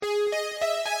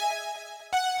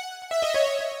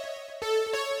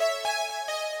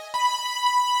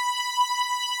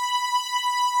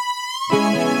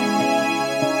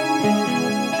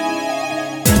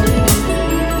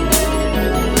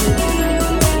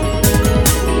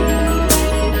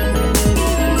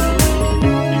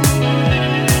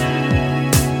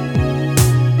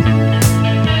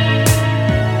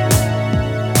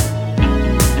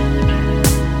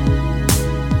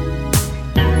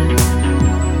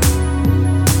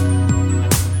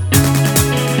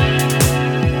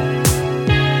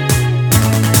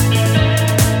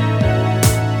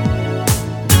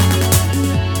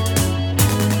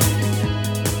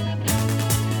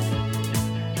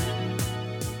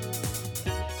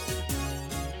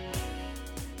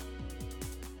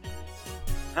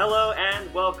Hello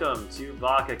and welcome to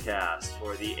BakaCast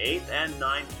for the 8th and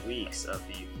 9th weeks of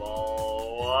the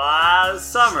fall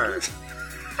summer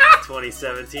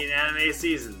 2017 anime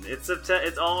season. It's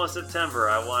almost September.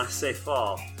 I want to say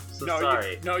fall. So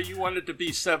sorry. You want it to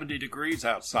be 70 degrees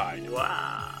outside.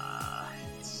 Wow.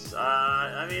 It's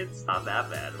not that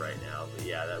bad right now, but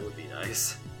yeah, that would be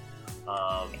nice.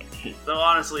 Though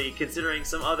honestly, considering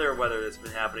some other weather that's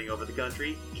been happening over the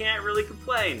country, can't really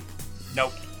complain.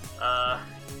 Nope.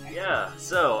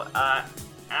 So,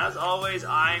 as always,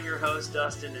 I am your host,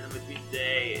 Dustin, and with me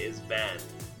today is Ben.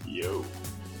 Yo.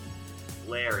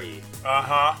 Larry.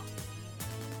 Uh-huh.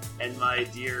 And my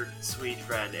dear, sweet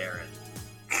friend, Aaron.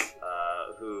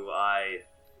 Who I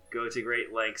go to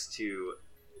great lengths to...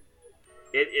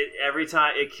 Every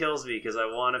time, it kills me, because I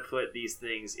want to put these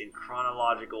things in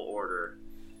chronological order.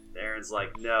 Aaron's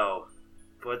like, no,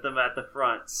 put them at the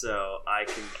front so I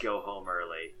can go home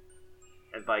early.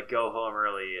 And by go home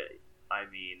early, I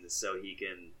mean so he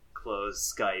can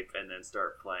close Skype and then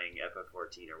start playing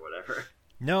FF14 or whatever.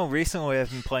 No, recently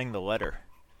I've been playing The Letter.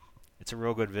 It's a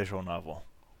real good visual novel.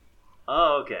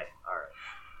 Oh, okay. Alright.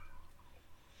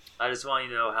 I just want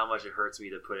you to know how much it hurts me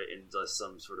to put it in just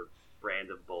some sort of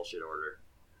random bullshit order.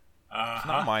 It's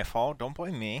not my fault. Don't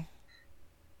blame me.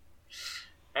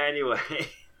 Anyway...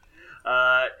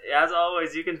 as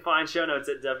always, you can find show notes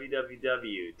at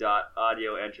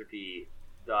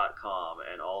www.audioentropy.com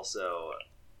and also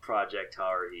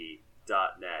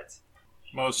projectharuhi.net.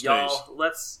 Most Y'all, days.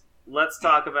 let's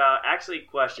talk about... Actually,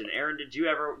 question. Aaron, did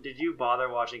you bother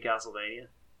watching Castlevania?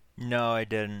 No, I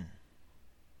didn't.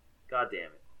 God damn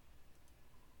it.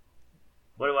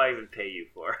 What do I even pay you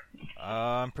for?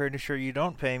 I'm pretty sure you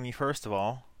don't pay me, first of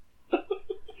all.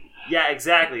 Yeah,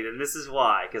 exactly. Then this is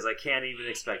why, because I can't even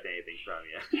expect anything from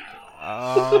you.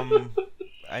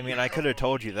 I mean, I could have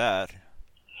told you that.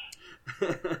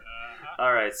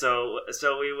 All right, so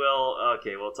we will.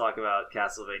 Okay, we'll talk about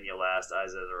Castlevania last,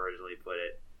 as I originally put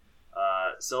it.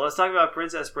 So let's talk about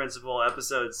Princess Principal,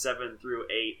 episodes 7 through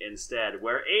 8 instead,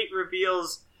 where 8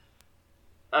 reveals.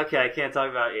 Okay, I can't talk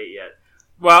about 8 yet.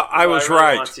 Well, I was really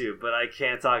right. Want to, but I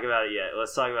can't talk about it yet.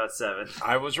 Let's talk about 7.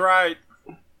 I was right.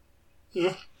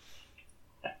 Yeah.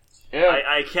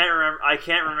 I can't remember. I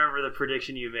can't remember the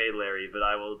prediction you made, Larry, but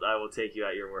I will take you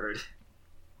at your word.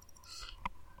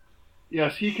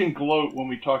 Yes, he can gloat when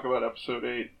we talk about episode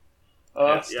 8.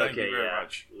 Yes, thank you very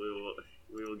much.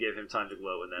 We will give him time to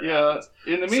gloat when that happens.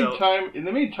 In the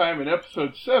meantime, in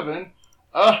episode 7,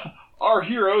 our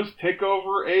heroes take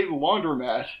over a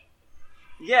laundromat.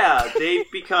 Yeah, they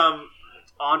become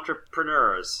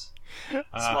entrepreneurs,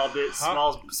 small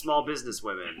business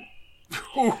women.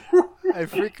 I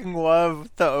freaking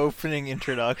love the opening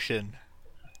introduction.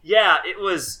 Yeah, it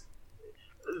was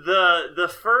the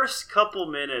first couple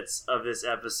minutes of this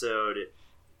episode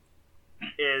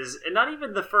is, and not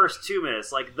even the first 2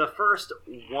 minutes, like the first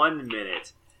 1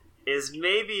 minute is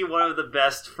maybe one of the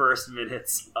best first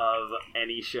minutes of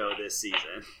any show this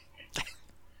season.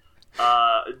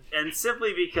 And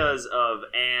simply because of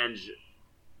Ange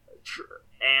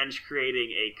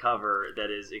creating a cover that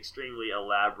is extremely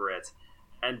elaborate,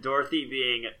 and Dorothy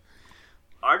being,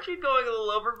 aren't you going a little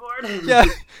overboard?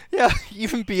 Yeah.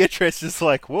 Even Beatrice is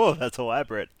like, whoa, that's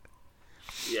elaborate.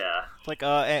 Yeah. It's like,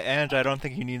 Ange, I don't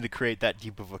think you need to create that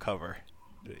deep of a cover.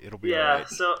 It'll be alright.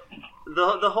 So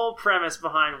the whole premise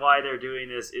behind why they're doing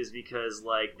this is because,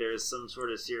 like, there's some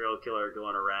sort of serial killer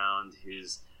going around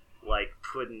who's, like,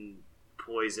 putting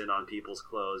poison on people's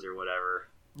clothes or whatever.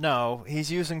 No,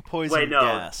 he's using poison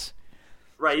gas.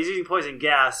 Right, he's using poison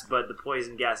gas, but the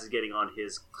poison gas is getting on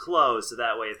his clothes, so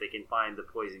that way if they can find the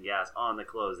poison gas on the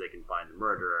clothes, they can find the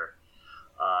murderer.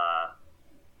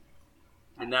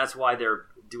 And that's why they're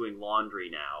doing laundry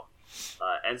now.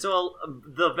 And so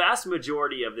the vast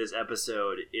majority of this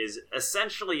episode is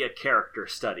essentially a character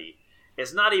study.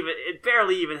 It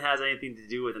barely even has anything to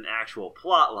do with an actual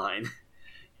plot line.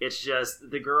 It's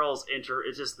just the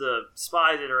it's just the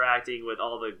spies interacting with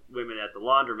all the women at the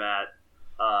laundromat,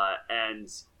 and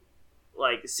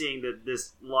like seeing that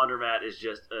this laundromat is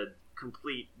just a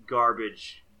complete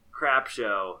garbage crap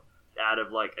show out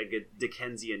of like a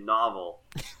Dickensian novel,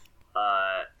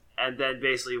 and then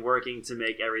basically working to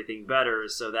make everything better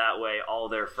so that way all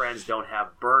their friends don't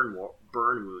have burn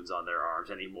wounds on their arms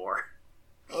anymore.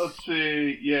 Let's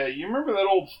see. Yeah, you remember that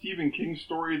old Stephen King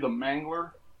story, The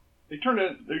Mangler? They turned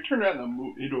it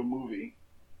into a movie.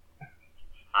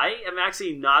 I am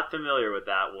actually not familiar with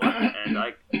that one, and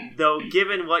though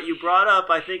given what you brought up,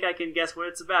 I think I can guess what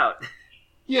it's about.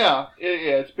 Yeah,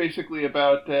 it's basically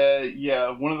about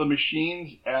one of the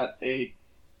machines at a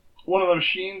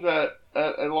laundromat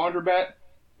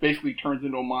basically turns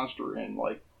into a monster and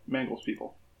like mangles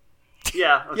people.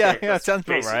 Yeah, okay, yeah, that sounds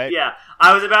about right. Yeah,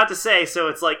 I was about to say, so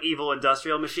it's like evil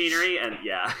industrial machinery, and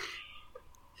yeah.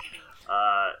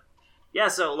 Yeah,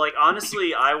 so, like,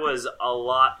 honestly, I was a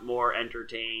lot more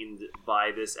entertained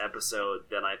by this episode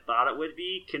than I thought it would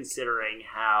be, considering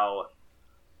how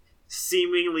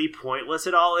seemingly pointless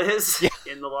it all is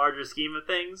in the larger scheme of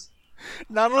things.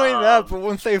 Not only that, but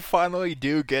once they finally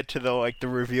do get to the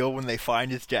reveal when they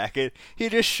find his jacket, he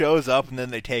just shows up and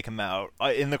then they take him out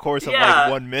in the course of,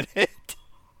 1 minute.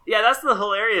 Yeah, that's the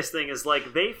hilarious thing, is,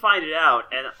 like, they find it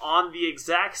out, and on the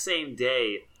exact same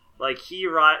day, like, he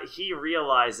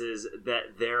realizes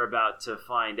that they're about to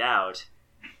find out,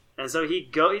 and so he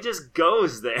just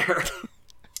goes there.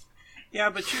 Yeah,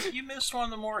 but you missed one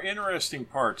of the more interesting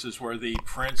parts, is where the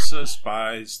princess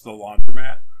buys the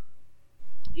laundromat.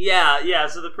 Yeah,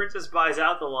 so the princess buys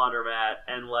out the laundromat,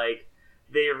 and, like,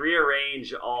 they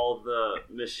rearrange all the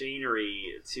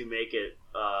machinery to make it,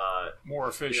 more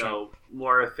efficient.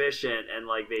 More efficient, and,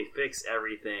 like, they fix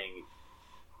everything,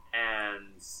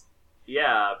 and...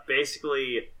 Yeah,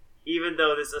 basically, even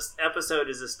though this episode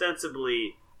is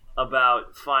ostensibly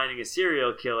about finding a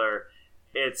serial killer,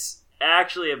 it's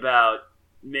actually about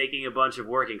making a bunch of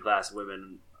working class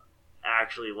women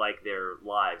actually like their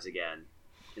lives again,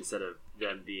 instead of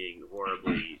them being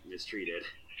horribly mistreated.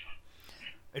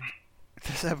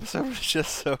 This episode was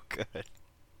just so good.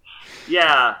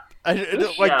 Yeah.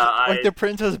 Like the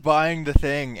princess buying the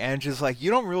thing, and just like,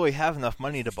 you don't really have enough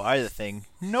money to buy the thing.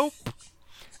 Nope.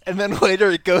 And then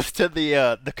later it goes to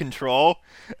the control,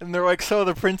 and they're like, so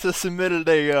the princess submitted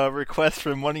a request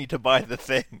for money to buy the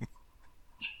thing.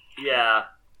 Yeah.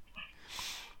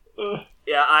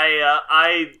 Yeah,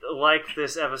 I liked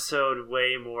this episode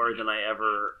way more than I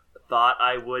ever thought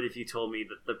I would if you told me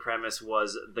that the premise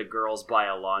was the girls buy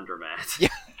a laundromat. Yeah.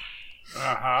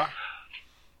 Uh-huh.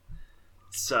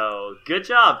 So, good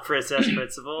job, Princess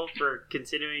Principal, for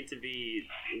continuing to be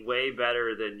way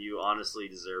better than you honestly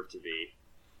deserve to be.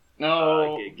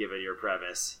 No, given your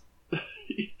premise.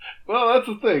 Well, that's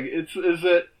the thing.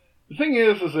 The thing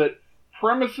is that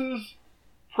premises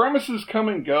come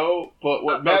and go, but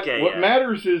what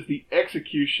matters is the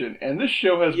execution, and this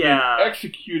show has been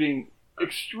executing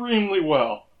extremely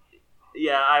well.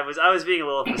 Yeah, I was being a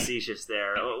little facetious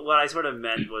there. What I sort of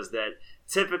meant was that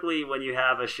typically when you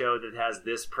have a show that has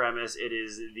this premise, it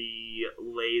is the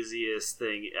laziest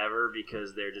thing ever,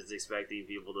 because they're just expecting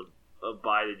people to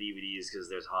buy the DVDs because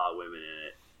there's hot women in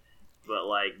it. But,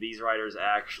 like, these writers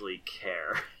actually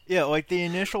care. Yeah, like, the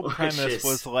initial premise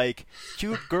was, like,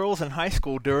 cute girls in high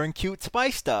school doing cute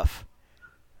spy stuff.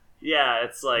 Yeah,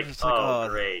 it's like, oh,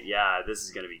 great, yeah, this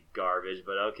is going to be garbage,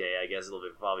 but okay, I guess it'll be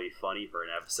probably funny for an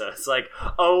episode. It's like,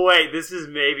 oh, wait, this is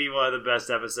maybe one of the best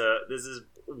episodes. This is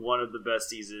one of the best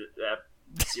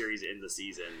series in the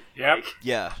season. Yep. Like,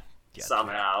 yeah.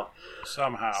 Somehow.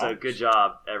 So good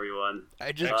job, everyone.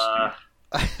 I just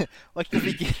like the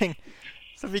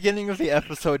beginning of the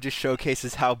episode just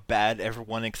showcases how bad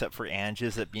everyone except for Ange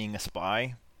is at being a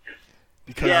spy.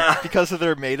 Because of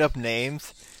their made up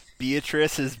names.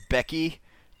 Beatrice is Becky,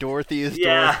 Dorothy is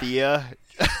Dorothea.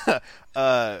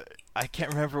 I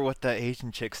can't remember what the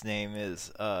Asian chick's name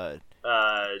is. I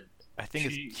think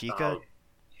it's Chica.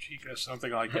 Chica,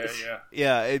 something like that, yeah.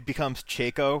 Yeah, it becomes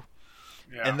Chaco.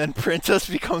 Yeah. And then Princess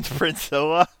becomes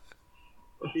Princilla.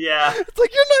 Yeah. It's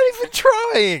like, you're not even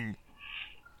trying!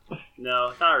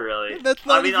 No, not really. That's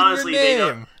not even honestly,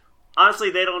 your name.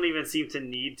 They don't even seem to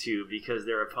need to, because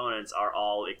their opponents are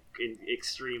all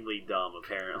extremely dumb,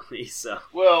 apparently, so...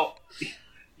 Well,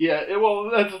 yeah,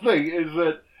 that's the thing, is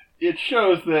that it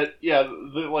shows that, the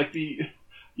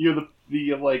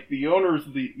owners,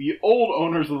 the old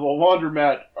owners of the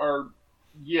laundromat are,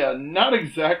 not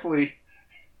exactly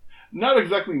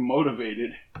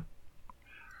motivated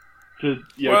to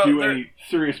do any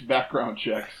serious background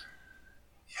checks.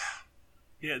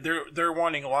 Yeah, they're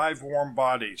wanting live, warm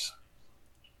bodies.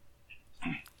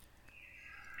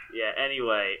 Yeah.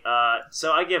 Anyway,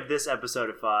 so I give this episode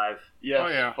a 5.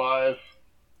 Yes, 5.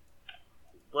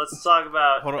 Let's talk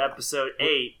about episode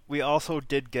 8. We also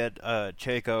did get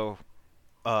Chaco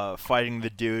fighting the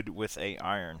dude with a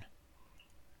iron.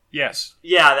 Yes.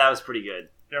 Yeah, that was pretty good.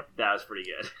 Yep, that was pretty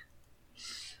good.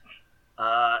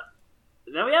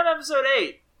 Then we have episode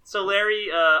 8. So, Larry,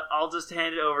 I'll just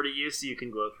hand it over to you so you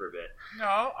can gloat for a bit.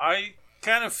 No, I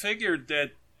kind of figured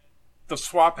that the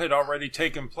swap had already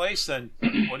taken place, and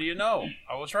what do you know?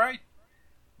 I was right.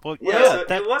 Well, yeah,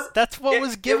 that's what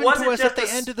was given to us at the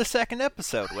end of the second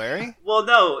episode, Larry. Well,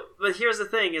 no, but here's the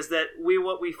thing, is that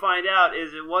what we find out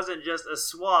is it wasn't just a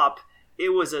swap,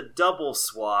 it was a double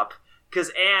swap,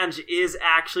 because Ange is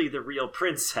actually the real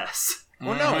princess.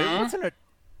 Well, no, it wasn't a...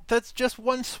 That's just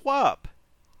one swap.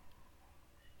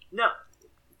 No.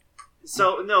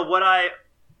 So, no,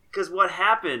 because what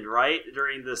happened, right,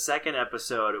 during the second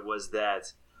episode was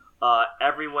that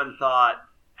everyone thought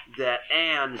that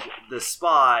Ange, the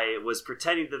spy, was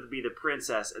pretending to be the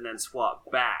princess and then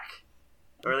swapped back.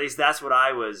 Or at least that's what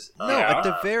I was at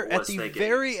the thinking.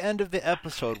 very end of the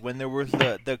episode, when there was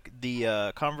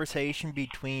the conversation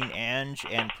between Ange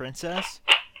and Princess,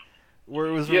 where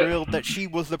it was revealed that she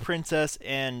was the princess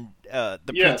and the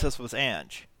princess was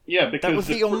Ange. Yeah, because that was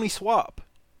the only swap.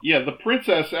 Yeah, the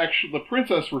princess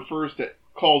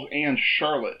calls Anne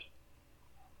Charlotte.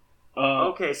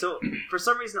 Okay, so for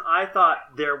some reason I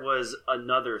thought there was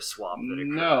another swap that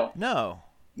occurred. No.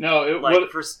 What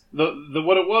it was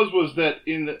that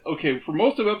for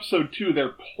most of episode 2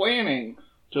 they're planning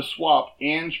to swap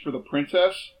Ange for the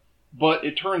princess, but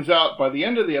it turns out by the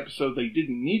end of the episode they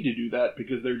didn't need to do that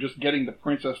because they're just getting the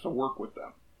princess to work with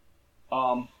them.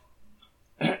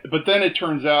 But then it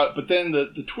turns out,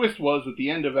 the twist was at the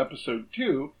end of episode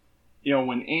 2,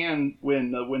 when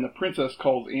the princess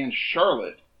calls Anne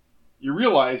Charlotte, you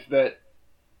realize that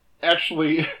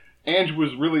actually Ange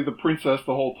was really the princess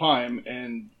the whole time,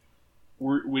 and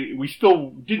we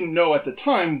still didn't know at the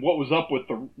time what was up with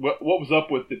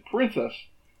the princess.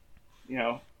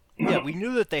 Yeah, we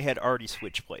knew that they had already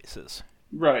switched places.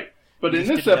 Right, but in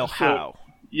this episode,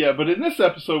 but in this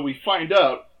episode we find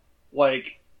out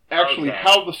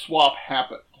how the swap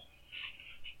happened.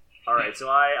 Alright, so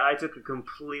I took a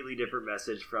completely different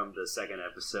message from the second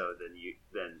episode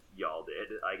than y'all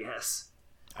did, I guess.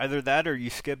 Either that or you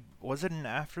skipped... Was it an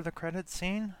after the credits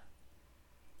scene?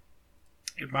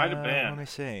 It might have been. Let me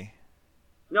see.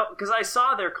 No, because I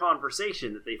saw their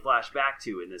conversation that they flashed back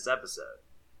to in this episode.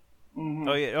 Mm-hmm.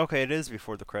 Oh, yeah, okay, it is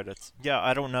before the credits. Yeah,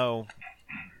 I don't know.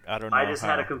 I just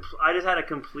had a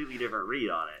completely different read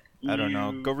on it. I don't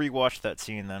know. Go rewatch that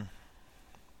scene then.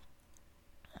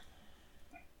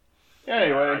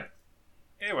 Anyway,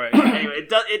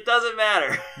 it doesn't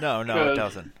matter. No, it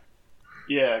doesn't.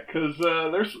 Yeah, because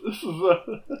this is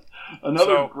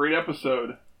another great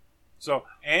episode. So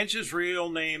Ange's real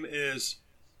name is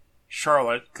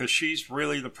Charlotte because she's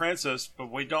really the princess,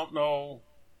 but we don't know.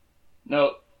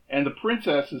 No, and the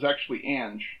princess is actually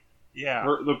Ange. Yeah,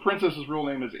 the princess's real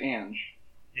name is Ange.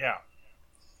 Yeah.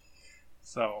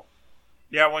 So,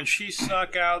 yeah, when she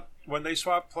snuck out, when they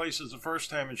swapped places the first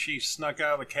time and she snuck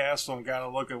out of the castle and got a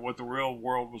look at what the real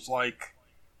world was like,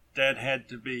 that had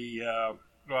to be,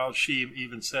 she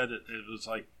even said it was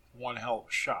like one hell of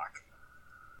a shock.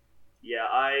 Yeah,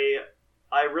 I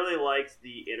really liked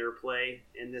the interplay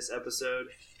in this episode.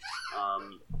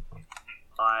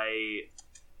 I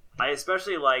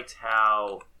especially liked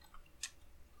how,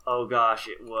 oh gosh,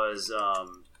 it was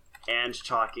Ange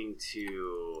talking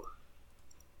to...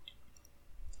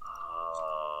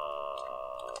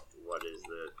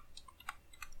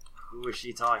 who is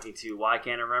she talking to? Why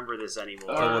can't I remember this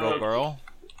anymore? The little girl?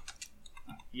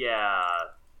 Yeah.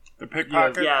 The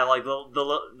pickpocket? Yeah, like the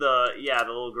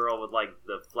little girl with like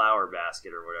the flower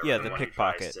basket or whatever. Yeah, the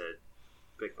pickpocket.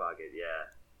 Pickpocket, yeah.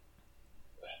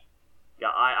 Yeah,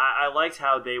 I liked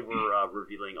how they were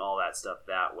revealing all that stuff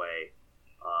that way,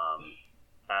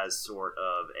 as sort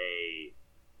of a...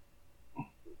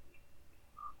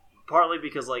 Partly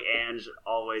because like Ange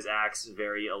always acts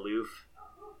very aloof.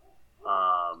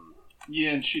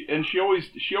 Yeah, and she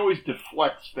always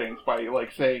deflects things by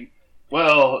like saying,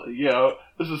 "Well,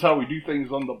 this is how we do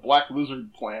things on the Black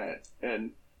Lizard planet,"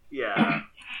 and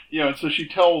and so she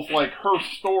tells like her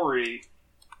story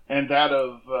and that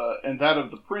of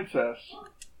the princess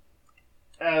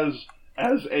as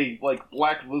a like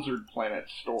Black Lizard planet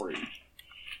story.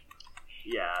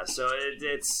 Yeah, so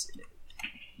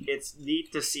it's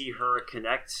neat to see her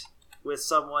connect with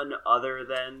someone other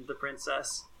than the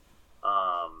princess.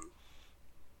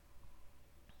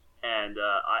 And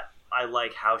I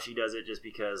like how she does it just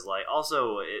because, like,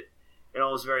 also it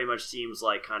almost very much seems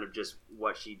like kind of just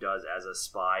what she does as a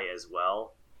spy as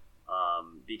well.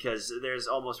 Because there's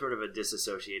almost sort of a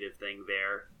disassociative thing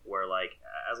there where, like,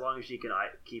 as long as she can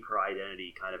keep her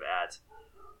identity kind of at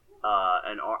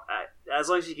as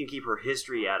long as she can keep her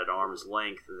history at an arm's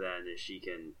length, then she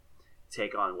can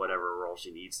take on whatever role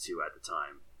she needs to at the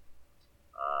time.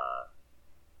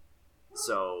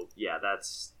 So yeah,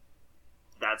 that's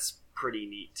pretty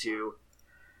neat too.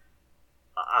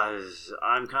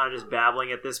 I'm kind of just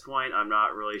babbling at this point. I'm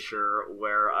not really sure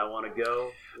where I want to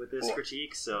go with this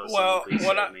critique. So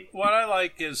what I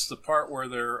like is the part where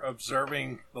they're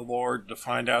observing the Lord to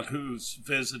find out who's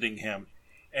visiting him,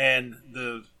 and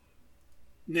the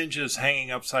ninja's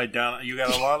hanging upside down. You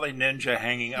got a Lolly ninja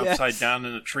hanging upside down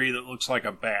in a tree that looks like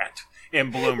a bat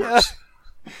in bloomers.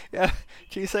 Yeah,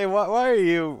 she say, why are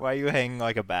you hanging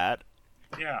like a bat?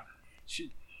 Yeah.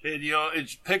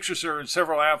 It pictures her in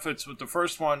several outfits, but the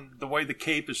first one, the way the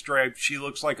cape is draped, she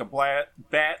looks like a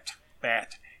bat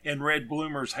in red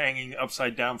bloomers hanging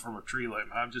upside down from a tree limb.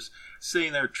 I'm just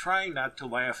sitting there trying not to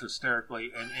laugh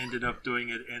hysterically and ended up doing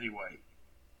it anyway.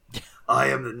 I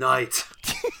am the knight.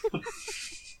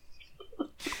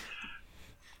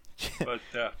 But,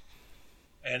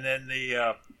 and then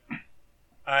the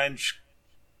Ange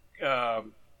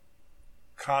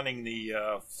conning the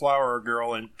flower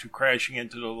girl into crashing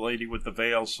into the lady with the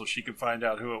veil so she could find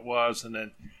out who it was, and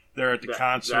then they're at the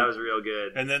concert. That was real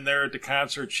good. And then they're at the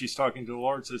concert, she's talking to the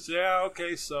Lord, says, yeah,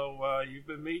 okay, so you've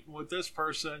been meeting with this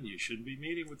person, you shouldn't be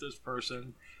meeting with this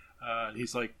person. And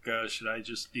he's like, should I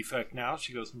just defect now?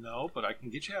 She goes, no, but I can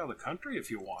get you out of the country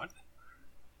if you want.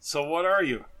 So what are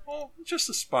you? Well, just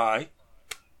a spy.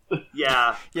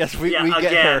 Yeah. Yes, we get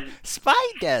again, her spy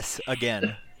guess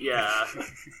again. Yeah.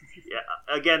 Yeah.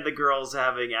 Again, the girls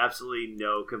having absolutely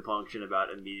no compunction about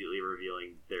immediately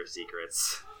revealing their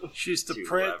secrets. She's the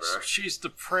whoever. She's the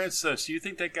princess. You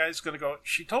think that guy's going to go?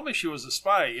 She told me she was a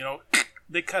spy. You know,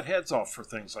 they cut heads off for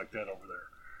things like that over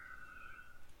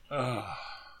there.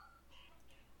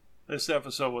 This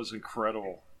episode was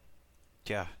incredible.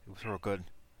 Yeah, it was real good.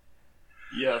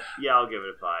 Yes. Yeah, I'll give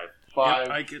it a 5.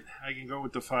 5. Yep, I can go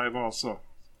with the 5 also.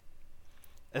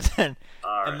 And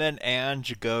Right. then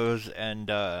Ange goes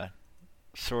and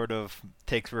sort of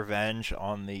takes revenge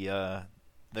on the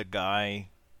guy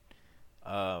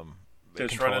That's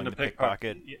controlling running the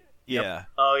pickpocket. Yeah.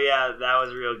 Oh, yeah, that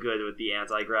was real good with the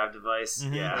anti-grav device.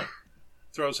 Mhm. Yeah.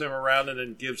 Throws him around and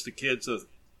then gives the kids a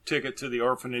ticket to the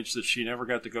orphanage that she never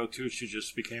got to go to. She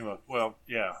just became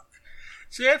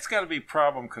See, that's got to be a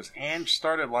problem because Ange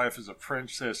started life as a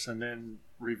princess and then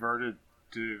reverted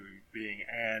to being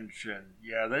Ange. And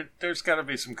yeah, there's got to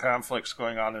be some conflicts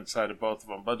going on inside of both of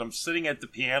them. But I'm sitting at the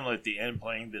piano at the end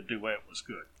playing the duet was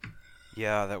good.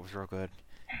 Yeah, that was real good.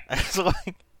 It's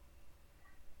like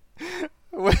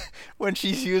when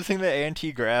she's using the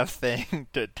anti-grav thing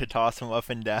to toss him up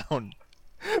and down.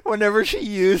 Whenever she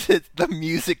uses it, the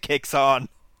music kicks on.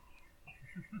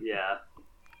 Yeah.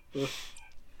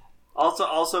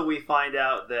 Also, we find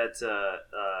out that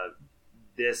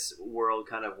this world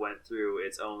kind of went through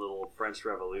its own little French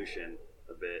Revolution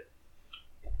a bit.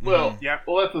 Well, Yeah.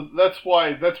 well, that's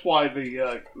why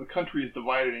the country is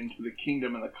divided into the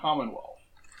kingdom and the commonwealth,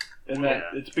 and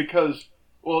that Yeah. it's because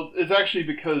it's actually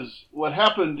because what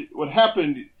happened in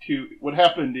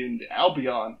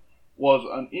Albion was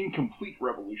an incomplete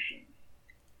revolution,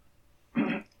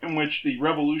 in which the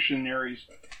revolutionaries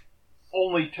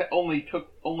only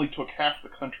took half the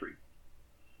country.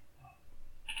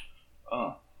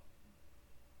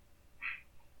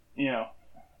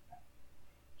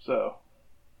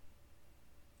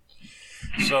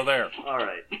 So there. All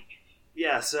right.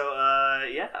 Yeah, so,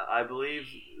 I believe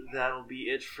that'll be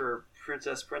it for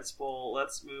Princess Principal.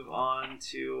 Let's move on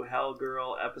to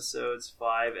Hellgirl episodes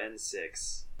 5 and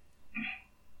 6.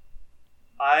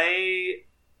 I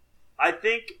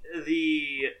think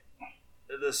the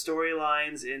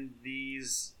storylines in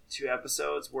these 2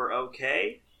 episodes were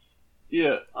okay.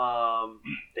 Yeah.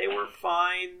 They were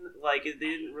fine. Like, they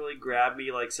didn't really grab me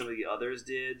like some of the others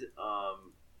did.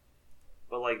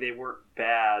 But like, they weren't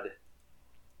bad.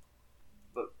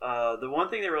 But the one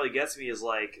thing that really gets me is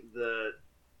like the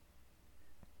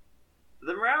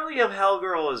morality of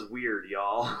Hellgirl is weird,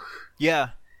 y'all.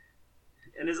 Yeah.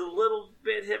 And is a little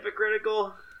bit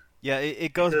hypocritical. Yeah,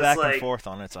 it goes Because, back like, and forth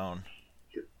on its own.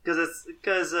 Because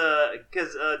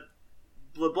the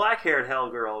black-haired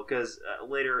Hellgirl, because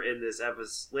later in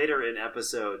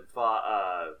episode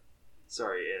 5,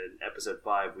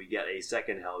 we get a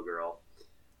second Hellgirl.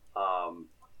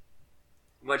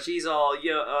 But she's all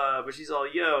you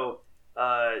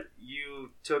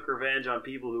took revenge on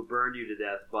people who burned you to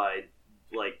death by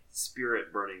like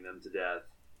spirit burning them to death.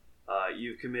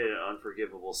 You committed an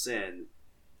unforgivable sin.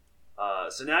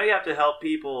 So now you have to help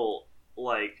people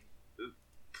like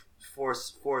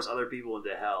force other people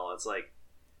into hell. It's like,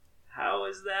 how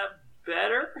is that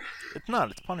better? It's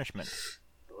not. It's punishment.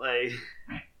 Like,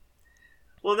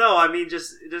 well, no, I mean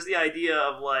just the idea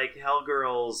of like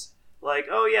Hellgirls. Like,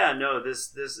 oh yeah, no,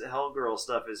 this Hellgirl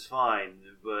stuff is fine,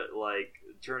 but like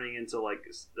turning into like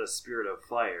the spirit of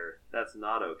fire, that's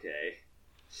not okay.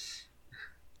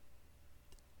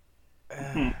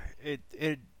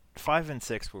 It 5 and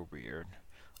 6 were weird.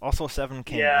 Also, 7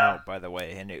 came Yeah. out, by the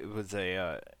way, and it was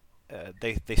they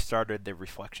started the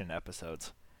reflection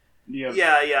episodes.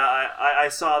 Yeah. I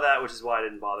saw that, which is why I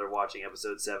didn't bother watching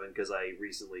episode 7 because I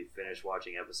recently finished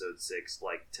watching episode 6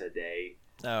 like today.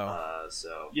 Oh.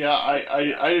 So Yeah,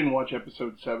 I didn't watch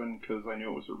episode 7 because I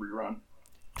knew it was a rerun.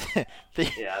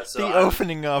 The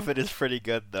opening of it is pretty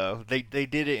good, though. They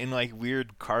did it in like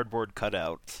weird cardboard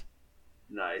cutouts.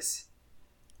 Nice.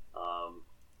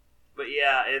 But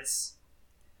yeah, it's.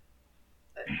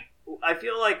 I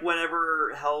feel like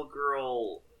whenever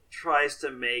Hellgirl tries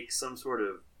to make some sort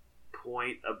of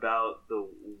point about the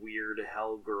weird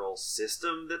Hellgirl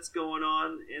system that's going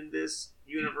on in this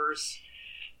universe,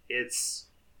 it's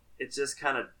just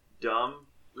kind of dumb,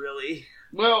 really.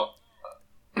 Well,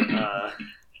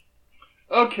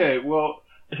 okay, well,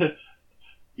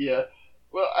 yeah.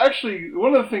 Well, actually,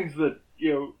 one of the things that,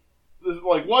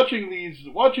 like watching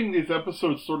these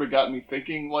episodes sort of got me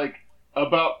thinking, like,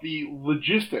 about the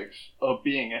logistics of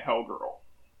being a Hellgirl.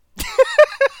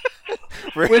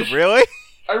 Really?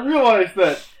 I realized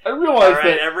that. All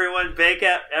right, everyone break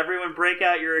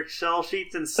out your Excel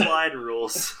sheets and slide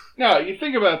rules. Now, you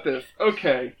think about this.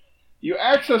 Okay, you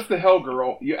access the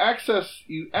Hellgirl. You access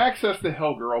the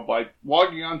Hellgirl by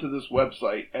logging onto this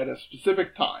website at a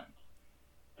specific time,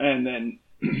 and then,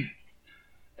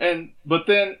 but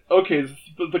then, okay.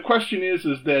 The question is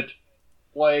that,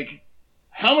 like,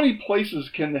 how many places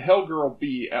can the Hellgirl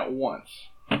be at once?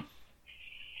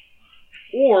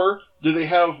 Or do they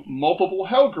have multiple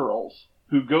Hellgirls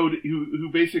who go to, who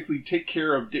basically take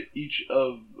care of each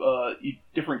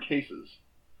different cases?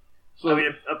 So, I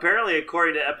mean, apparently,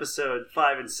 according to episode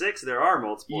 5 and 6, there are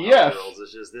multiple yes. Hellgirls.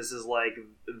 It's just this is like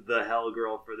the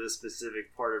Hellgirl for this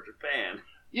specific part of Japan.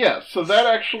 Yeah, so that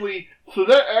actually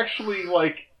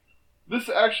like this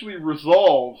actually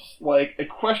resolves like a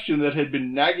question that had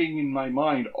been nagging in my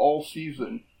mind all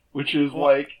season, which is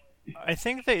like. I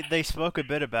think they spoke a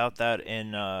bit about that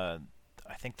in I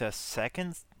think the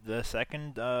second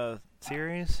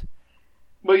series.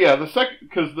 But yeah, the second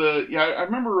because I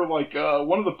remember like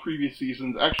one of the previous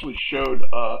seasons actually showed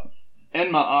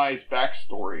Enma Ai's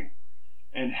backstory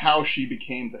and how she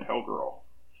became the Hellgirl.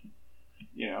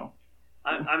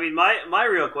 I mean, my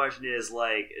real question is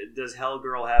like, does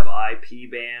Hellgirl have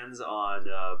IP bans on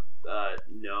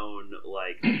known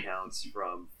like accounts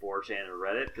from 4chan and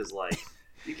Reddit? Because like.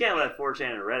 You can't let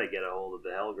 4chan and Reddit get a hold of the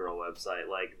Hellgirl site.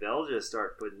 Like, they'll just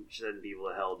start sending people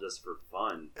to hell just for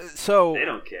fun. So they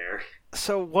don't care.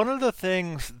 So one of the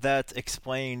things that's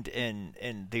explained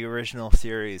in the original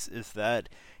series is that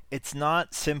it's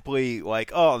not simply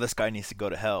like, oh, this guy needs to go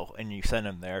to hell, and you send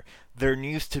him there. There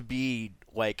needs to be,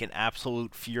 like, an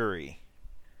absolute fury.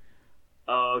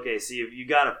 Oh, okay, so you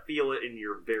gotta feel it in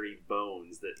your very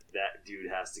bones that dude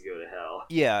has to go to hell.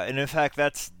 Yeah, and in fact,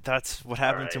 that's what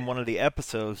happens right. in one of the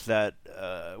episodes, that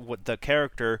what the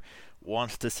character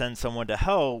wants to send someone to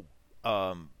hell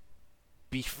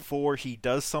before he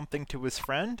does something to his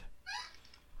friend.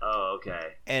 Oh,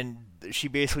 okay. And she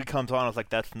basically comes on and is like,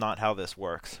 that's not how this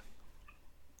works.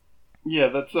 Yeah,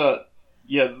 that's the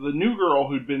new girl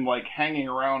who'd been like hanging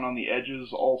around on the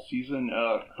edges all season.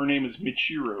 Her name is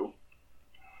Michiru.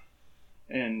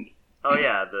 And oh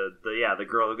yeah, the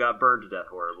girl who got burned to death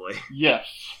horribly. Yes.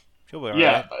 She'll be all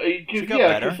right.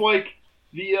 Because like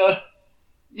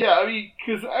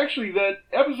because actually that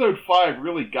episode 5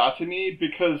 really got to me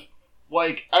because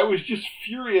like I was just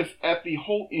furious at the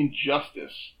whole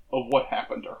injustice of what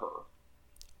happened to her.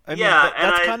 I mean,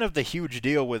 that's kind of the huge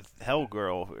deal with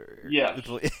Hellgirl. Yeah.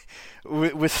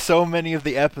 With so many of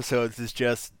the episodes, is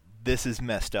just this is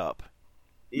messed up.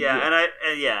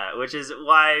 Yeah, which is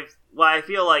why I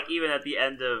feel like even at the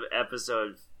end of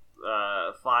episode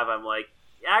 5, I'm like,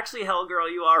 actually, Hellgirl,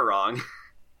 you are wrong.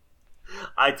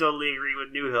 I totally agree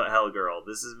with new Hellgirl.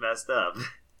 This is messed up.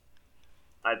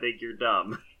 I think you're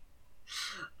dumb.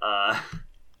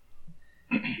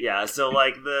 Yeah, so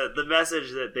like the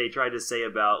message that they tried to say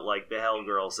about like the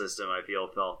Hellgirl system, I feel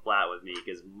fell flat with me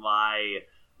because my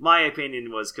opinion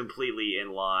was completely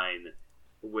in line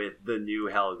with the new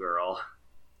Hellgirl.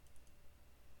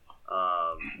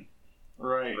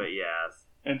 Right. But yeah.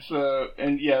 And so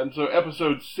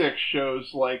episode 6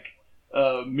 shows like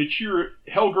Hellgirl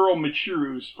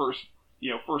Michiru's first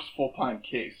full-time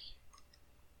case.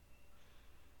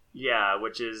 Yeah,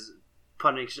 which is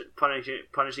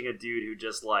punishing a dude who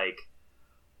just like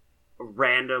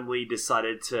randomly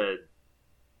decided to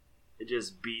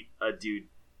just beat a dude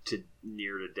to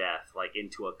near to death, like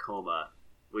into a coma,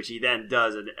 which he then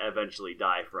does and eventually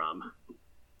die from.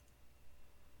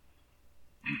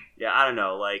 Yeah, I don't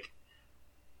know, like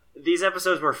these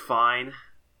episodes were fine.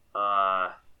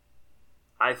 I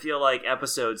feel like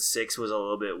episode 6 was a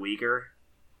little bit weaker.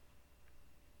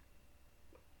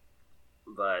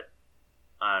 But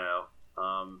I don't know.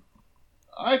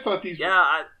 I thought these.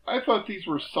 Yeah, I thought these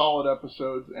were solid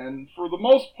episodes, and for the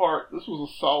most part, this was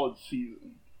a solid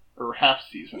season or half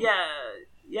season. yeah,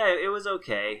 it was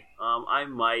okay. I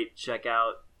might check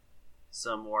out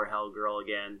some more Hellgirl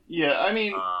again. Yeah, I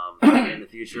mean, in the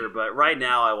future, but right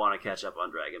now I want to catch up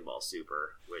on Dragon Ball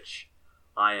Super, which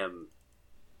I am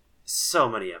so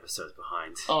many episodes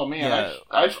behind. Oh man, Yeah.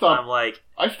 I stopped.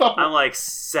 I'm like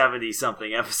 70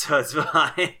 something episodes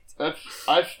behind.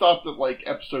 I stopped at like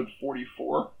episode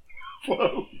 44.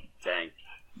 Whoa. Dang.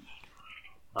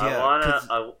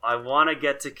 Yeah, I wanna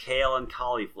get to kale and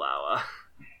cauliflower.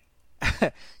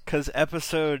 Because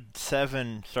episode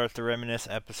 7 starts the reminisce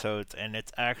episodes, and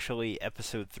it's actually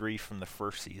episode 3 from the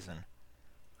first season.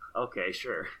 Okay,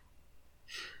 sure.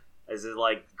 Is it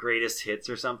like greatest hits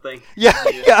or something?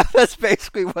 Yeah, that's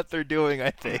basically what they're doing,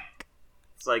 I think.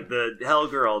 It's like the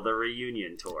Hellgirl, the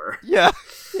reunion tour. Yeah,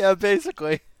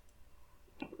 basically.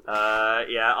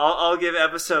 Yeah, I'll give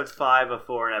episode 5 a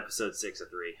 4 and episode 6 a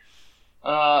 3.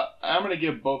 I'm gonna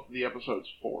give both of the episodes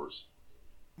 4s.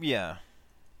 Yeah.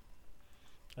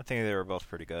 I think they were both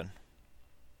pretty good.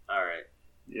 All right.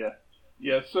 Yeah.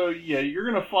 So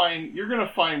you're gonna find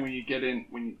when you get in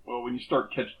when you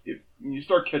start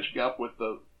catching up with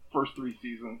the first 3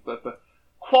 seasons that the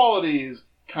quality is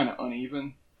kind of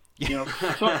uneven. You know,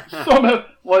 some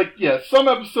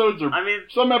episodes are. I mean,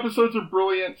 some episodes are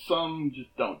brilliant. Some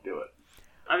just don't do it.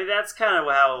 I mean, that's kind of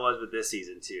how it was with this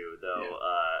season too, though.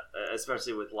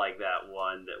 Especially with like that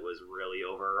one that was really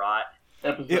overwrought.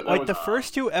 The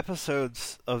first 2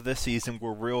 episodes of this season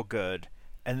were real good,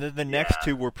 and then the next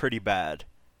 2 were pretty bad,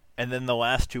 and then the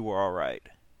last 2 were all right.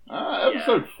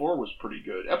 Episode 4 was pretty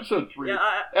good. Episode 3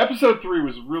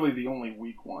 was really the only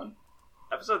weak one.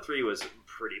 Episode 3 was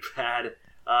pretty bad.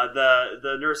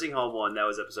 The nursing home one, that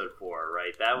was episode 4,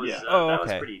 right? That was that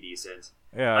was pretty decent.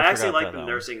 Yeah, I actually like the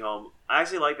nursing home. I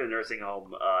actually like the nursing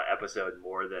home episode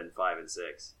more than 5 and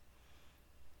 6.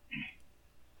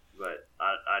 But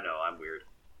I know I'm weird.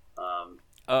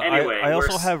 Anyway, I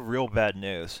also have real bad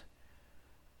news.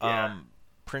 Yeah.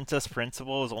 Princess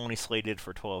Principal is only slated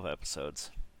for 12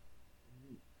 episodes.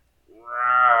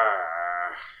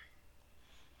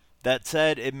 That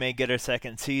said, it may get a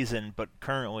second season, but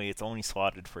currently it's only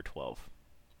slotted for 12.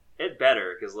 It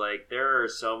better, because like there are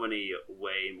so many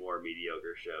way more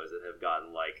mediocre shows that have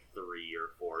gotten like 3 or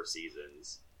 4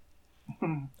 seasons.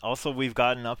 Also, we've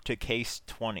gotten up to case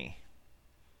 20.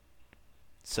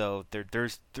 So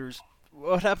there's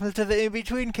what happens to the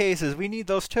in-between cases? We need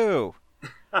those too.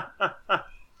 All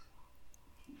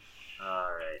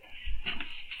right.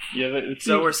 Yeah.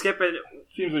 So we're skipping.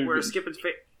 We're skipping.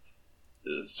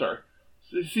 Sorry.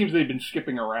 It seems they've been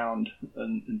skipping around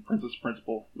in Princess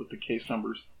Principal with the case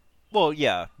numbers. Well,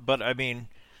 yeah, but I mean,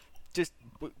 just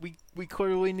we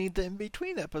clearly need the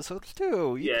in-between episodes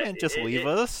too. You can't just leave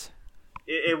us.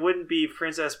 It wouldn't be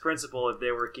Princess Principal if they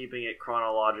were keeping it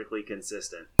chronologically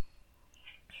consistent.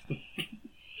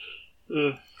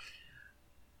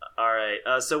 Alright,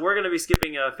 so we're going to be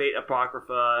skipping Fate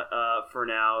Apocrypha for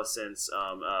now, since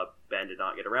Ben did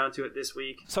not get around to it this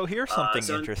week. So here's something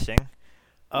interesting.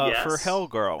 Yes. For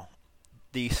Hellgirl,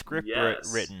 the script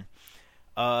written,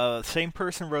 same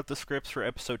person wrote the scripts for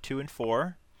episode 2 and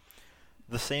 4.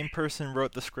 The same person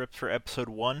wrote the scripts for episode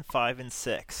 1, 5, and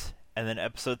 6. And then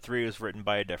episode 3 was written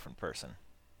by a different person.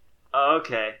 Oh,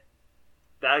 okay.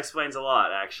 That explains a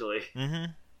lot, actually.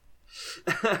 Mm-hmm.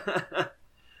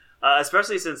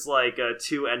 Especially since,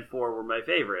 2 and 4 were my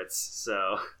favorites,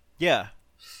 so... Yeah.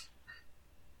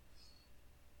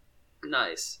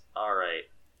 Nice. Alright.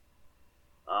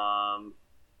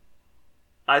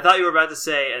 I thought you were about to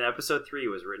say, and episode 3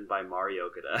 was written by Mari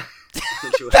Okada.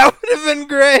 That would have been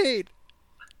great!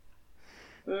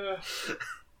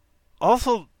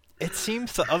 Also, it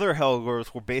seems the other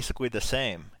Hellgirls were basically the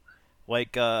same.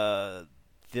 Like,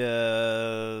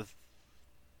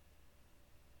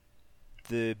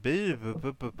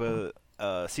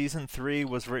 season 3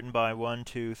 was written by 1,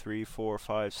 2, 3, 4,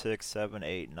 5, 6, 7,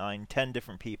 8, 9, 10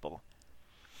 different people.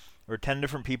 Or 10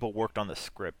 different people worked on the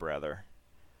script, rather.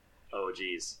 Oh,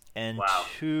 jeez. And wow.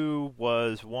 2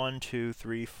 was 1, 2,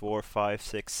 3, 4, 5,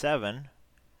 6, 7.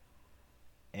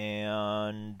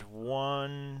 And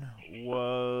 1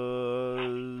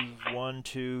 was 1,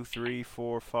 2, 3,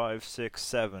 4, 5, 6,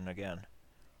 7 again.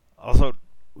 Also,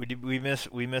 we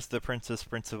missed the Princess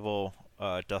Principal,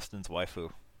 Dustin's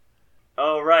waifu.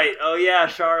 Oh right. Oh yeah,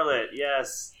 Charlotte.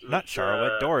 Yes. Not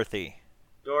Charlotte, Dorothy.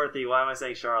 Dorothy. Why am I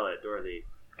saying Charlotte? Dorothy.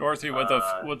 Dorothy with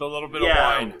a little bit of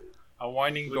wine. A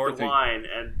whining with Dorothy. The wine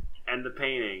and the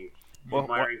painting.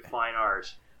 Admiring fine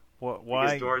art. Why?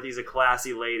 Because Dorothy's a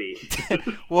classy lady.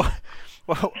 well,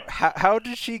 how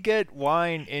did she get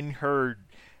wine in her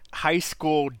high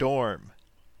school dorm.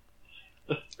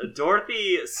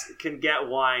 Dorothy can get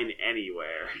wine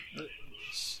anywhere.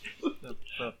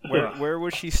 Where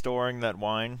was she storing that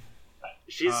wine?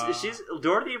 She's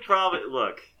Dorothy probably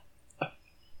look.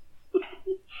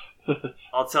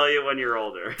 I'll tell you when you're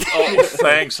older. Oh,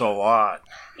 thanks a lot.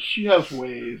 She has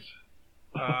ways.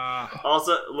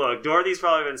 Also, look, Dorothy's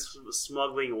probably been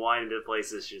smuggling wine into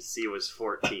places since she was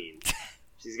 14.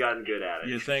 She's gotten good at it.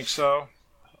 You think so?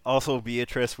 Also,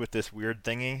 Beatrice with this weird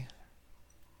thingy.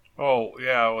 Oh,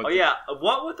 yeah. Oh, yeah.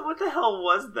 What the hell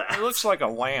was that? It looks like a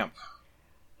lamp.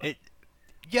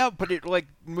 Yeah, but it like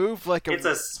moved like a. It's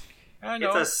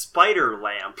a spider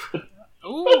lamp.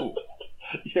 Ooh,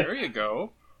 Yeah. there you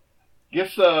go.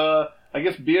 I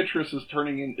guess Beatrice is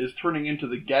turning into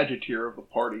the gadgeteer of the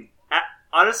party.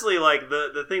 Honestly, like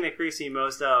the thing that creeps me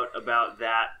most out about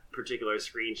that particular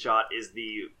screenshot is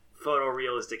the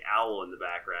photorealistic owl in the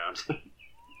background.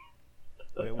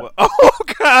 Wait, what? Oh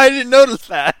god, I didn't notice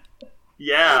that.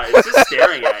 Yeah, it's just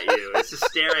staring at you. It's just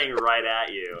staring right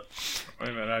at you. Wait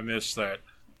a minute, I missed that.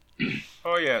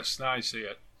 Oh yes, now I see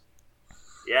it.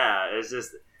 Yeah, it's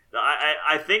just.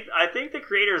 I think the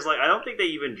creators I don't think they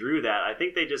even drew that. I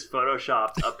think they just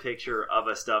photoshopped a picture of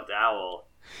a stuffed owl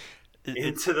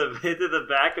into the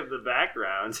back of the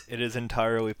background. It is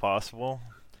entirely possible.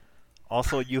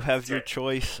 Also, you have your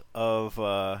choice of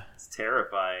It's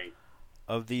terrifying.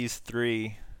 of these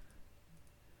three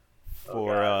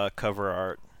for cover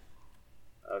art.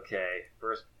 Okay,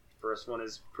 first one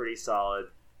is pretty solid.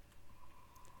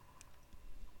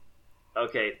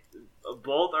 Okay,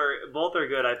 both are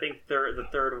good. I think the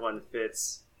third one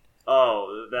fits.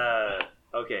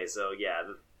 Okay, so yeah,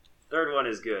 the third one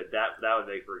is good. That would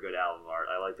make for good album art.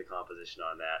 I like the composition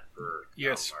on that for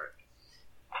Yes. album art.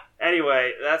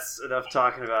 Anyway, that's enough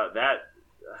talking about that.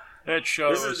 That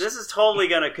shows. This is totally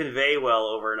going to convey well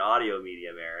over an audio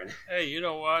medium, Aaron. Hey, you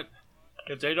know what?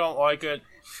 If they don't like it,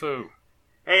 foo.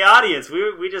 Hey, audience,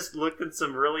 we just looked at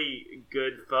some really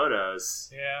good photos.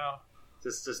 Yeah.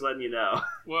 Just letting you know.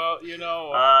 Well, you know,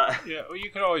 yeah, well,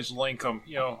 you can always link them.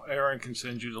 You know, Aaron can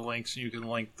send you the links, and you can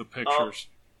link the pictures.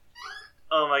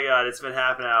 Oh my god, it's been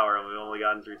half an hour and we've only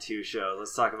gotten through 2 shows.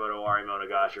 Let's talk about Owari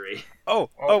Monogatari. Oh,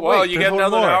 well, wait, you there's got one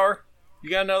another more. hour? You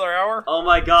got another hour? Oh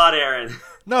my god, Aaron.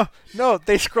 No,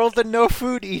 they scrolled the no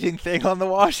food eating thing on the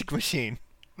washing machine.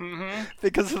 Mm-hmm.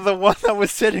 Because of the one that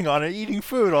was sitting on it eating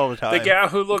food all the time. The gal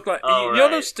who looked like... Oh, you right.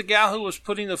 noticed the gal who was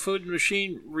putting the food in the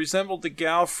machine resembled the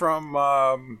gal from...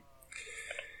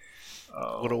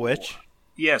 Little Witch?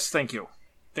 Yes, thank you.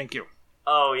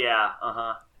 Oh yeah,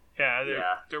 uh-huh. Yeah,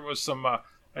 there was some... I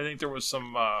think there was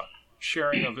some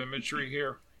sharing of imagery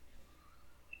here.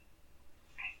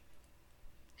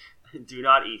 Do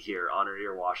not eat here. Honor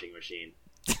your washing machine.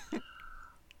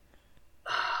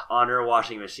 Honor a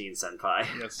washing machine, senpai.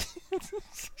 Yes.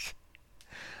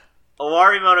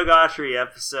 Owari Monogatari,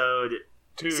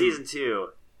 season 2,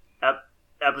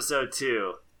 episode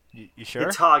 2. You sure?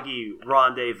 Hitagi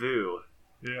Rendezvous.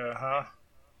 Yeah, huh?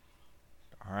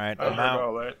 All right, I I'm heard out.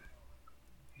 all that.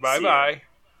 Bye-bye.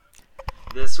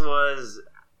 This was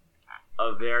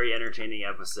a very entertaining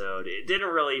episode. It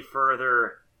didn't really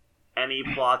further any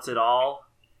plots at all,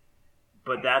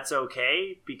 but that's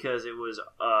okay because it was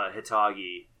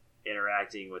Hitagi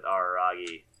interacting with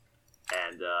Araragi,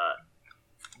 and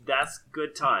that's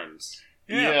good times.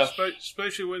 Yeah, Yes.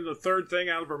 especially when the third thing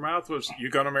out of her mouth was, "You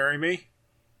gonna marry me?"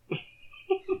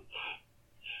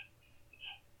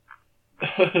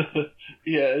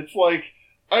 Yeah, it's like,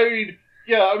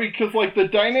 because like the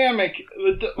dynamic,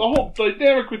 the whole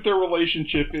dynamic with their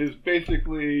relationship is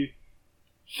basically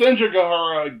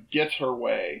Senjogahara gets her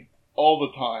way all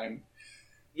the time.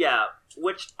 Yeah,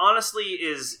 which honestly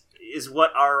is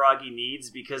what Araragi needs,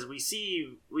 because we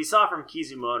saw from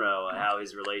Kizumono how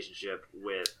his relationship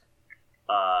with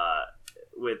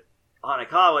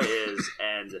Hanekawa is,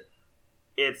 and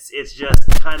it's just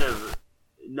kind of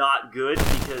not good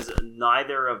because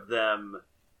neither of them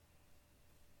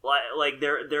like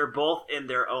they're both in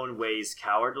their own ways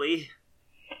cowardly.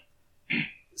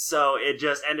 So it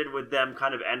just ended with them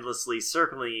kind of endlessly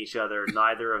circling each other,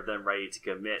 neither of them ready to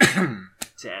commit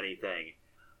to anything.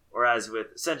 Whereas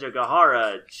with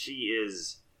Senjogahara, she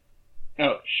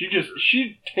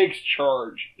takes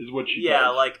charge, is what she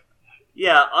does.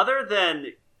 Other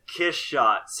than Kiss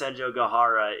Shot,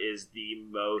 Senjogahara is the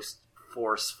most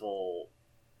forceful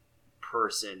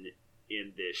person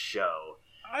in this show.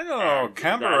 I don't know. And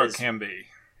Kanbaru can be.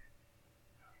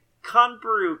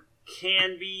 Kanbaru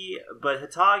can be, but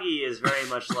Hitagi is very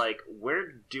much like,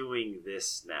 we're doing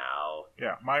this now.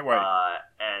 Yeah, my way.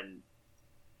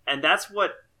 And that's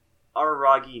what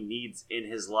Araragi needs in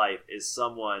his life, is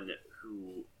someone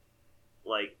who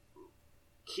like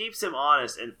keeps him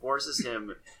honest and forces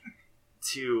him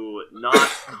to not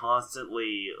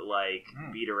constantly like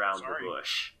beat around the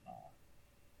bush.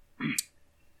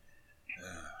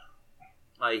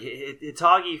 Like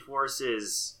Hitagi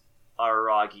forces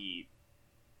Araragi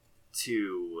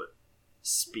to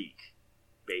speak.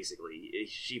 Basically,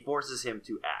 she forces him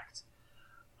to act,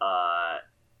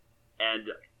 and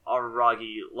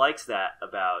Araragi likes that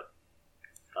about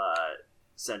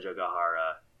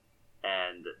Senjougahara,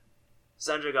 and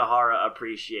Senjougahara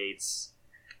appreciates,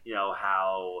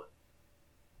 how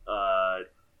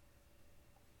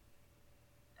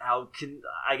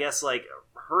I guess like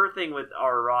her thing with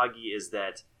Araragi is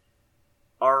that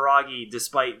Araragi,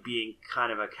 despite being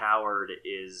kind of a coward,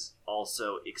 is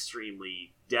also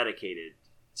extremely dedicated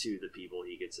to the people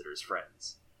he considers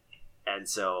friends. And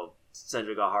so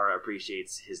Senjougahara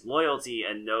appreciates his loyalty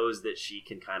and knows that she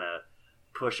can kind of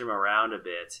push him around a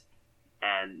bit,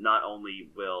 and not only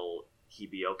will he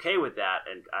be okay with that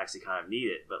and actually kind of need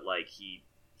it, but like he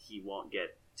won't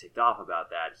get ticked off about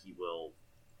that. He will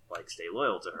like stay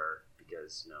loyal to her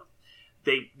because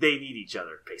they need each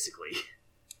other basically.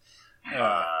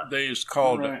 They is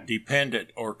called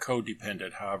dependent or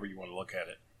codependent, however you want to look at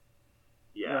it.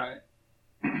 Yeah. Right.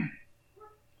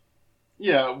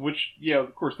 Yeah, which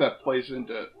of course that plays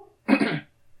into her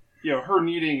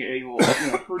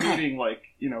needing like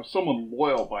someone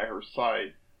loyal by her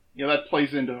side. That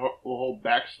plays into the whole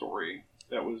backstory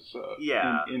that was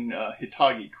in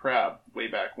Hitagi Crab way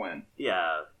back when.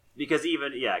 Yeah, because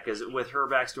with her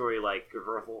backstory, like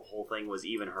her whole thing was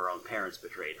even her own parents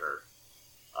betrayed her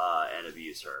and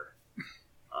abused her.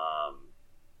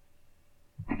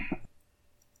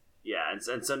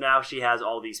 And so now she has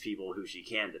all these people who she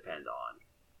can depend on,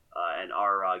 and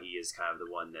Araragi is kind of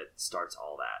the one that starts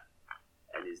all that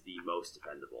and is the most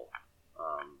dependable.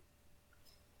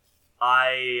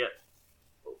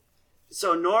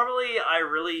 So normally I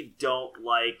really don't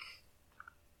like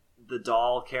the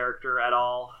doll character at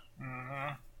all.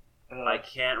 Mm-hmm. I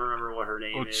can't remember what her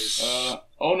name is.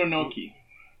 Ononoki.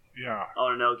 Yeah.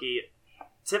 Ononoki.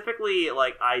 Typically,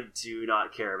 like, I do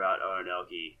not care about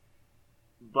Ononoki,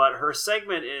 but her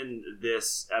segment in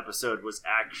this episode was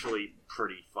actually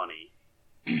pretty funny.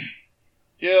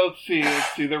 Yeah, let's see.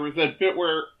 There was that bit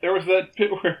where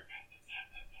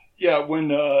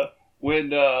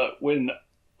when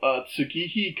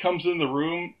Tsukihi comes in the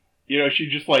room, she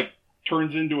just like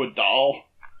turns into a doll.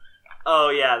 Oh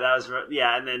yeah,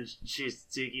 and then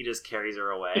Tsuki just carries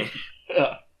her away.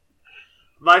 Yeah.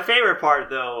 My favorite part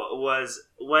though was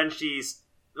when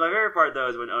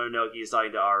Ononoki is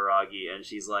talking to Araragi and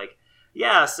she's like,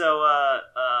 "Yeah, so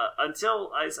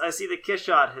until I see the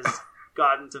Kishot has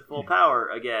gotten to full power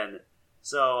again.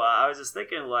 So I was just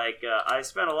thinking, like, I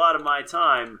spent a lot of my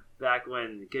time back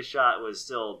when Kishot was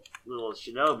still little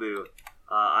Shinobu.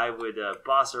 I would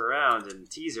boss her around and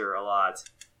tease her a lot,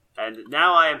 and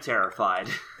now I am terrified,"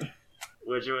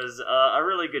 which was a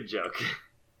really good joke.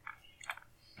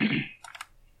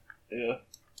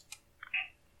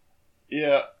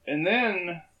 Yeah, and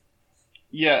then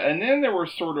there were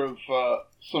sort of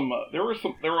there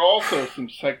were also some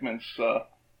segments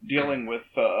dealing with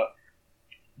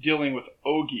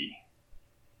Ogi,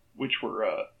 which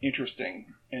were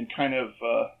interesting and kind of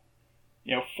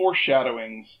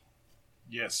foreshadowings.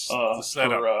 Yes, the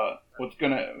setup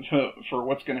for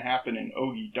what's gonna happen in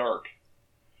Ogi Dark.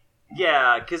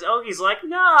 Yeah, because Ogi's like,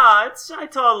 "Nah, I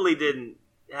totally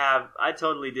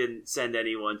didn't send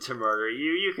anyone to murder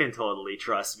you. You can totally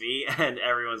trust me." And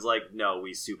everyone's like, "No,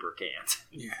 we super can't."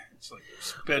 Yeah, it's like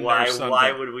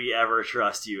why would we ever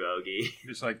trust you, Ogi?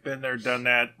 It's like been there, done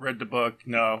that, read the book.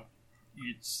 No,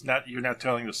 it's not. You're not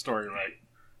telling the story right.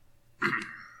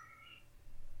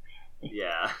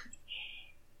 Yeah.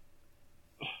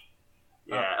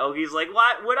 Yeah, Ogi's like,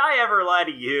 "Why would I ever lie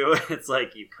to you?" It's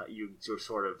like you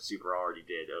sort of super already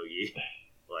did, Ogi.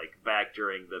 Like back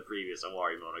during the previous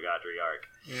Owari Monogatari arc.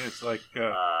 Yeah, it's like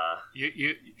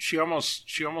she almost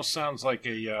sounds like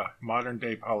a modern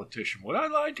day politician. Would I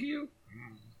lie to you?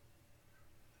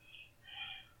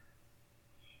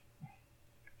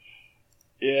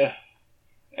 Yeah.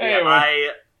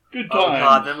 Anyway, good times. Oh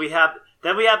god, then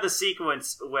we have the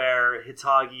sequence where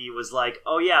Hitagi was like,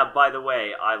 "Oh yeah, by the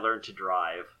way, I learned to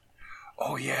drive."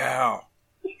 Oh yeah.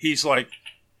 He's like,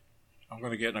 "I'm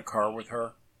going to get in a car with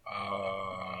her."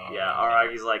 Yeah,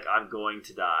 Aragi's like, "I'm going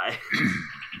to die."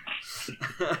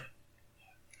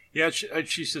 Yeah,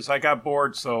 she says, "I got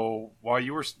bored, so while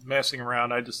you were messing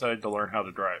around, I decided to learn how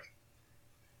to drive."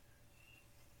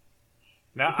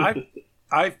 Now,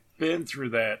 I've been through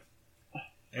that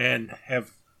and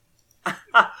have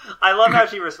I love how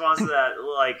she responds to that,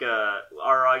 like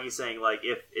Araragi saying, like,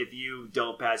 if you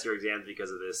don't pass your exams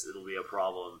because of this, it'll be a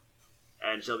problem.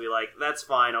 And she'll be like, that's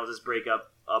fine, I'll just break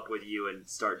up with you and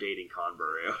start dating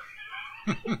Kanbaru.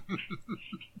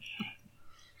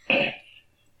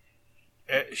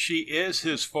 She is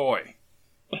his foy.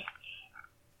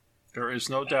 There is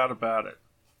no doubt about it.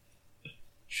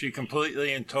 She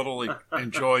completely and totally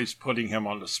enjoys putting him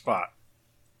on the spot.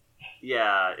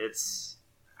 Yeah, it's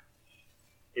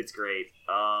great.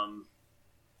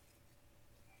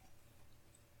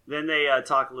 Then they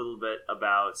talk a little bit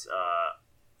about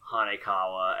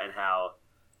Hanekawa and how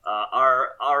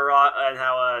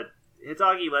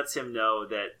Hitagi lets him know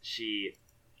that she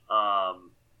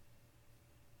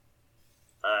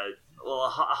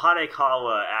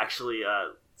Hanekawa actually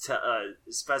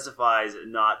specifies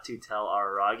not to tell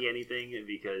Araragi anything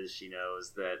because she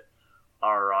knows that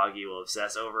Araragi will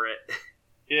obsess over it.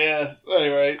 Yeah,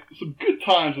 anyway, some good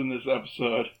times in this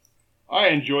episode. I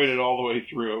enjoyed it all the way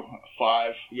through.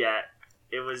 5. Yeah,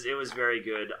 it was very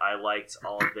good. I liked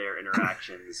all of their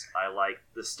interactions. I liked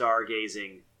the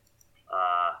stargazing.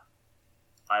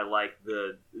 I liked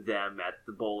them at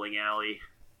the bowling alley.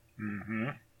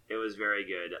 Mm-hmm. It was very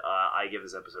good. I give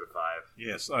this episode a 5.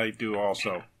 Yes, I do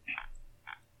also.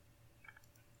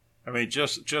 I mean,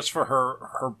 just for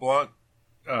her blunt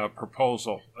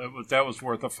proposal, that was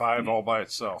worth a 5 all by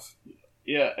itself.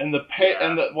 Yeah, and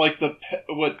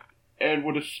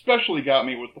what especially got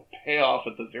me was the payoff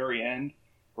at the very end,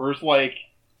 where it's like,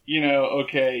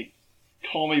 okay,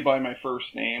 call me by my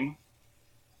first name.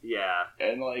 Yeah.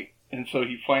 And so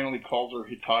he finally calls her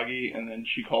Hitagi, and then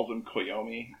she calls him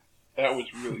Koyomi. That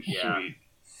was really sweet.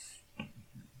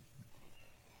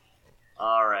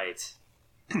 All right.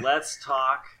 Let's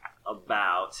talk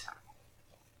about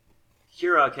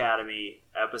Hero Academy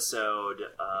episode.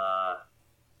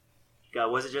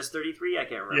 God, was it just 33? I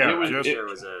can't remember. Yeah, there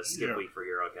was a skip week for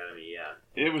Hero Academy. Yeah,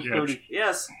 it was 30.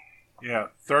 Yes. Yeah,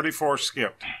 34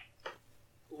 skipped.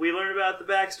 We learned about the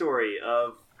backstory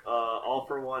of All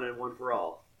for One and One for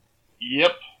All.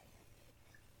 Yep.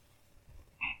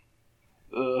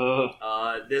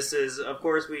 This is, of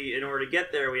course, in order to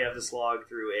get there, we have to slog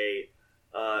through a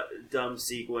dumb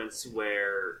sequence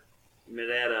where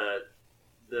Mineta,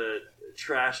 the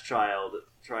trash child,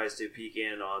 tries to peek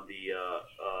in on the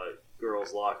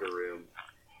girls' locker room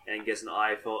and gets an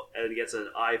eye full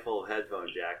of headphone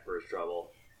jack for his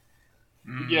trouble.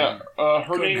 Yeah,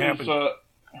 her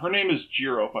name is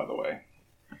Jiro, by the way.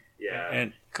 Yeah,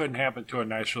 and couldn't happen to a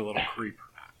nicer little creep.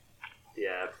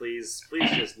 Yeah, please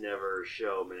just never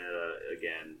show Mineta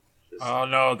again. Oh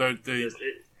no,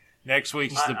 next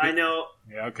week's the. I know.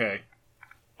 Yeah, okay.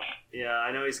 Yeah,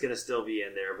 I know he's going to still be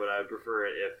in there, but I would prefer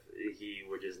it if he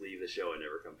would just leave the show and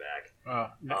never come back.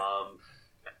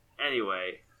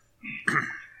 Anyway.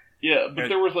 Yeah, but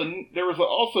there was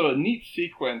also a neat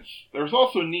sequence. There was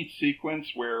also a neat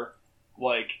sequence where,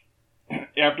 like,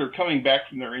 after coming back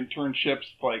from their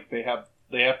internships, like they have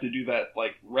to do that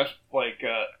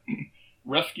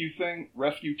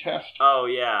rescue test. Oh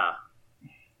yeah.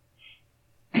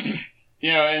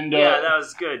 Yeah, and that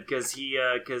was good because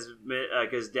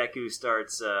Deku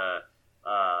starts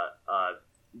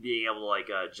being able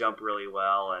to jump really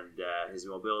well, and his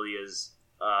mobility is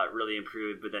really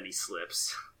improved, but then he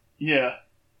slips. Yeah.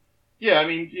 I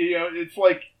mean, it's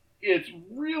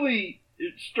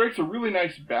it strikes a really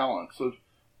nice balance of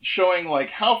showing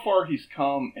how far he's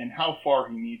come and how far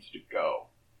he needs to go,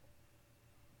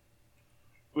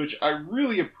 which I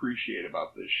really appreciate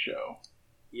about this show.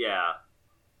 Yeah.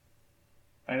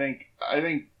 I think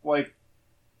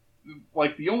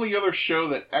the only other show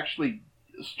that actually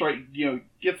gets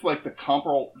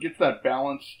gets that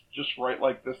balance just right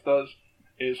like this does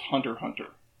is Hunter x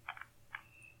Hunter.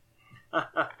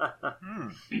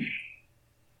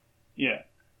 Yeah,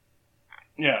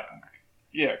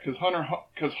 because Hunter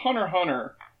x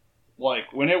Hunter,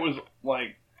 when it was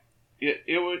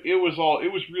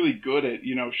it was really good at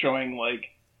showing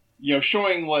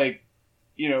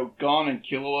Gon and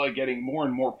Killua getting more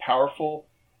and more powerful,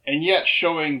 and yet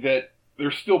showing that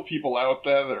there's still people out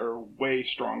there that are way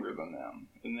stronger than them,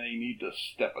 and they need to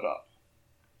step it up.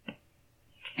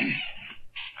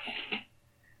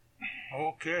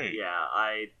 Okay. Yeah,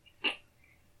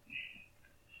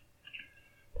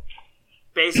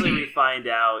 basically we find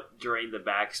out during the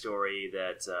backstory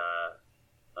that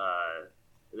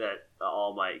that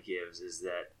All Might gives is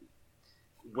that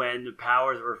when the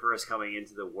powers were first coming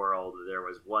into the world, there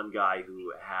was one guy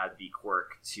who had the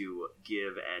quirk to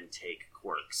give and take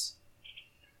quirks.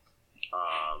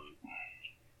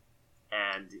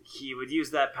 And he would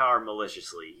use that power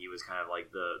maliciously. He was kind of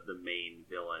like the main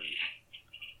villain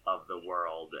of the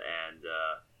world, and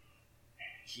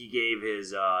he gave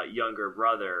his younger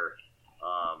brother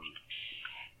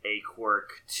a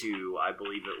quirk to, I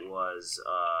believe it was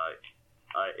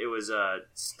a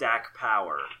stack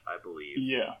power, I believe.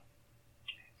 Yeah.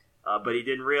 But he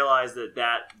didn't realize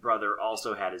that brother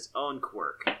also had his own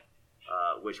quirk,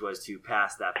 which was to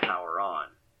pass that power on.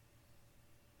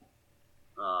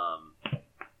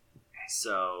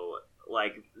 So,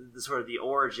 like, the sort of the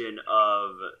origin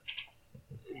of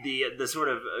the sort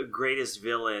of greatest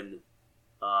villain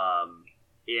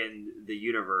in the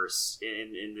universe,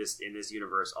 in this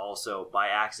universe, also by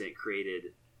accident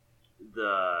created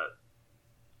the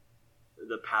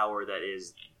power that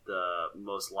is the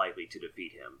most likely to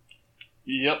defeat him.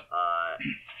 Yep.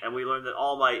 And we learned that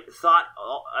All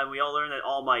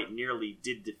Might nearly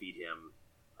did defeat him,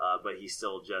 but he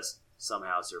still just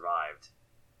somehow survived.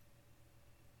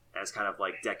 And it's kind of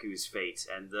like Deku's fate,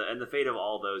 and the fate of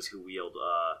all those who wield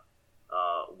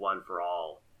One for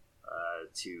All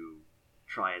to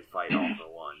try and fight All for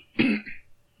One.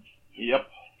 Yep.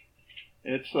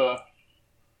 It's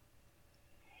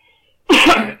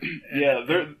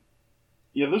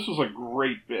this was a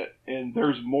great bit, and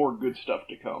there's more good stuff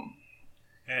to come.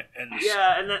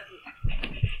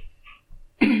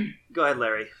 Go ahead,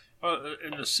 Larry.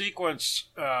 In the sequence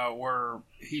where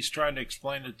he's trying to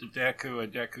explain it to Deku,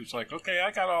 and Deku's like, okay,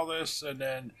 I got all this, and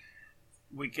then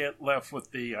we get left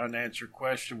with the unanswered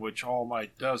question, which All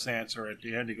Might does answer at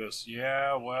the end. He goes,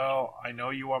 yeah, well, I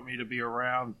know you want me to be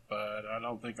around, but I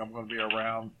don't think I'm going to be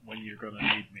around when you're going to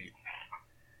need me.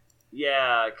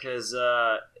 Yeah, because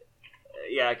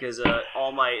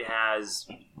All Might has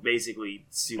basically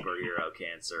superhero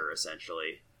cancer,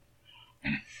 essentially.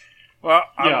 Well,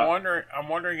 I'm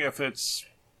wondering if it's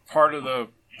part of the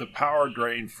power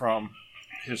drain from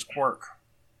his quirk.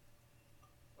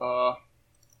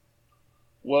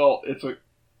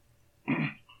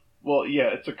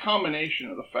 It's a combination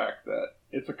of the fact that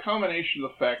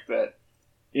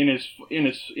in his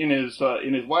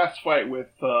last fight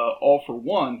with All for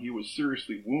One, he was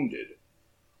seriously wounded,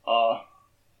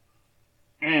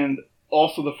 and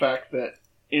also the fact that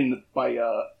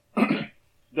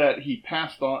that he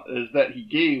passed on is that he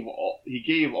gave all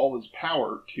his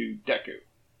power to Deku.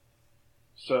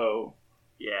 So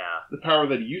yeah, the power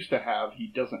that he used to have, he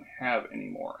doesn't have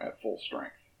anymore at full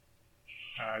strength.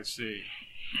 I see.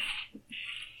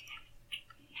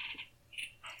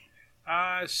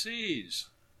 I sees,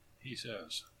 he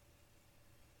says.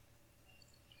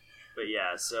 But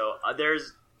yeah, so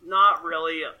there's not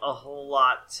really a whole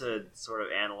lot to sort of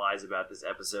analyze about this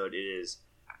episode. It is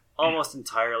almost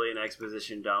entirely an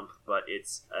exposition dump, but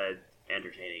it's an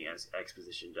entertaining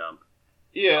exposition dump.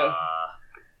 Yeah.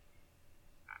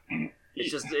 It's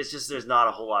just there's not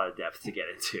a whole lot of depth to get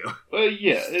into.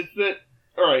 It's that.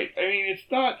 All right. I mean, it's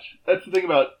not. That's the thing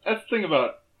about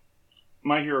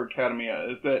My Hero Academia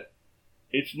is that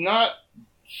it's not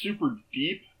super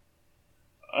deep.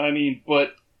 I mean,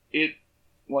 but it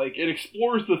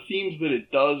explores the themes that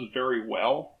it does very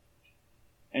well,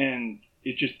 and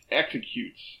it just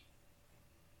executes.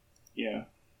 Yeah.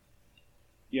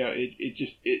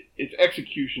 Its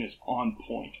execution is on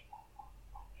point,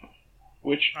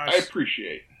 which I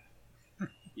appreciate.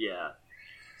 Yeah.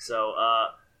 So,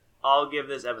 I'll give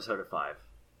this episode a 5.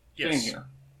 Yes. Same here.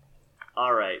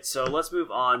 All right, so let's move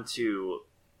on to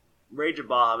Rage of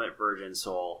Bahamut Virgin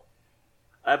Soul,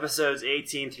 episodes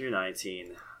 18 through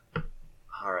 19.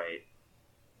 All right.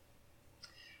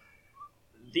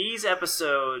 These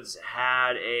episodes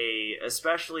had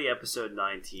especially episode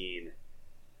 19,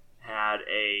 had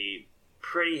a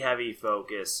pretty heavy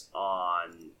focus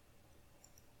on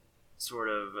sort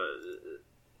of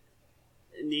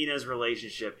Nina's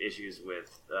relationship issues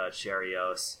with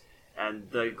Cherios,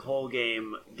 and the whole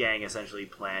gang essentially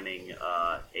planning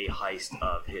a heist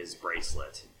of his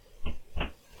bracelet.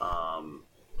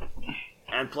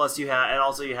 And plus you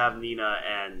have Nina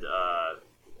and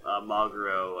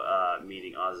Maguro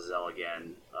meeting Azazel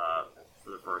again for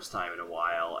the first time in a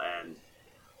while, and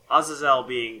Azazel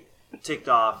being ticked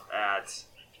off at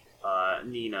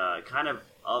Nina kind of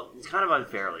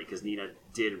unfairly, because Nina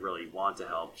did really want to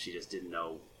help. She just didn't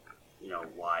know,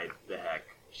 why the heck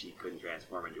she couldn't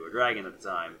transform into a dragon at the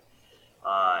time.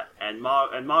 And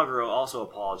Maguro also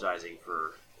apologizing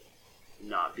for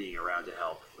not being around to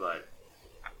help, but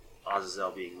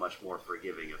Azazel being much more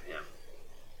forgiving of him.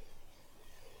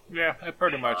 Yeah, that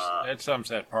pretty much that sums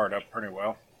that part up pretty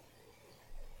well.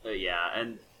 Yeah,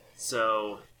 and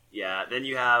so then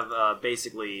you have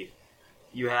basically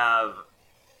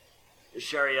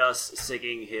Cherios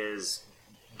singing his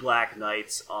Black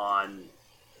Knights on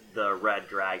the Red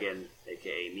Dragon,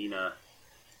 aka Nina.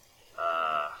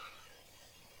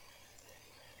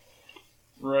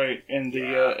 Right, and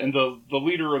the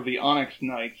leader of the Onyx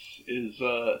Knights is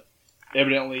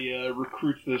evidently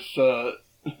recruits this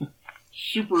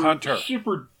Hunter.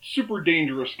 super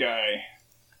dangerous guy.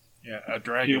 Yeah, a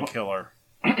dragon killer.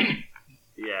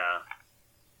 Yeah.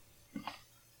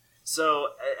 So,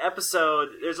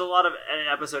 there's a lot of in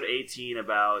episode 18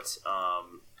 about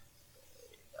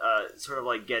sort of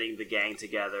like getting the gang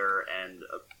together and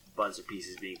a bunch of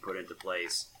pieces being put into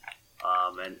place.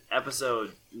 And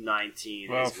episode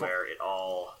 19 is where it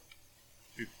all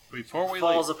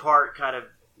falls apart, kind of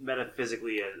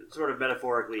metaphysically and sort of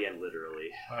metaphorically and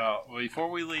literally. Well, before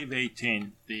we leave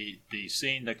 18, the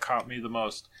scene that caught me the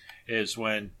most is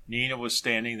when Nina was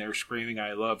standing there screaming,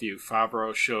 "I love you."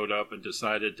 Favreau showed up and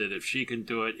decided that if she can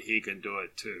do it, he can do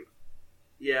it too.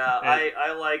 Yeah,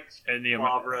 I liked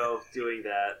Favreau doing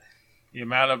that. The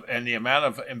amount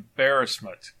of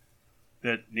embarrassment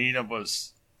that Nina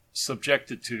was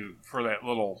subjected to for that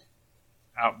little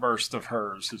outburst of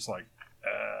hers is like,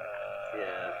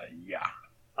 yeah.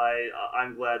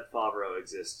 I'm glad Favreau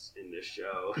exists in this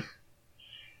show.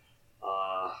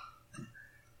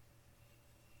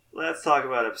 Let's talk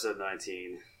about episode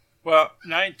 19. Well,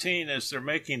 19 is they're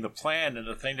making the plan, and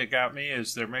the thing that got me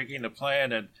is they're making the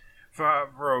plan, and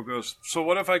Favreau goes, "So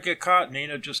what if I get caught?"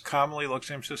 Nina just calmly looks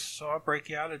at him and says, "So I'll break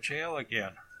you out of jail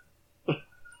again."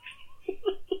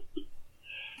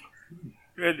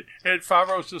 and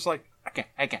Favreau's just like, okay.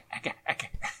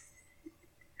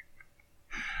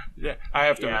 Yeah, I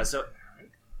have to. Yeah,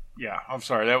 yeah, I'm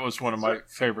sorry. That was one of my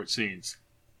favorite scenes.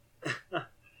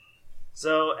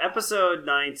 So, episode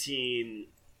 19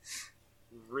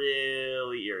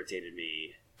 really irritated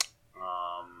me.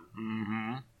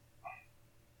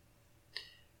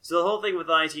 So the whole thing with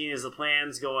 19 is the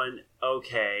plan's going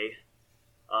okay.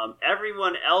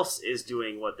 Everyone else is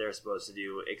doing what they're supposed to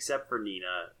do, except for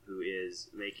Nina, who is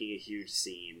making a huge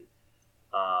scene.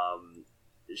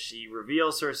 She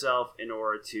reveals herself in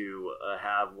order to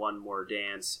have one more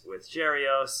dance with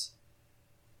Cherios.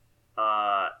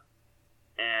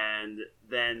 And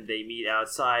then they meet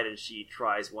outside, and she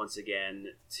tries once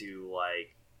again to,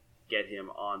 like, get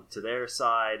him onto their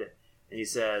side. And he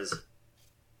says,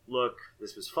 "Look,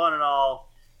 this was fun and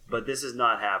all, but this is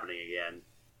not happening again.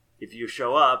 If you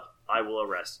show up, I will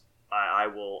arrest. I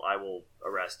will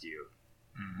arrest you.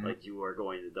 Mm-hmm. Like, you are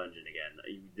going to the dungeon again.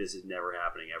 This is never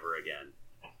happening ever again."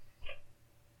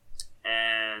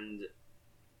 And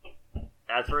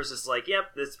at first, it's like,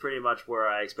 "Yep, this is pretty much where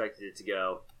I expected it to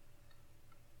go."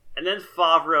 And then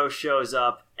Favreau shows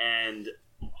up and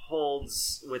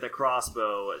holds with a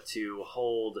crossbow to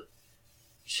hold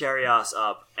Cherios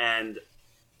up, and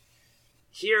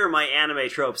here my anime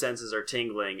trope senses are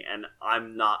tingling, and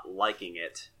I'm not liking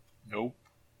it. Nope.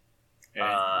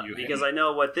 Because I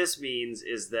know what this means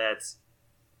is that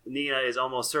Nina is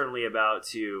almost certainly about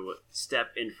to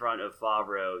step in front of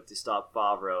Favreau to stop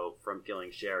Favreau from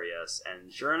killing Cherios,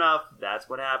 and sure enough, that's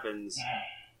what happens.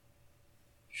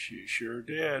 She sure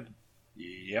did.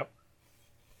 Yep.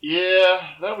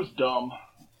 Yeah, that was dumb.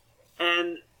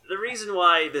 And the reason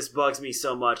why this bugs me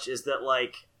so much is that,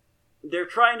 like, they're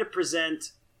trying to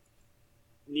present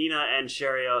Nina and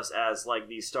Cherios as, like,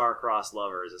 these star-crossed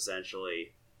lovers,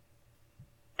 essentially.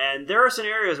 And there are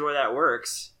scenarios where that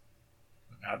works.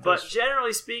 But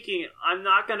generally speaking, I'm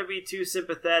not going to be too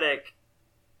sympathetic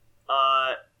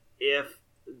if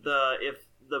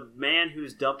the man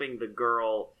who's dumping the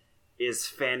girl is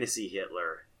fantasy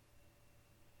Hitler.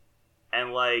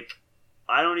 And, like,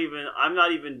 I'm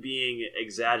not even being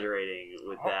exaggerating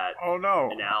with that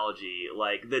analogy.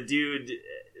 Like, the dude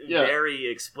very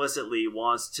explicitly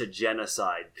wants to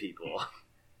genocide people.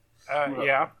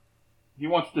 Yeah. He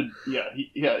wants to,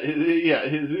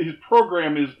 his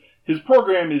program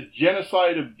is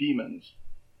genocide of demons.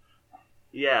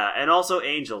 Yeah, and also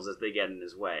angels if they get in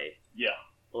his way. Yeah.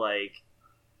 Like,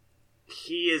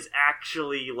 he is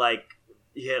actually like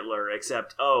Hitler,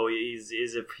 except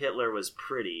if Hitler was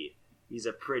pretty. He's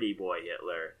a pretty boy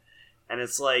Hitler. And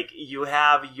it's like you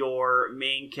have your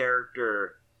main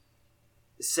character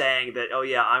saying that, "Oh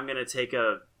yeah, I'm gonna take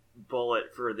a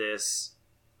bullet for this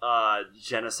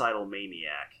genocidal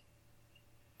maniac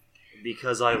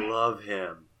because I love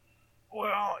him."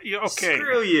 Well, okay.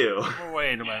 Screw you.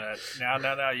 Wait a minute.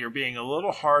 Now, you're being a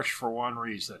little harsh for one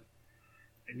reason.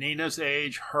 Nina's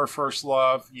age, her first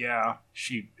love, yeah,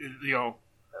 she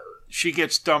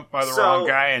gets dumped by the wrong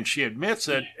guy, and she admits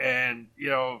it, and,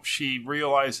 she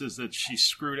realizes that she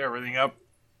screwed everything up,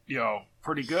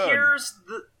 pretty good.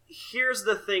 Here's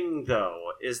the thing,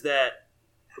 though, is that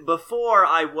before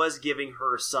I was giving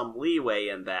her some leeway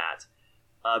in that,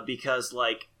 because,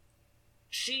 like,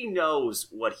 she knows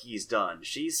what he's done.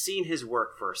 She's seen his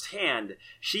work firsthand.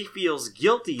 She feels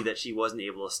guilty that she wasn't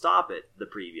able to stop it the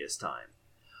previous time.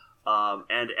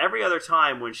 And every other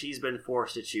time when she's been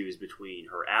forced to choose between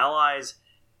her allies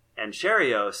and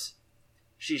Cherios,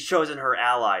 she's chosen her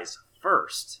allies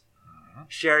first.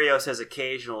 Cherios has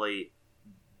occasionally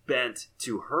bent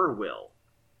to her will.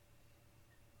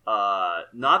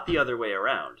 Not the other way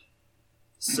around.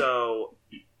 So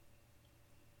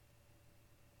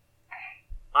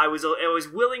I was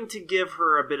willing to give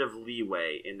her a bit of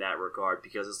leeway in that regard,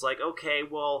 because it's like, okay,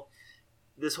 well,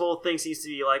 this whole thing seems to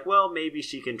be like, well, maybe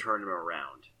she can turn him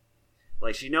around.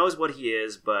 Like, she knows what he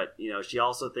is, but, you know, she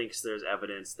also thinks there's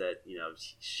evidence that, you know,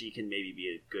 she can maybe be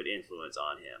a good influence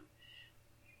on him.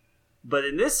 But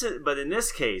in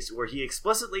this case, where he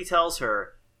explicitly tells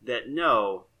her that,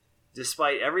 no,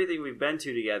 despite everything we've been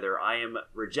to together, I am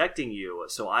rejecting you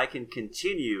so I can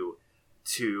continue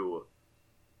to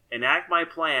enact my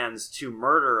plans to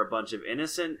murder a bunch of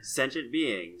innocent, sentient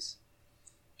beings,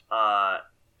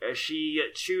 she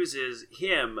chooses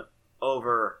him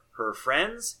over her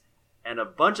friends and a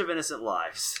bunch of innocent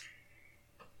lives.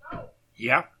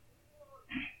 Yeah.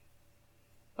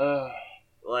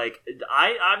 Like,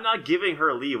 I'm not giving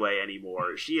her leeway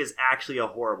anymore. She is actually a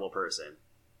horrible person.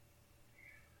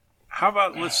 How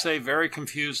about, let's say, very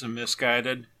confused and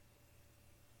misguided?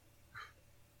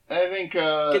 I think,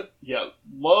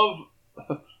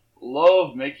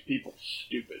 love makes people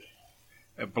stupid.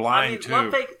 Blind,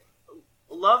 too.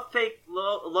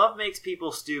 Love makes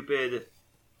people stupid.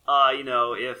 You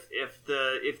know, if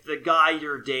the guy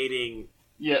you're dating,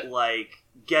 like,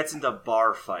 gets into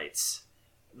bar fights,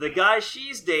 the guy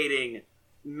she's dating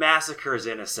massacres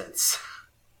innocents.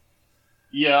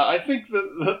 Yeah, I think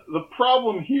that the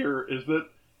problem here is that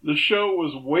the show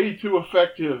was way too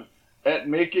effective at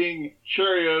making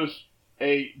Cherios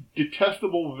a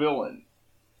detestable villain.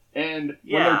 And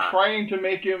when they're trying to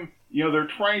make him, you know, they're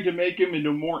trying to make him into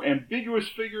a more ambiguous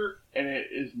figure, and it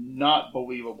is not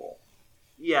believable.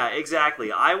 Yeah,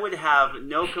 exactly. I would have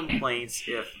no complaints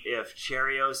if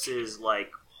Cherios's,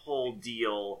 like, whole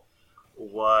deal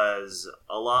was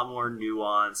a lot more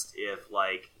nuanced, if,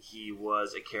 like, he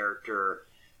was a character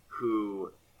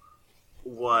who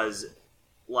was,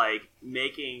 like,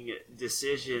 making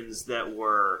decisions that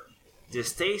were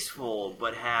distasteful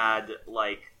but had,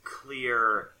 like,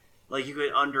 clear, like, you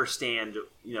could understand,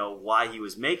 you know, why he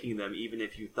was making them. Even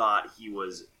if you thought he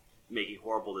was making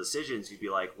horrible decisions, you'd be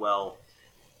like, well,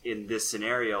 in this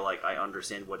scenario, like, I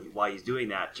understand why he's doing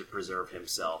that, to preserve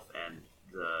himself and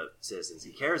the citizens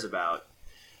he cares about.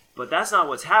 But that's not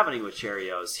what's happening with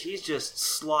Cherios. He's just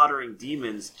slaughtering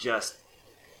demons just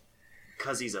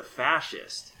because he's a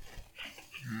fascist.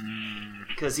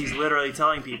 Because he's literally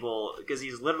telling people, because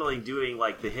he's literally doing,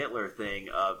 like, the Hitler thing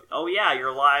of, oh yeah,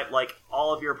 your life, like,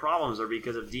 all of your problems are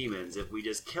because of demons. If we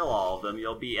just kill all of them,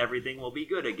 everything will be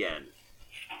good again.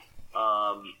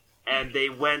 And they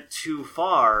went too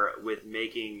far with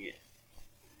making,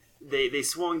 they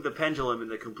swung the pendulum in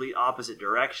the complete opposite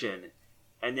direction.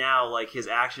 And now, like, his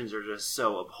actions are just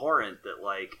so abhorrent that,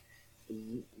 like,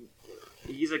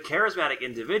 he's a charismatic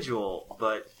individual,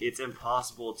 but it's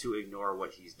impossible to ignore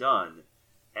what he's done.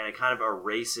 And it kind of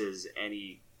erases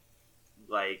any,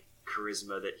 like,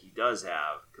 charisma that he does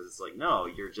have. Because it's like, no,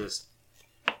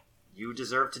 you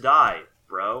deserve to die,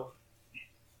 bro.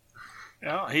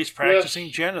 Well, he's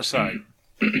practicing genocide.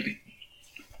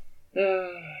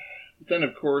 Then,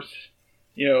 of course,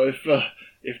 you know,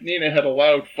 if Nina had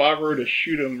allowed Favreau to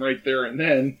shoot him right there and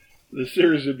then, the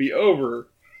series would be over.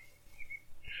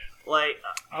 Like,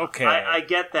 okay, I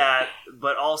get that,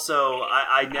 but also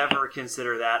I never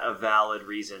consider that a valid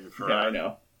reason for I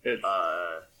know.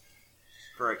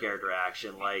 For a character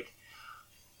action. Like,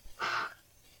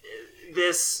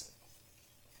 this,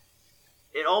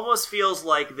 it almost feels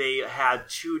like they had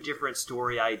two different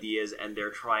story ideas and they're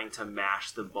trying to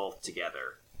mash them both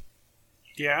together.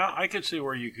 Yeah, I could see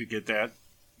where you could get that.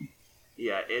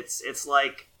 Yeah, it's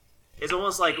like, it's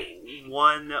almost like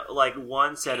one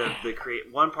set of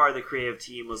one part of the creative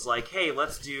team was like, hey,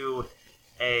 let's do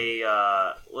a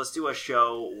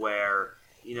show where,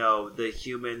 you know, the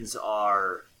humans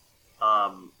are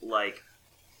like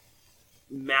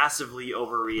massively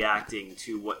overreacting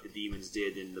to what the demons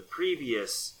did in the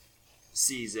previous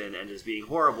season and just being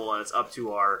horrible, and it's up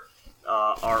to our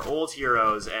old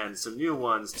heroes and some new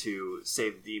ones to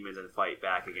save the demons and fight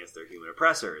back against their human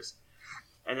oppressors.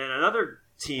 And then another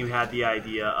team had the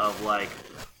idea of, like,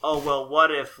 oh, well,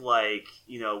 what if, like,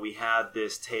 you know, we had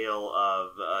this tale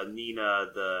of Nina,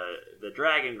 the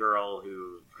dragon girl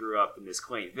who grew up in this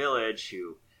quaint village,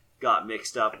 who got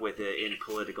mixed up with it in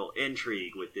political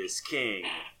intrigue with this king.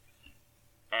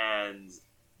 and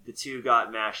the two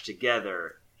got mashed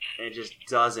together, and it just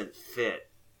doesn't fit.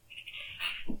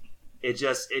 It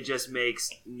just makes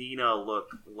Nina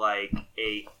look like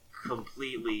a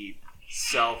completely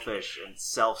selfish and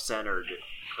self-centered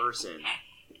person,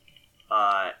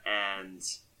 and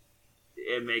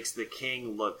it makes the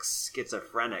king look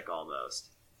schizophrenic almost.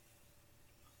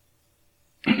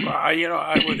 Well,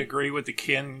 I would agree with the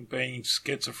king being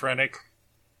schizophrenic.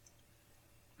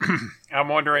 I'm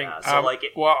wondering.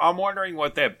 I'm wondering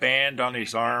what that band on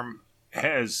his arm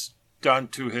has done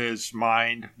to his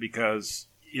mind, because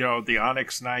the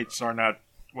Onyx Knights are not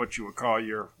what you would call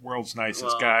your world's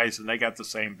nicest guys, and they got the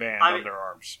same band on their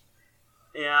arms.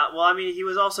 Yeah, well, I mean, he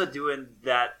was also doing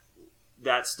that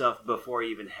stuff before he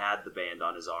even had the band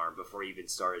on his arm, before he even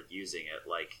started using it.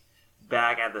 Like,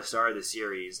 back at the start of the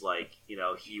series, like,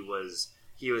 he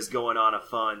was going on a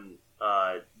fun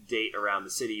date around the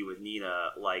city with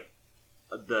Nina, like,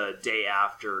 the day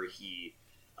after he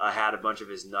had a bunch of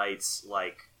his knights,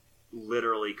 like,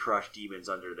 literally crush demons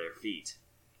under their feet.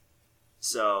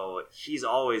 So he's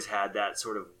always had that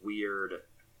sort of weird,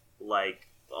 like,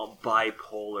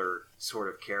 bipolar sort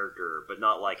of character, but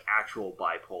not like actual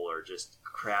bipolar, just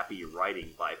crappy writing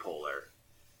bipolar.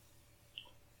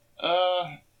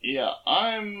 Yeah,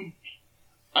 I'm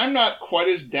not quite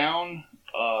as down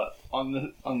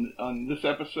on this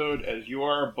episode as you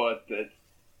are, but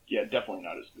definitely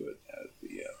not as good as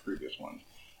the previous ones.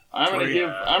 I'm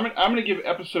gonna give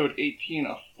episode 18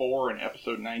 a 4 and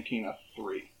episode 19 a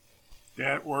 3.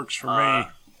 That works for me.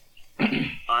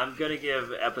 I'm going to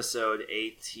give episode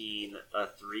 18 a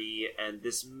 3, and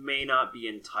this may not be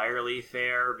entirely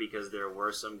fair because there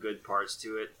were some good parts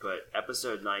to it, but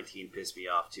episode 19 pissed me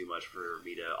off too much for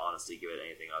me to honestly give it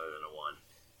anything other than a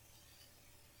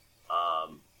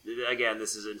 1. Again,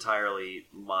 this is entirely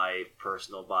my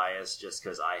personal bias, just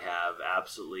because I have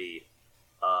absolutely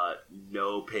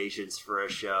no patience for a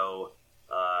show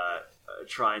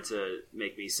trying to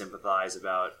make me sympathize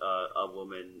about a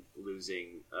woman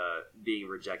being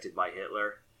rejected by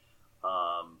Hitler.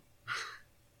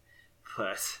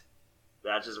 But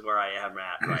that's just where I am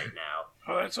at right now.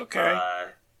 Oh, that's okay.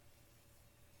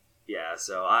 Yeah,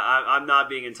 so I'm not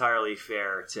being entirely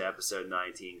fair to episode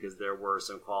 19, because there were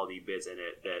some quality bits in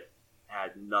it that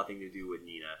had nothing to do with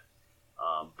Nina,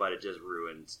 but it just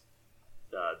ruined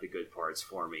the good parts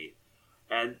for me.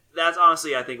 And that's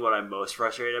honestly, I think, what I'm most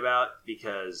frustrated about,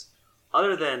 because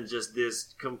other than just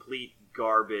this complete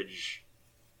garbage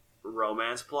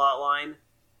romance plotline,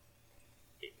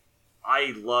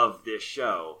 I love this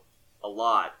show a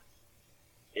lot.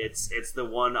 It's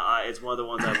one of the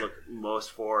ones I look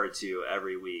most forward to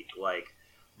every week. Like,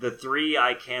 the 3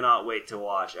 I cannot wait to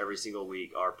watch every single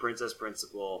week are Princess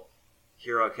Principal,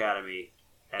 Hero Academy,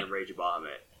 and Rage of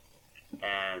Bahamut.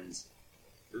 And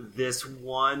this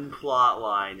one plot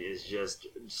line is just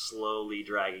slowly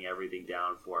dragging everything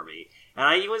down for me. And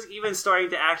I was even starting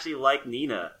to actually like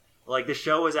Nina. Like, the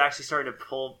show was actually starting to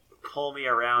pull me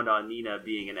around on Nina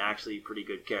being an actually pretty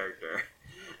good character.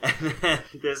 And then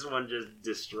this one just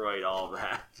destroyed all of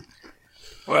that.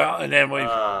 Well, and then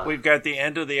we've got the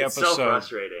end of the episode. It's so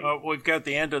frustrating. We've got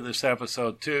the end of this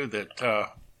episode, too, that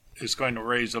is going to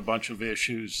raise a bunch of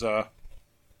issues,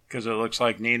 because it looks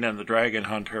like Nina and the Dragon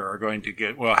Hunter are going to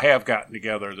have gotten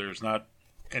together. There's not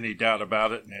any doubt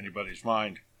about it in anybody's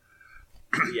mind.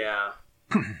 Yeah.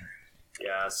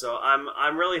 Yeah, so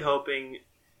I'm really hoping...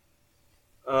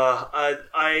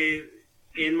 I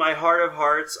in my heart of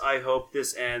hearts, I hope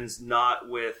this ends not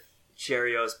with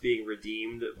Cherios being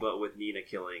redeemed, but with Nina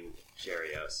killing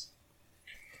Cherios.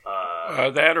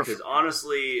 Because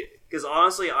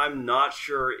honestly, I'm not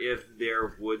sure if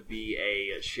there would be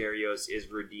a Cherios is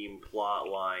redeemed plot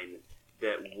line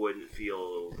that wouldn't feel a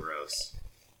little gross.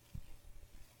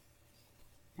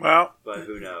 Well, but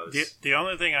who knows? The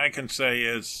only thing I can say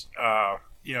is,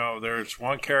 there's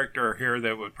one character here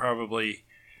that would probably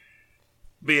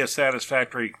be a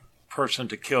satisfactory person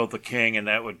to kill the king, and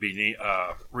that would be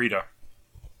Rita.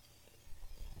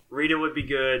 Rita would be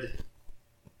good.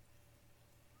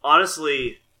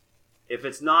 Honestly, if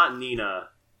it's not Nina,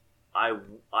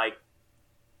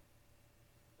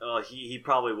 he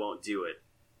probably won't do it,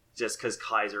 just because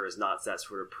Kaiser is not that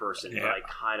sort of person. Yeah. But I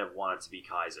kind of want it to be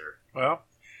Kaiser. Well,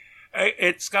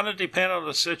 it's going to depend on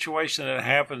the situation that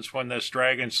happens when this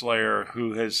Dragon Slayer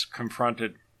who has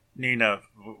confronted Nina.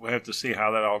 We'll have to see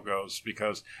how that all goes,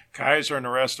 because Kaiser and the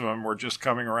rest of them were just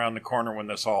coming around the corner when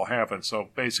this all happened. So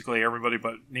basically everybody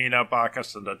but Nina,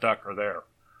 Bacchus, and the Duck are there.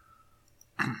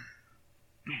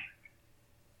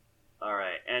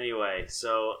 Alright, anyway,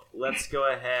 so let's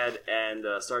go ahead and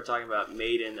start talking about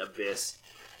Made in Abyss,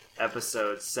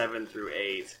 episodes 7 through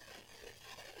 8.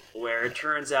 where it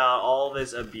turns out all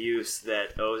this abuse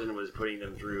that Ozen was putting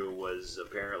them through was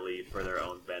apparently for their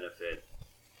own benefit,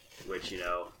 which,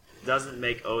 doesn't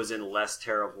make Ozen less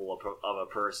terrible of a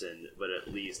person, but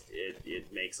at least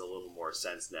it makes a little more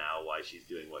sense now why she's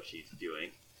doing what she's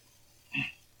doing.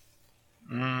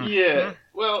 Yeah,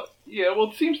 well,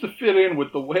 it seems to fit in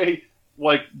with the way,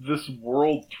 this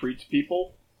world treats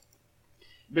people.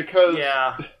 Because,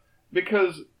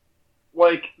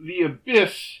 the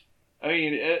Abyss, I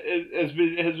mean, has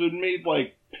been made,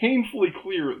 painfully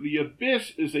clear, the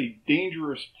Abyss is a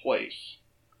dangerous place.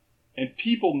 And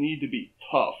people need to be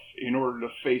tough in order to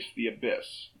face the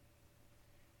Abyss.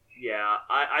 Yeah,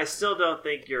 I still don't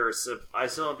think you're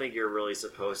really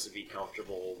supposed to be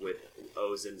comfortable with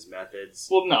Ozen's methods.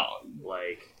 Well, no.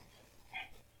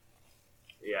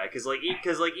 Because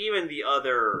even the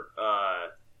other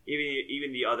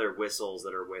even the other whistles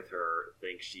that are with her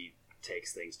think she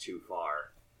takes things too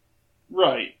far.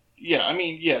 Right. Yeah, I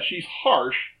mean, she's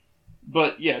harsh,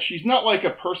 but she's not like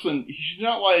a person. She's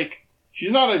not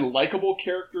a likable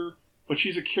character, but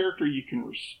she's a character you can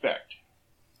respect.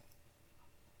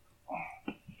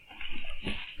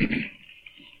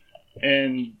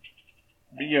 And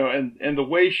and the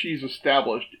way she's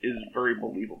established is very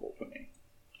believable to me.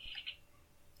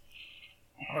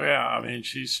 Oh yeah, I mean,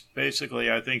 she's basically,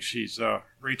 I think she's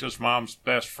Rita's mom's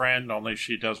best friend, only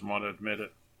she doesn't want to admit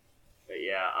it. But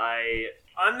yeah,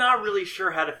 I'm not really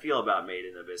sure how to feel about Made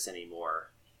in Abyss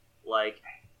anymore.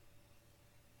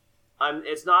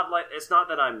 It's not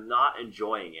that I'm not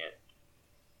enjoying it.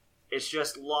 It's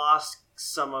just lost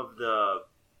some of the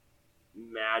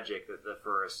magic that the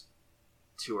first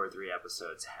 2 or 3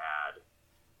 episodes had.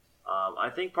 I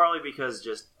think partly because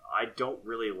just I don't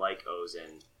really like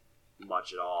Ozen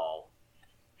much at all.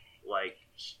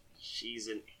 She's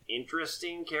an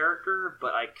interesting character,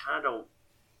 but I kind of don't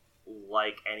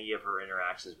like any of her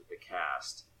interactions with the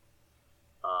cast.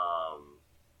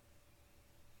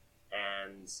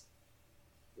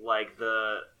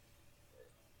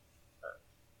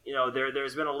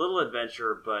 There's been a little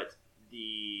adventure, but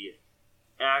the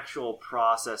actual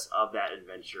process of that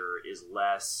adventure is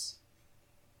less,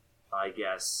 I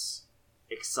guess,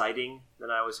 exciting than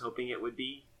I was hoping it would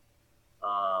be.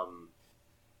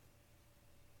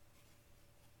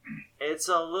 It's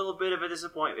a little bit of a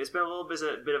disappointment. It's been a little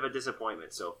bit of a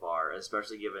disappointment so far,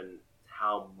 especially given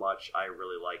how much I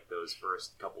really liked those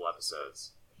first couple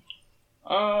episodes.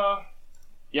 I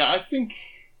think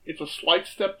it's a slight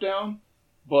step down,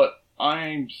 but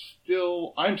I'm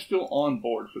still on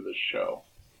board for this show.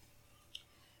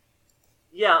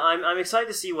 Yeah, I'm excited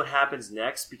to see what happens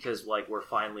next because we're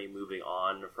finally moving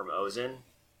on from Ozen,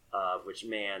 which,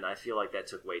 man, I feel like that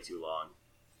took way too long.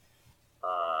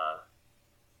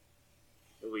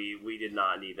 We did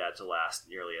not need that to last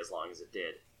nearly as long as it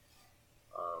did.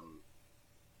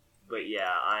 But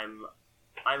yeah,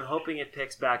 I'm hoping it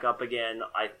picks back up again.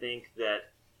 I think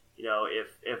that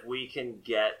if we can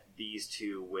get these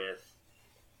two with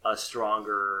a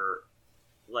stronger,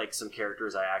 some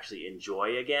characters I actually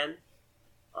enjoy again,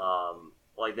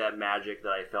 that magic that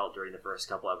I felt during the first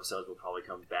couple episodes will probably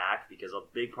come back, because a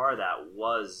big part of that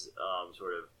was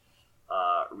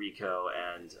Rico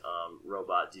and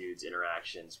Robot Dude's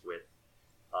interactions with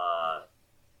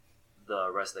the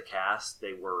rest of the cast.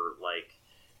 They were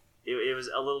it was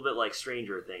a little bit like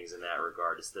Stranger Things in that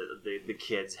regard. It's the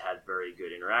kids had very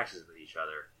good interactions with each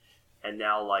other, and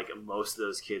now most of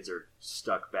those kids are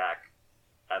stuck back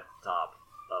at the top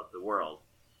of the world.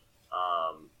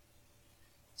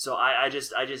 So I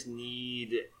just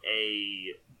need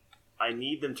I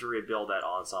need them to rebuild that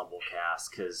ensemble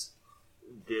cast, because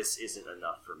this isn't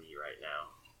enough for me right now.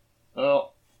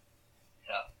 Well,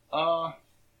 yeah.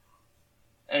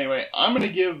 Anyway, I'm going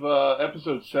to give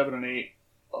episodes 7 and 8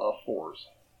 4s.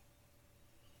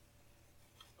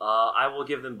 I will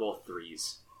give them both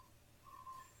 3s.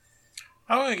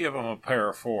 I'm going to give them a pair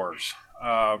of 4s.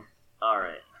 All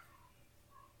right.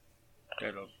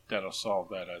 That'll solve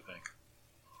that, I think.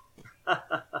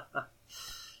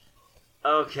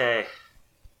 Okay.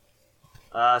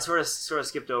 Sort of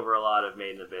skipped over a lot of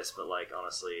Made in Abyss, but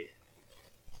honestly,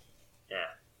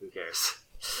 who cares?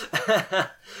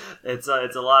 It's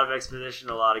a lot of exposition,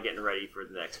 a lot of getting ready for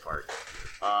the next part.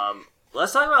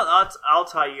 Let's talk about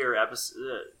Altair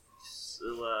episode,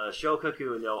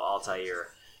 Shokaku no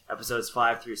Altair, episodes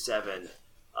 5 through 7,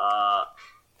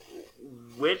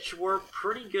 which were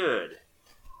pretty good.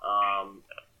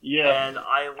 Yeah, and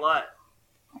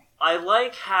I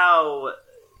like how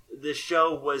the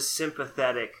show was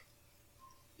sympathetic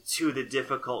to the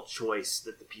difficult choice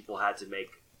that the people had to make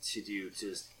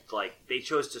they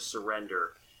chose to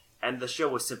surrender, and the show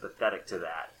was sympathetic to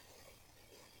that.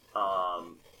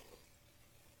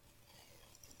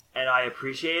 And I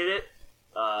appreciate it,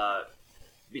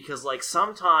 because, like,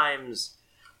 sometimes,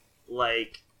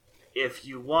 like, if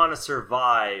you want to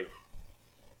survive,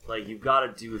 like, you've got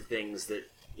to do things that,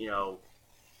 you know,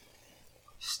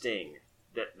 sting,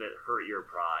 that hurt your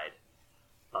pride.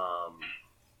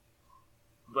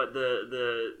 But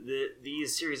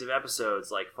these series of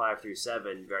episodes, like 5 through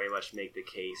 7, very much make the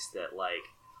case that, like,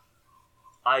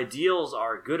 ideals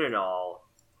are good and all,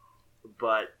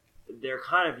 but they're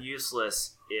kind of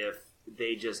useless if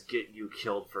they just get you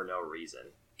killed for no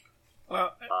reason.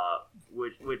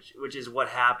 Which is what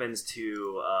happens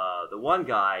to the one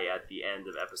guy at the end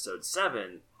of episode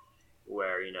 7,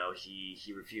 where, you know,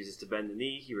 he refuses to bend the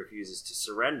knee, he refuses to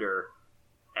surrender,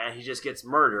 and he just gets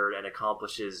murdered and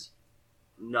accomplishes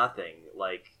nothing.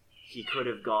 Like, he could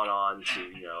have gone on to,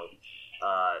 you know,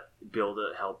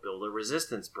 help build a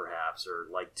resistance, perhaps, or,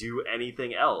 like, do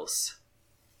anything else.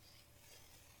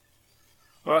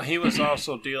 Well, he was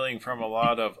also dealing from a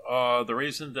lot of, the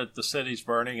reason that the city's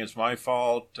burning is my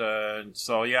fault.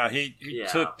 So, yeah, he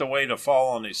took the way to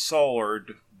fall on his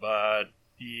sword, but,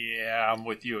 yeah, I'm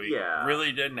with you. He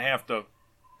really didn't have to.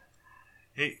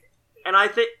 And I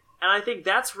think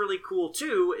that's really cool,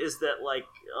 too, is that, like,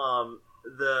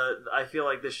 I feel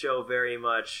like the show very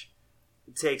much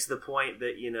takes the point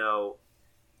that, you know,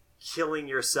 killing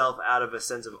yourself out of a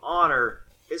sense of honor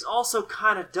is also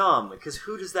kind of dumb, because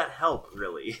who does that help,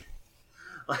 really?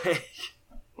 Like,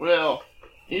 well,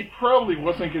 he probably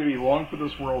wasn't going to be long for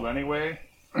this world anyway,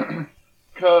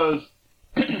 because,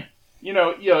 you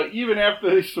know, even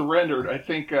after they surrendered, I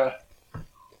think,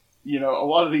 you know, a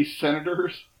lot of the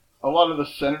senators,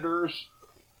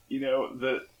 you know,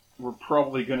 that were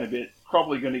probably going to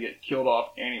get killed off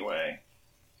anyway.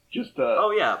 Just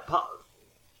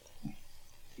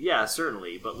yeah,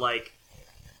 certainly, but, like,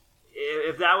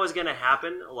 if that was going to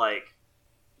happen, like,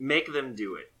 make them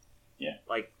do it. Yeah.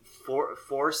 Like,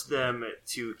 force them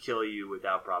to kill you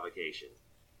without provocation.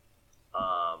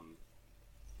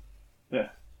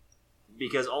 Yeah.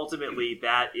 Because ultimately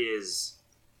that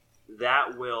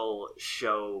will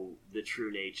show the true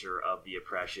nature of the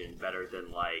oppression better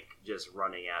than, like, just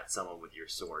running at someone with your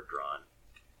sword drawn.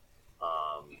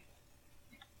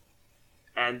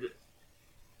 And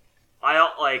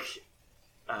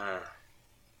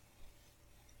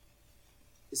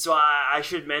so I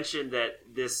should mention that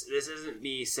this isn't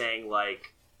me saying,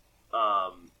 like,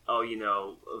 oh, you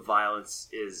know, violent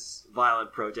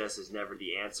protest is never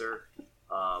the answer,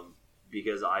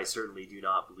 because I certainly do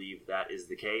not believe that is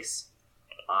the case.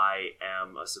 I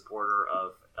am a supporter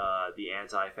of the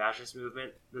anti-fascist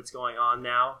movement that's going on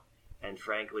now, and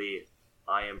frankly,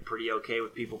 I am pretty okay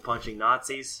with people punching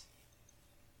Nazis.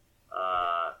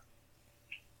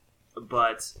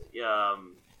 But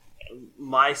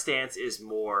my stance is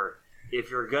more,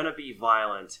 if you're gonna be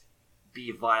violent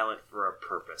for a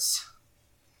purpose.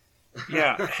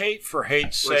 Yeah, hate for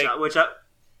hate's sake.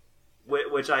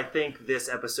 Which I think this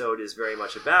episode is very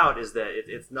much about, is that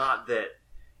it's not that,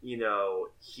 you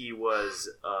know, he was...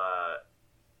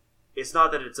 it's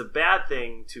not that it's a bad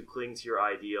thing to cling to your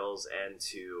ideals and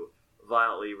to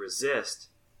violently resist.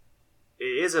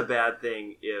 It is a bad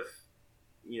thing if,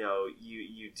 you know,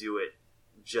 you do it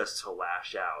just to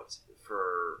lash out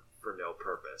for no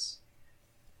purpose,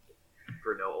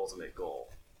 for no ultimate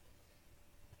goal.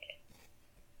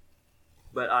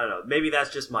 But I don't know, maybe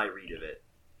that's just my read of it.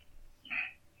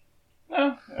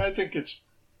 No, I think it's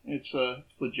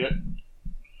legit.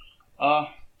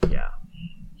 Yeah.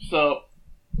 So,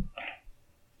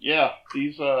 yeah,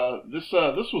 this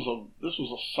was a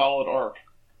solid arc.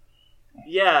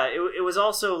 Yeah, it was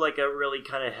also, like, a really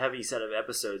kind of heavy set of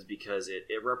episodes, because it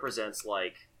represents,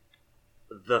 like,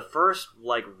 the first,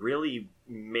 like, really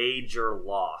major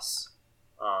loss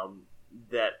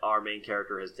that our main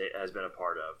character has been a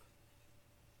part of.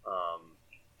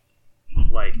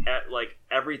 Like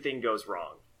everything goes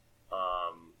wrong,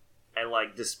 and,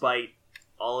 like, despite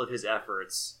all of his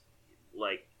efforts,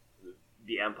 like,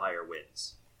 the Empire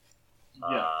wins.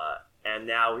 Yeah. And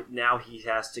now he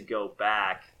has to go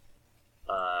back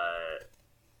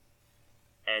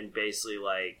and basically,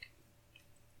 like,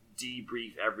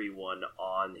 debrief everyone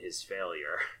on his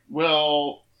failure.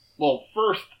 Well,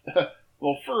 first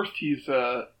he's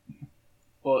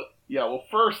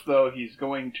first though he's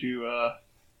going to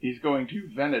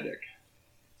Venedig.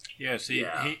 Yes,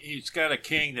 he's got a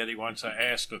king that he wants to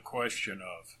ask a question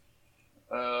of.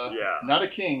 Not a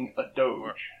king, a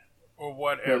doge. Or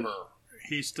whatever.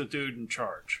 He's the dude in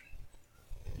charge.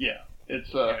 Yeah,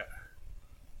 it's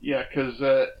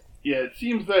because it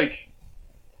seems like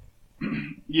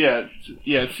Yeah,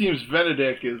 it seems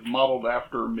Venedig is modeled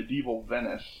after medieval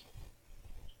Venice.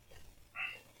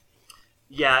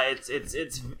 Yeah,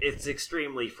 it's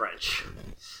extremely French.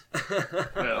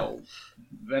 Well,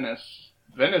 Venice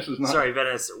is not. Sorry,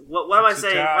 Venice. What am I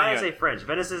saying? Why did I say French?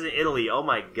 Venice is in Italy. Oh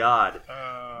my god!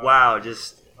 Wow,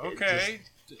 just okay.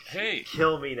 Hey,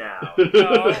 kill me now.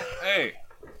 No, hey,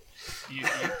 you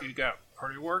got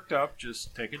pretty worked up.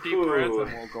 Just take a deep breath, and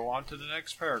we'll go on to the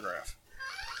next paragraph.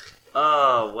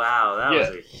 Oh wow, that was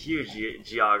a huge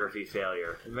geography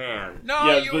failure, man.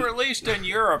 No, you were at least in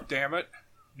Europe. Damn it!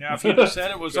 Now, if you'd have said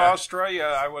it was Australia,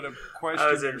 I would have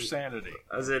questioned your sanity.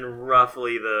 I was in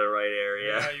roughly the right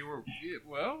area. Yeah, you were.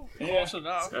 Well, close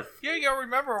enough. Yeah, you gotta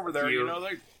remember over there. You know,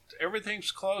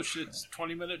 everything's close. It's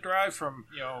 20-minute drive from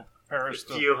Paris.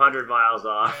 A few 100 miles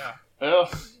off. Yeah.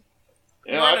 Well,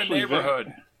 in a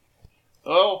neighborhood.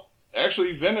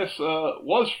 Actually, Venice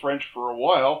was French for a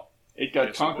while. It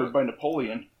got conquered by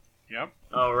Napoleon. Yep.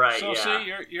 Oh right. So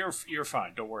yeah. see, you're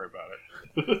fine. Don't worry about it.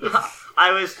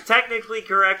 I was technically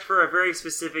correct for a very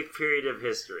specific period of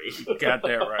history. Got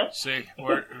that right. See,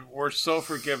 we're so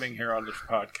forgiving here on this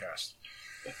podcast.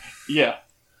 Yeah,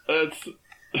 it's.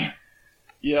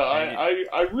 Yeah,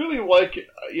 I really like.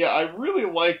 Yeah, I really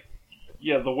like.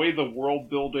 Yeah, the way the world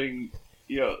building.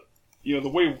 The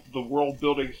way the world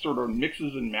building sort of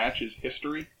mixes and matches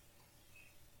history.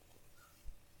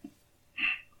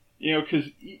 Because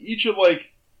each of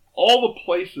all the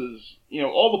places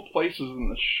in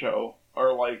the show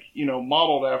are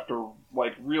modeled after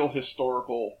real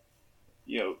historical,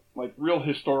 real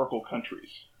historical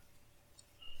countries.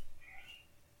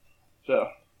 So,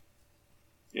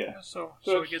 yeah. So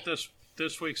we get this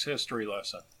week's history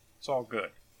lesson. It's all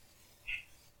good.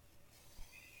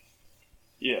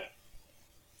 Yeah.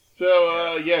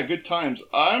 So good times.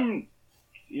 I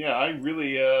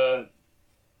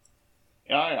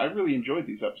really enjoyed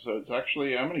these episodes.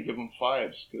 Actually, I'm going to give them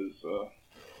 5s because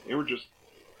they were just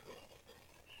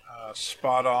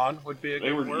spot on. Would be a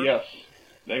good word. Yes,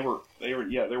 they were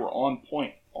on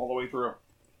point all the way through.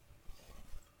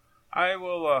 I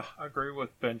will agree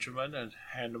with Benjamin and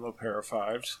hand him a pair of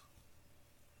 5s.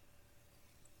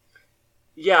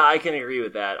 Yeah, I can agree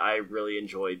with that. I really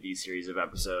enjoyed these series of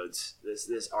episodes.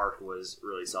 This arc was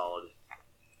really solid.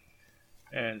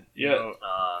 And the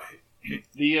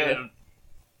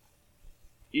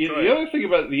other thing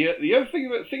about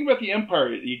the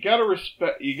Empire, you gotta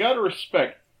respect.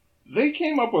 They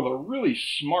came up with a really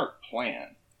smart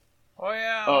plan. Oh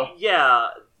yeah.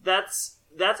 Yeah, that's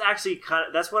actually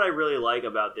that's what I really like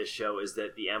about this show is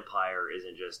that the Empire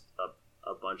isn't just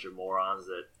a bunch of morons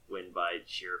that win by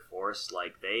sheer force.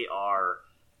 Like they are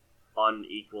on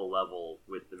equal level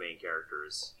with the main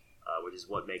characters, which is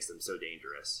what makes them so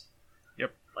dangerous.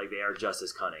 Yep. Like they are just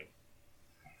as cunning,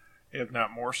 if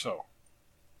not more so.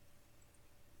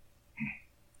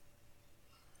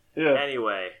 Yeah.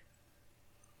 Anyway,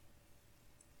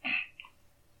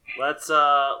 let's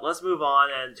move on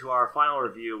and to our final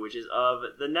review, which is of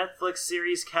the Netflix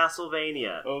series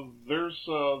Castlevania. Oh, there's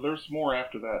more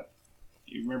after that.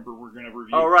 You remember we're going to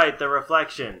review. Oh right, The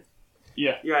Reflection.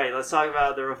 Yeah. You're right. Let's talk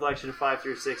about The Reflection 5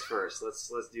 through 6 first.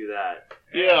 Let's do that.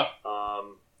 Yeah.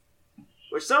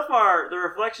 Which so far The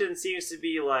Reflection seems to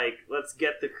be like, let's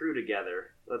get the crew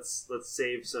together. Let's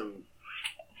save some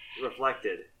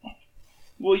Reflected.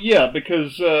 Well, yeah,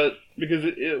 because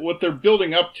what they're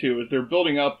building up to is they're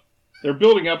building up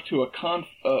to a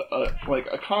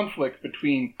conflict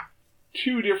between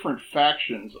two different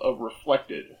factions of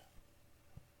Reflected.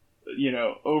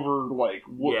 Over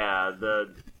yeah,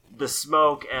 the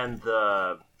smoke and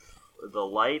the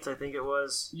light, I think it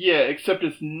was. Yeah, except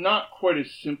it's not quite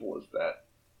as simple as that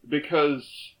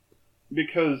because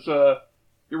you're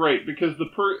right, because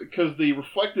the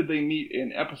Reflected they meet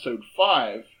in episode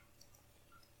 5.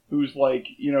 Who's V,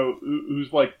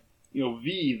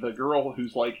 the girl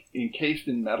who's encased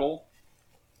in metal.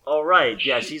 Oh right,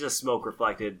 yeah, she's a smoke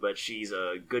reflected, but she's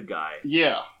a good guy.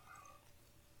 Yeah.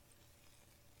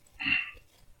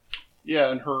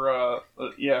 Yeah, and her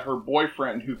her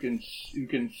boyfriend who can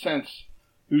sense,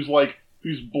 who's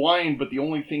blind, but the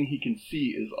only thing he can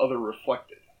see is other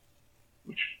Reflected,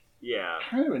 which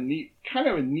kind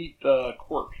of a neat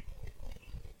quirk.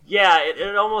 Yeah,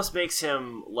 it almost makes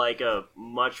him like a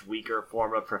much weaker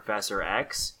form of Professor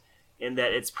X, in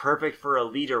that it's perfect for a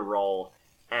leader role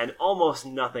and almost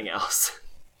nothing else.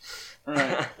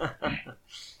 Right.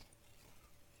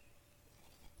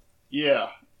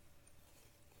 Yeah.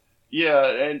 Yeah,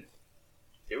 and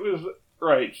it was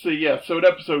right. So in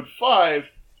episode 5,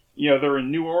 they're in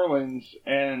New Orleans,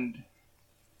 and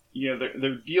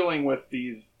they're dealing with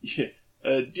these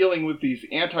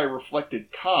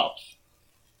anti-reflected cops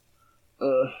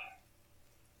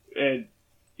and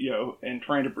and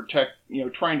trying to protect,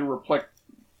 trying to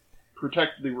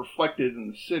protect the reflected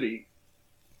in the city,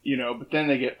 but then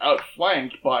they get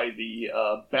outflanked by the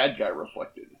bad guy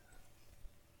reflected.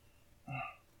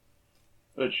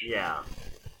 Which, yeah.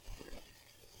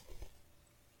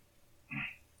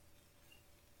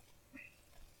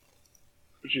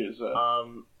 Which is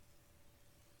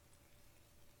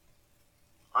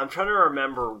I'm trying to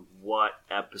remember what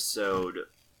episode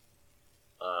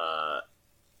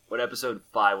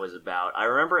 5 was about. I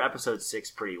remember episode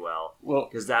 6 pretty well. Well,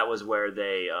 because that was where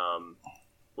they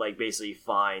basically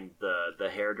find the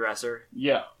hairdresser.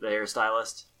 Yeah. The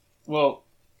hairstylist. Well,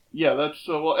 yeah, that's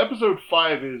episode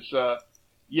 5 is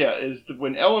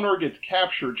when Eleanor gets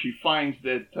captured, she finds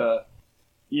that that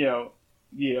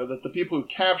the people who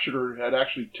captured her had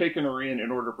actually taken her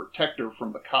in order to protect her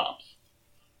from the cops.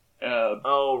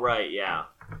 Oh, right, yeah.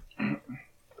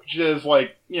 She is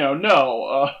like,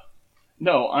 no,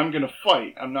 I'm going to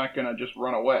fight. I'm not going to just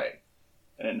run away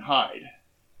and hide.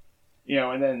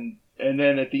 And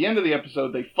then at the end of the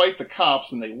episode, they fight the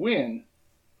cops and they win,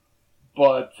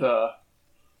 but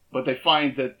they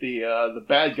find that the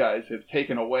bad guys have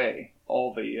taken away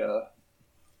all the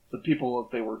people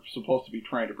that they were supposed to be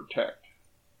trying to protect.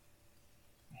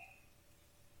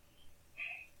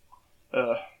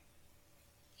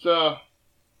 So,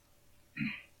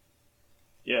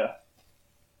 yeah.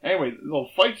 Anyway, the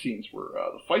fight scenes were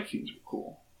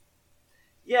cool.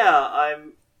 Yeah,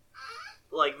 I'm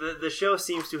like the show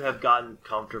seems to have gotten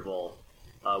comfortable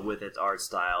with its art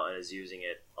style and is using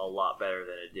it a lot better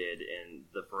than it did in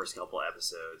the first couple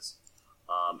episodes.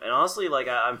 And honestly, like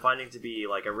I'm finding it to be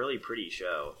like a really pretty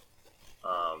show.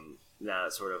 Now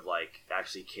it's sort of like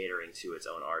actually catering to its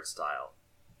own art style.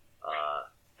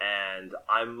 And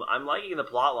I'm liking the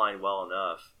plot line well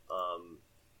enough.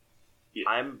 Yeah.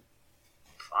 I'm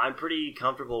pretty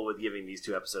comfortable with giving these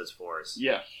 2 episodes 4s.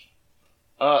 Yes.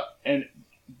 And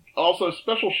also,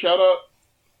 special shout out,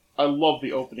 I love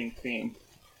the opening theme.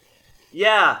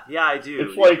 Yeah, I do.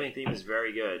 It's the opening theme is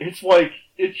very good. It's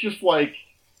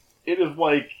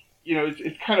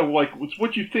kind of like, it's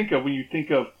what you think of when you think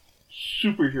of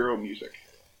superhero music.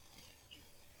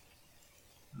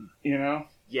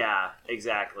 Yeah,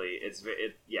 exactly. It's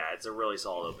a really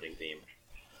solid opening theme.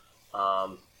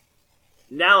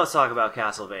 Now let's talk about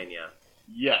Castlevania.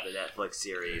 Yes. The Netflix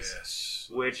series. Yes.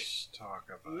 Which, talk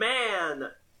about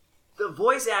man, the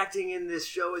voice acting in this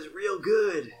show is real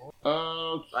good.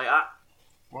 I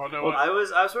was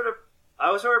sort of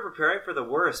preparing for the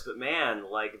worst, but man,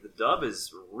 like the dub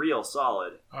is real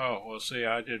solid. Oh, well, see,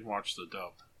 I didn't watch the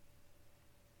dub.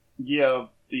 Yeah,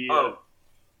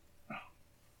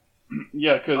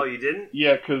 yeah, cause oh, you didn't?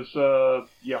 Yeah, because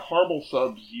Horrible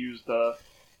Subs used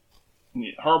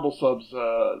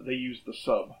they used the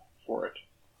sub for it.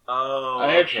 Oh,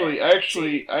 I okay.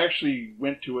 actually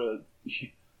went to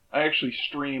I actually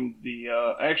streamed it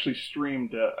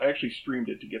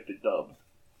to get the dub.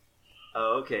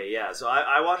 Oh, okay, yeah. So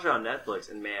I watched it on Netflix,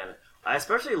 and man, I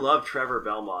especially love Trevor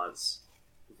Belmont's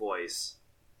voice.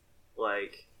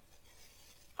 Like,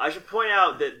 I should point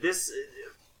out that this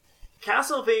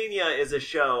Castlevania is a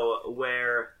show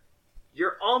where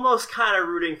you're almost kind of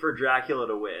rooting for Dracula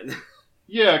to win.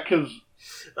 Yeah, because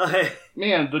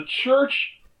man, the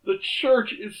church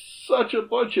is such a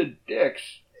bunch of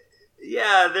dicks.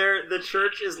 Yeah, the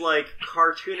church is like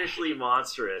cartoonishly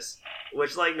monstrous,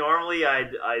 which like normally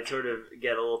I'd sort of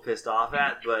get a little pissed off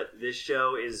at, but this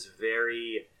show is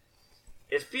very.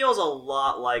 It feels a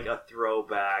lot like a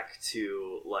throwback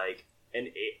to like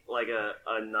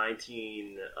a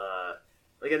 19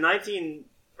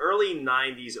 early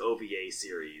 90s OVA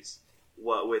series.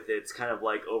 What with its kind of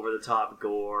like over the top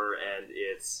gore and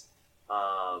it's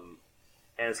kind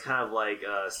of like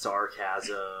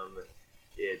sarcasm.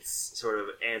 It's sort of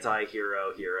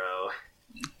anti-hero hero.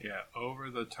 Yeah, over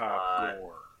the top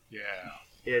gore. Yeah,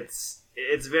 it's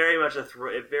very much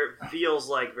feels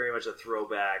like very much a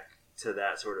throwback to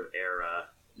that sort of era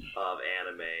of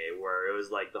anime where it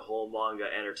was like the whole manga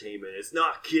entertainment. It's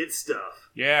not kid stuff.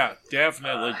 Yeah,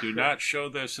 definitely. Do not show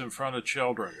this in front of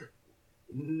children.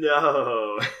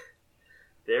 No,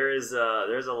 there's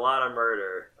a lot of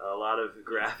murder, a lot of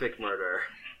graphic murder.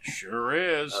 Sure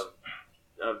is.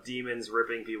 Of demons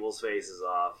ripping people's faces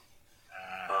off.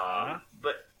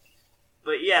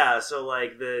 But yeah, so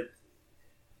like there's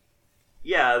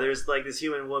like this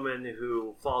human woman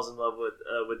who falls in love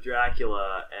with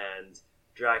Dracula, and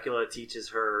Dracula teaches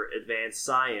her advanced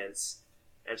science,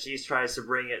 and she tries to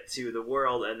bring it to the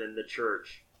world, and then the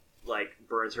church like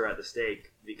burns her at the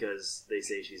stake because they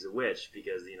say she's a witch,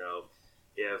 because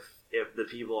if the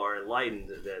people are enlightened,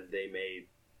 then they may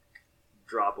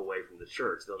drop away from the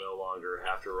church. They'll no longer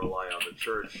have to rely on the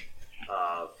church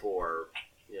for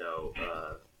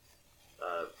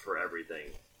for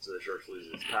everything. So the church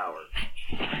loses its power.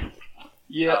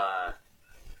 Yeah.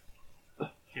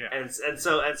 And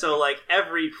so like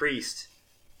every priest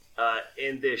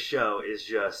in this show is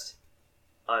just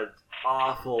an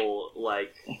awful,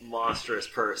 like, monstrous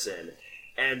person,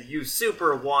 and you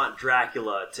super want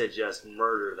Dracula to just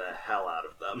murder the hell out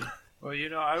of them. Well,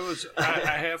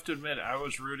 I have to admit, I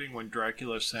was rooting when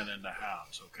Dracula sent in the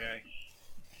hounds, okay?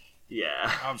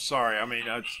 Yeah. I'm sorry. I mean,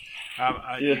 You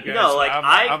guys, No, like,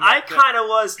 I kind of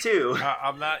was too.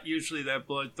 I'm not usually that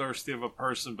bloodthirsty of a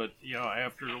person, but,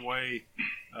 after the way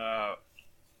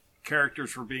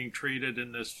characters were being treated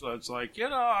in this, it's like, all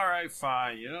right,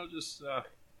 fine, just,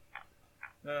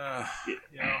 yeah.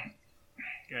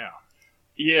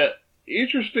 Yeah,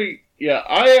 interesting. Yeah,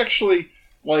 I actually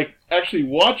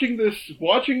watching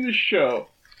this show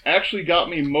actually got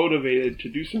me motivated to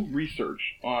do some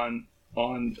research on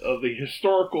the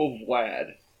historical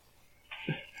Vlad.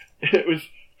 It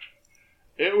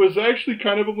was actually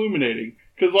kind of illuminating,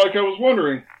 because like I was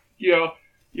wondering,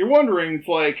 you're wondering, it's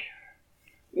like,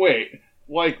 wait,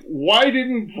 like, why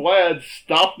didn't Vlad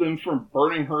stop them from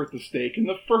burning her at the stake in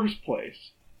the first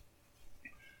place?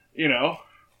 And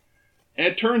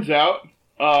it turns out,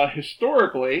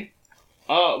 historically,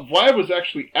 Vlad was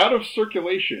actually out of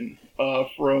circulation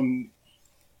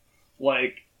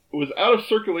was out of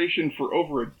circulation for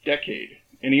over a decade,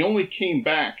 and he only came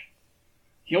back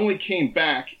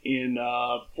in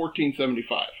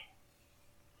 1475.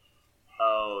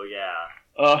 Oh yeah.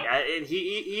 And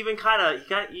he even kind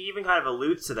of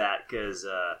alludes to that, because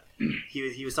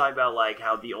he was talking about like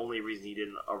how the only reason he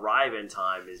didn't arrive in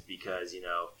time is because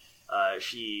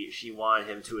she wanted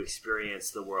him to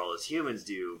experience the world as humans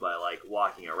do by like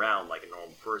walking around like a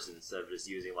normal person instead of just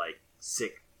using like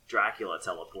sick Dracula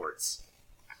teleports.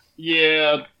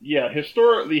 Yeah.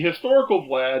 The historical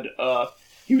Vlad.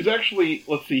 He was actually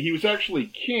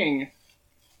king.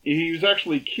 He was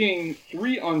actually king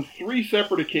on three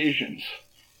separate occasions.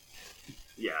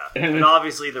 Yeah, and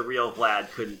obviously the real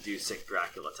Vlad couldn't do sick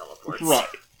Dracula teleports. Right.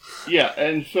 Yeah,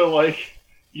 and so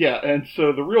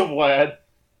the real Vlad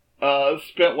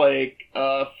spent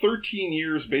 13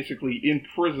 years basically in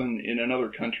prison in another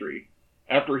country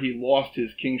after he lost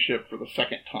his kingship for the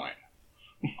second time.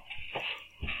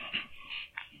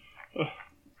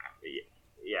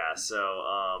 Yeah,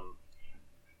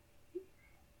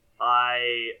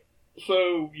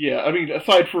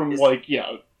 aside from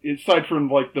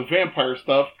the vampire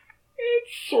stuff,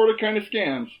 it's sort of kind of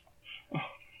scams.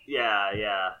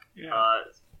 Yeah.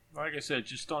 Like I said,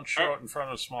 just don't show it in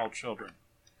front of small children.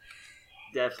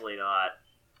 Definitely not.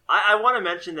 I want to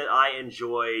mention that I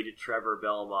enjoyed Trevor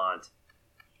Belmont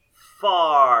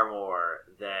far more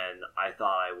than I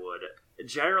thought I would.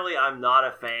 Generally, I'm not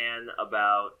a fan of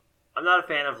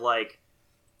like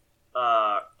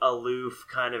aloof,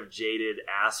 kind of jaded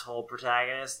asshole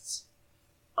protagonists.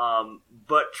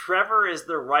 But Trevor is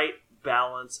the right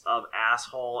balance of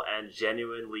asshole and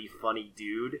genuinely funny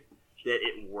dude that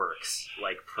it works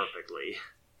like perfectly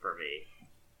for me.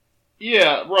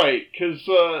 Yeah, right. Because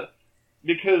the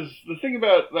thing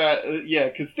about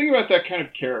that kind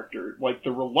of character, like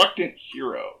the reluctant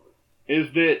hero,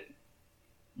 is that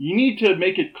you need to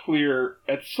make it clear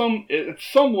at some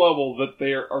level that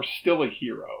they are still a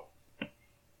hero,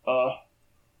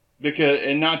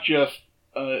 and not just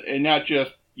an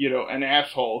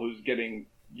asshole who's getting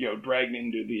dragged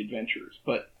into the adventures,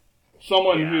 but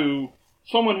someone who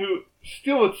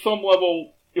still at some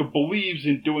level believes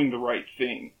in doing the right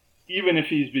thing, even if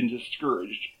he's been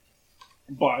discouraged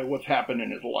by what's happened in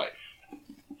his life.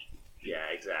 Yeah,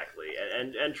 exactly.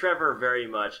 And Trevor very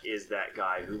much is that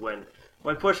guy who, when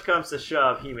push comes to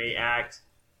shove, he may act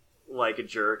like a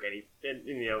jerk, and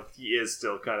he is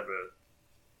still kind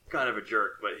of a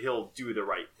jerk, but he'll do the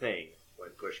right thing when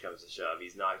push comes to shove.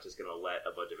 He's not just going to let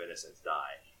a bunch of innocents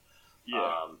die.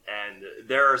 Yeah. And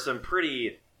there are some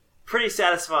pretty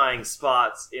satisfying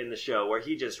spots in the show where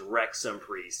he just wrecks some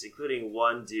priests, including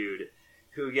one dude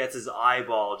who gets his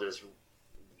eyeball just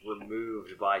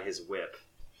removed by his whip.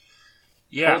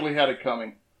 Yeah. Totally had it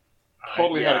coming.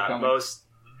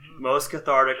 Most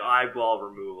cathartic eyeball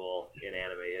removal in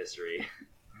anime history.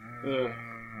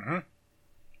 Mm-hmm.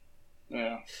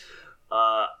 Yeah.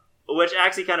 Which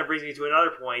actually kind of brings me to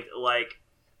another point. Like,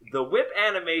 the whip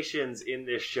animations in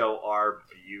this show are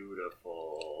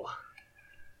beautiful.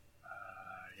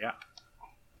 Yeah.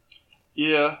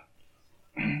 Yeah.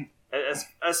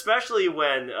 Especially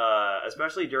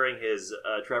during his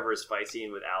Trevor's fight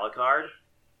scene with Alucard.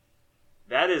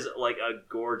 That is like a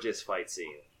gorgeous fight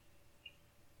scene.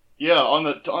 Yeah, on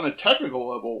a technical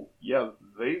level, yeah,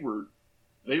 they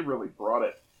really brought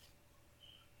it.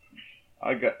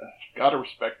 I gotta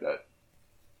respect that.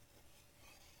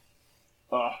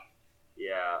 I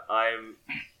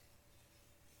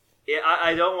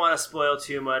don't want to spoil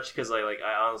too much because I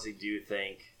honestly do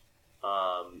think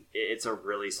it's a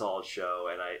really solid show,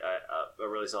 and a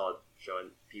really solid show, and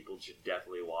people should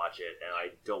definitely watch it. And I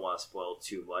don't want to spoil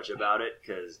too much about it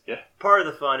because part of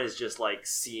the fun is just like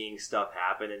seeing stuff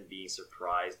happen and being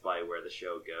surprised by where the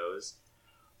show goes.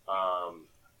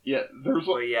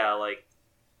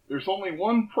 There's only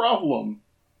one problem.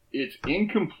 It's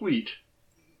incomplete.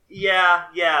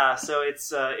 Yeah. So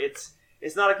it's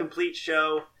not a complete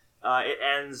show. It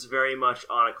ends very much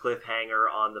on a cliffhanger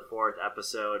on the 4th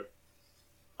episode.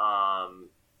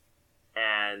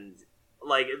 And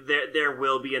like there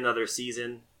will be another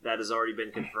season that has already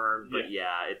been confirmed, but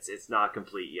it's not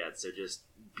complete yet. So just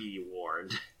be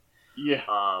warned. Yeah.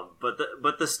 But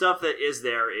the stuff that is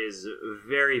there is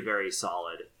very, very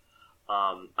solid.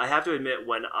 I have to admit,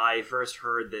 when I first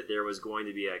heard that there was going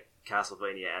to be a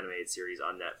Castlevania animated series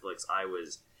on Netflix, I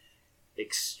was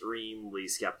extremely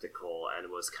skeptical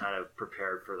and was kind of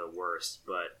prepared for the worst,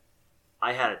 but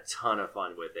I had a ton of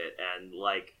fun with it, and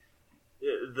like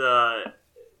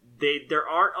there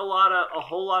aren't a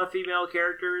whole lot of female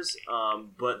characters,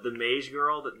 but the mage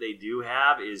girl that they do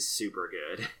have is super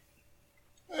good.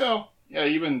 Well, yeah,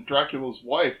 even Dracula's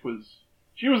wife was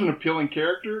an appealing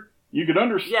character. You could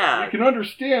understand. You can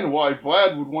understand why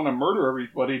Vlad would want to murder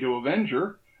everybody to avenge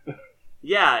her.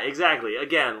 Yeah, exactly.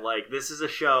 Again, like, this is a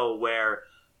show where,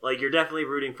 like, you're definitely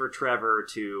rooting for Trevor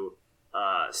to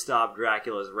stop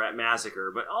Dracula's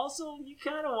massacre, but also you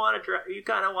kind of want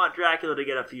Dracula to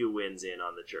get a few wins in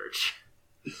on the church.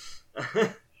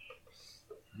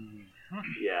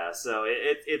 Yeah, so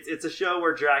it's a show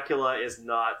where Dracula is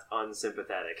not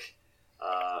unsympathetic,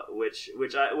 which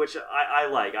I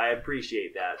like. I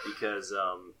appreciate that because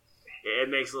it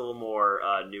makes a little more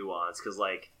nuance, because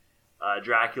like.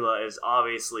 Dracula is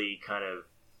obviously kind of,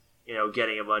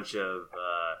 getting a bunch of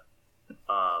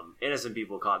innocent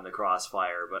people caught in the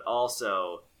crossfire, but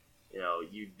also,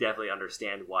 you definitely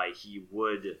understand why he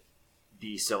would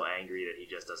be so angry that he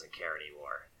just doesn't care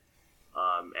anymore.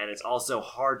 And it's also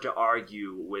hard to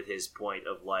argue with his point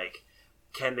of, like,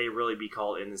 can they really be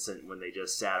called innocent when they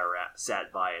just sat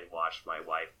by and watched my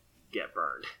wife get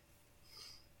burned?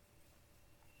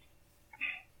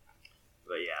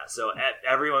 But yeah, so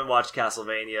everyone watch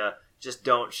Castlevania. Just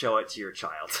don't show it to your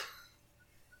child.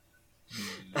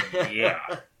 Yeah.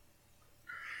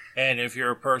 And if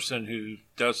you're a person who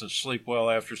doesn't sleep well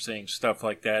after seeing stuff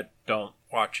like that, don't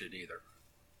watch it either.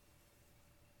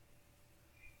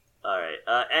 Alright,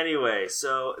 anyway,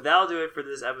 so that'll do it for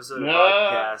this episode of the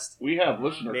podcast. We have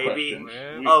listener questions.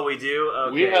 We do?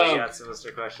 Okay, we got some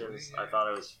listener questions. I thought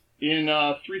it was... In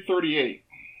 338.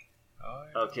 Oh,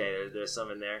 yeah. Okay, there's some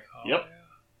in there. Oh, yep. Yeah.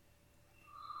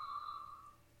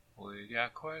 We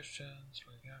got questions.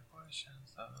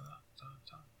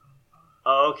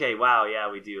 Oh, okay. Wow.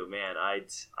 Yeah, we do. Man, I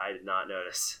did not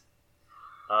notice.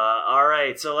 All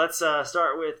right. So let's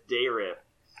start with Dayrip.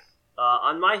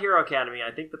 On My Hero Academy,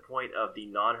 I think the point of the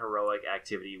non-heroic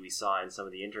activity we saw in some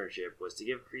of the internship was to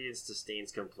give credence to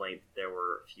Stain's complaint that there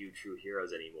were few true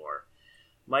heroes anymore.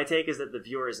 My take is that the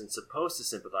viewer isn't supposed to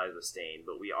sympathize with Stain,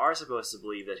 but we are supposed to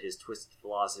believe that his twisted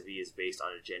philosophy is based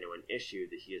on a genuine issue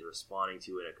that he is responding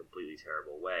to in a completely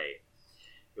terrible way.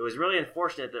 It was really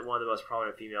unfortunate that one of the most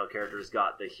prominent female characters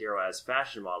got the hero as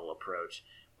fashion model approach,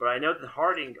 but I note that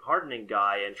Hardening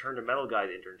Guy and Turn to Metal Guy's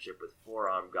internship with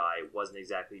Forearm Guy wasn't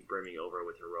exactly brimming over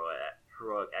with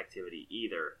heroic activity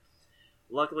either.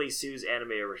 Luckily, Sue's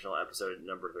anime original episode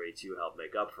number 32 helped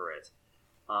make up for it.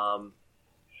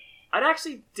 I'd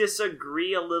actually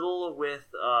disagree a little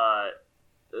with the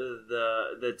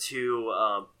two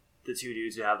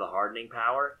dudes who have the hardening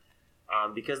power,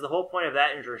 because the whole point of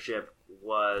that internship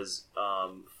was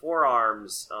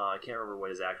Forearms. I can't remember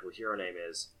what his actual hero name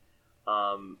is,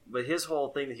 but his whole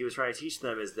thing that he was trying to teach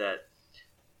them is that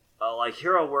like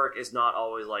hero work is not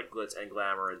always like glitz and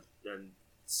glamour and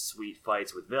sweet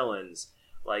fights with villains.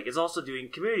 Like, it's also doing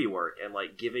community work and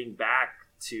like giving back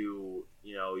to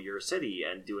your city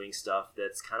and doing stuff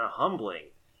that's kind of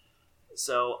humbling.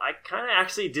 So I kind of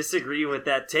actually disagree with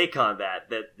that take on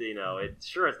that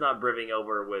it's not brimming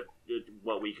over with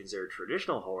what we consider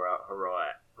traditional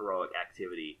heroic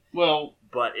activity. Well,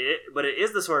 but it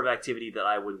is the sort of activity that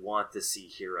I would want to see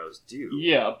heroes do.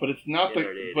 Yeah, but it's not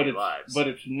lives. But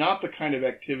it's not the kind of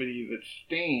activity that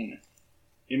Stain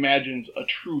imagines a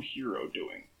true hero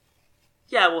doing.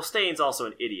 Yeah, well, Stain's also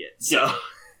an idiot. So. Yeah.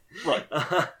 Right.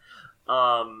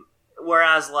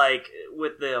 whereas like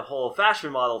with the whole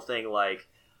fashion model thing, like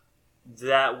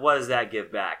what does that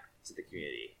give back to the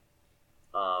community?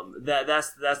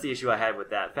 That's the issue I had with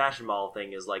that fashion model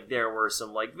thing, is like there were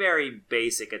some like very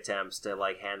basic attempts to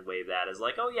like hand wave that as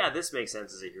like, oh yeah, this makes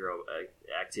sense as a hero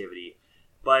activity,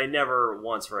 but I never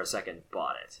once for a second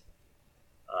bought it.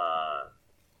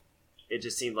 It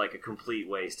just seemed like a complete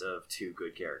waste of two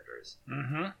good characters.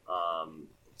 Mm-hmm.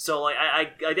 So like I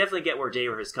definitely get where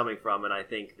David is coming from, and I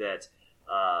think that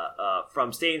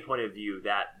from Stain's point of view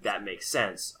that makes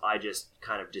sense. I just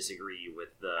kind of disagree with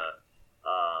the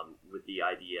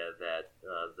idea that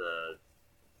the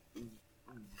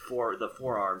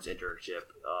Four-Arms internship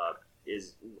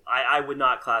is I would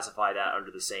not classify that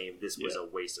under the same this was a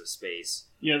waste of space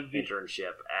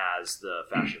internship as the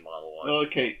fashion model one.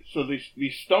 Okay, so the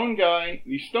stone guy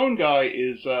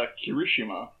is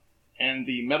Kirishima, and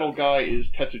the metal guy is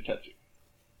Tetsu Tetsu.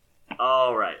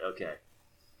 Oh, right, okay.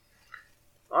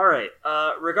 Alright,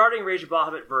 regarding Rage of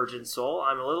Bahamut Virgin Soul,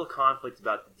 I'm a little conflicted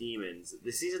about the demons.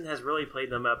 The season has really played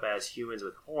them up as humans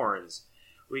with horns.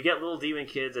 We get little demon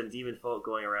kids and demon folk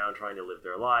going around trying to live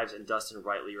their lives, and Dustin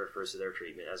rightly refers to their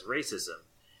treatment as racism.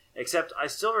 Except, I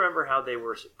still remember how they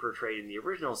were portrayed in the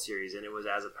original series, and it was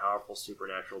as a powerful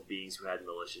supernatural beings who had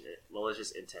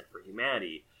malicious intent for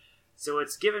humanity. So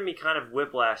it's given me kind of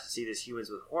whiplash to see this humans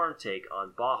with horn take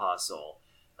on Baja Soul,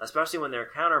 especially when their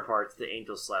counterparts, the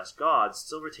angels/gods,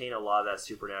 still retain a lot of that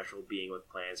supernatural being with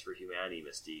plans for humanity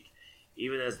mystique,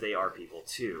 even as they are people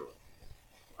too.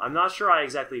 I'm not sure I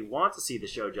exactly want to see the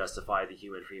show justify the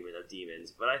human treatment of demons,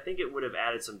 but I think it would have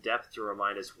added some depth to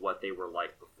remind us what they were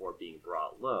like before being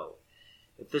brought low.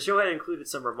 If the show had included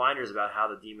some reminders about how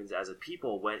the demons as a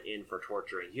people went in for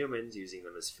torturing humans, using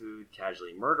them as food,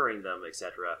 casually murdering them,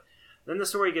 etc., then the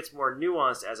story gets more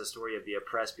nuanced as a story of the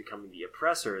oppressed becoming the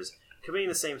oppressors, committing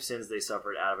the same sins they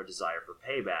suffered out of a desire for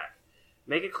payback.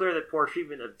 Make it clear that poor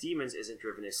treatment of demons isn't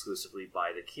driven exclusively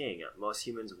by the king. Most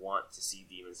humans want to see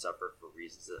demons suffer for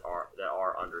reasons that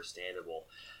are understandable,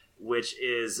 which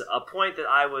is a point that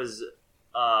I was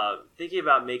thinking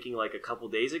about making like a couple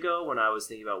days ago when I was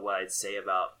thinking about what I'd say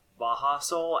about Baja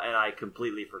Soul, and I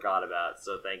completely forgot about it,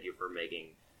 so thank you for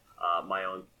making my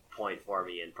own point for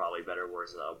me in probably better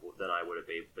words than I would have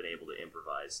been able to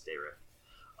improvise, Dayriff.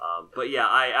 But yeah,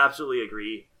 I absolutely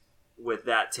agree with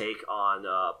that take on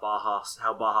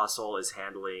how Baja Soul is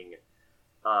handling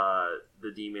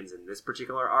the demons in this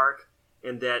particular arc,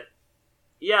 and that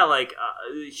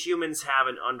humans have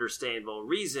an understandable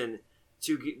reason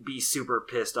to be super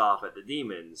pissed off at the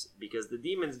demons, because the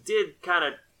demons did kind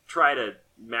of try to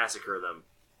massacre them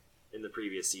in the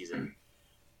previous season.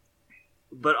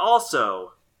 But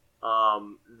also,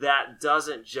 that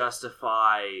doesn't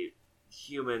justify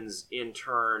humans in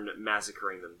turn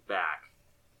massacring them back.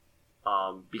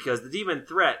 Because the demon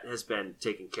threat has been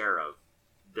taken care of.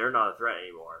 They're not a threat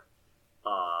anymore.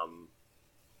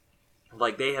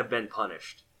 They have been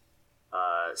punished.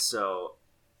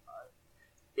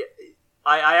 I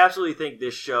absolutely think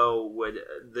this show would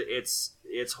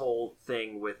its whole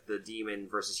thing with the demon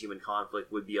versus human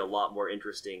conflict would be a lot more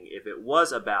interesting if it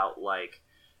was about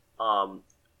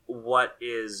what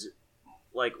is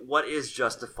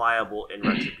justifiable in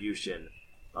retribution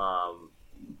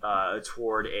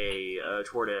toward a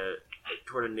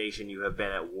nation you have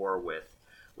been at war with.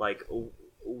 Like,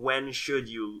 when should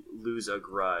you lose a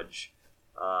grudge?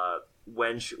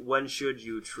 When should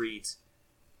you treat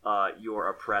your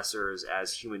oppressors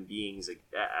as human beings,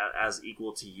 as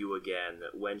equal to you again?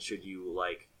 When should you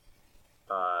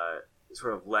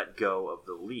sort of let go of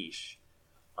the leash?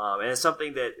 And it's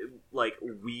something that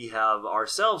we have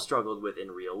ourselves struggled with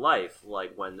in real life,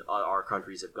 like when our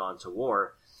countries have gone to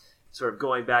war. Sort of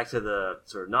going back to the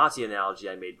sort of Nazi analogy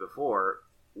I made before,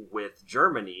 with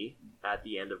Germany at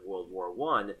the end of World War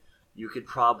I, you could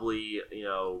probably,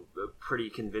 pretty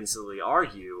convincingly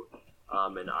argue,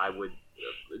 and I would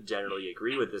generally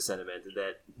agree with this sentiment,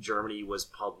 that Germany was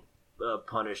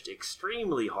punished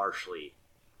extremely harshly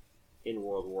in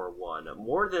World War I,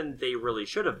 more than they really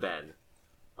should have been.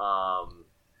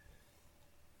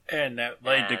 And that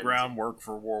laid the groundwork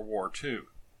for World War II.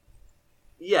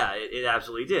 Yeah, it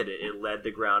absolutely did. It led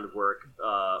the groundwork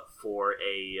for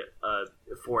a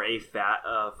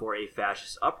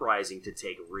fascist uprising to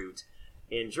take root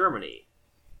in Germany,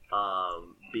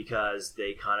 because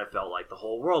they kind of felt like the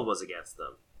whole world was against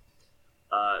them.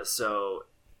 So,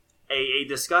 a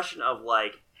discussion of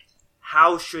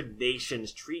how should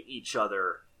nations treat each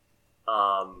other,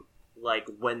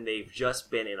 when they've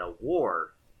just been in a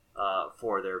war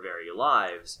for their very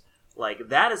lives,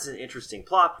 that is an interesting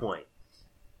plot point.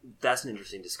 That's an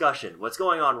interesting discussion. What's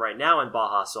going on right now in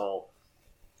Baja Soul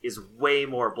is way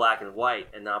more black and white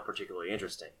and not particularly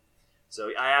interesting.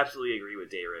 So I absolutely agree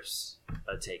with Dayriff's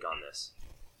take on this.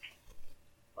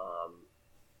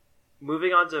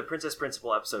 Moving on to Princess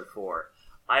Principal Episode 4.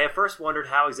 I at first wondered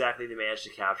how exactly they managed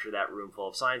to capture that room full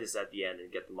of scientists at the end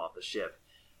and get them off the ship.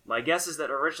 My guess is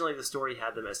that originally the story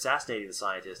had them assassinating the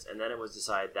scientists, and then it was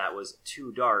decided that was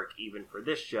too dark even for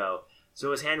this show, so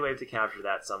it was hand-waved to capture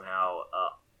that somehow.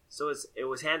 It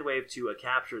was hand-waved to a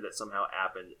capture that somehow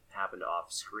happened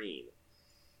off screen.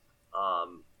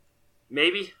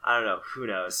 Maybe, I don't know. Who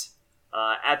knows?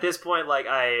 At this point, like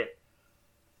I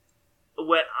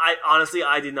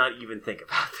did not even think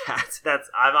about that. That's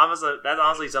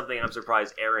honestly something I'm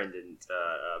surprised Aaron didn't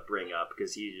bring up,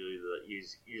 because he's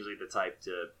usually the type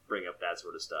to bring up that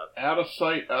sort of stuff. Out of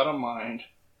sight, out of mind.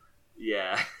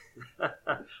 Yeah.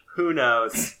 Who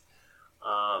knows?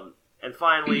 And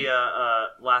finally,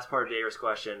 last part of Daver's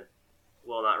question.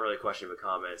 Well, not really a question, but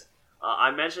comment.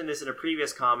 I mentioned this in a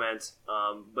previous comment,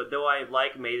 but though I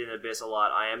like Made in Abyss a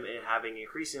lot, I am having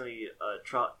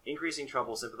increasing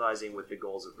trouble sympathizing with the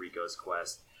goals of Rico's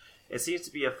quest. It seems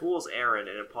to be a fool's errand,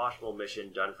 an impossible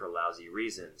mission done for lousy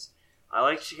reasons. I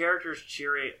like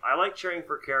cheering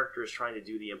for characters trying to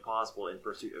do the impossible in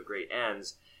pursuit of great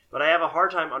ends, but I have a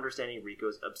hard time understanding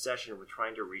Rico's obsession with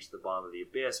trying to reach the bottom of the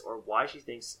abyss, or why she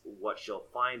thinks what she'll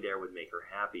find there would make her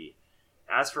happy.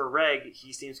 As for Reg,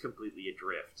 he seems completely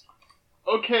adrift.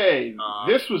 Okay,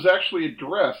 this was actually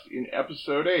addressed in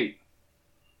episode 8.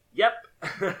 Yep.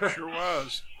 Sure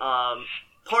was.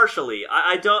 Partially.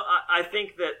 I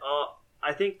think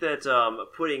that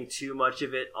putting too much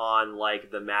of it on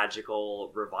like the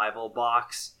magical revival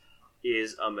box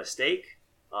is a mistake.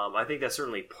 I think that's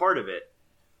certainly part of it.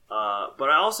 But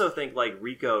I also think like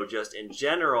Rico just in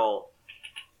general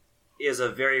is a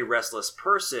very restless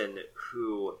person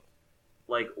who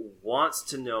like wants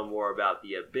to know more about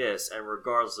the abyss, and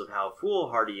regardless of how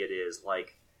foolhardy it is,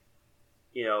 like,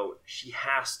 you know, she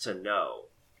has to know.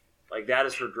 Like, that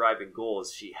is her driving goal,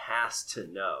 is she has to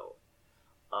know.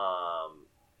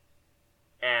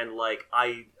 And like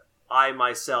I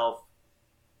myself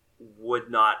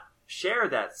would not share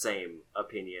that same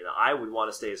opinion. I would want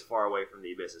to stay as far away from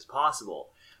the abyss as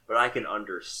possible, but I can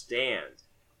understand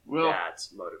that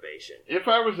motivation. If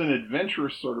I was an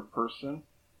adventurous sort of person,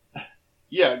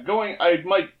 yeah, I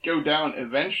might go down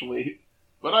eventually,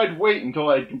 but I'd wait until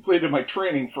I'd completed my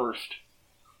training first.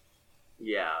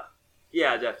 Yeah,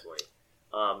 definitely.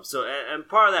 So, and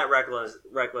part of that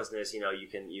recklessness, you know, you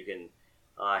can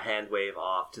hand wave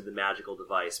off to the magical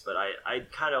device, but I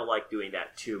kind of like doing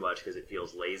that too much because it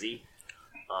feels lazy.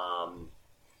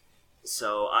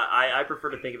 So I prefer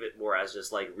to think of it more as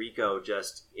just like Rico,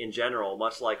 just in general,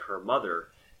 much like her mother,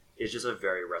 is just a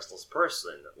very restless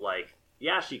person. Like,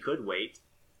 yeah, she could wait,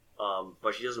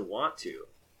 but she doesn't want to.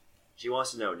 She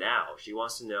wants to know now. She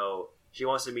wants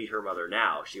to meet her mother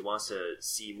now. She wants to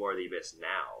see more of the abyss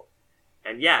now.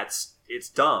 And yeah, it's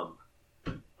dumb.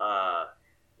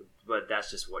 But that's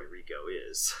just what Rico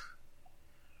is.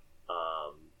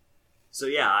 So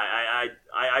yeah,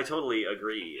 I totally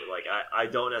agree. Like, I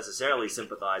don't necessarily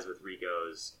sympathize with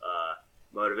Rico's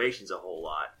motivations a whole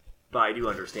lot, but I do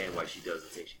understand why she does the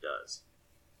things she does.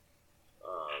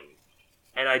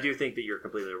 And I do think that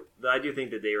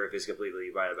Dayriff is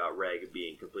completely right about Reg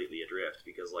being completely adrift,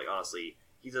 because, like, honestly,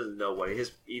 he doesn't know what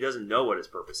his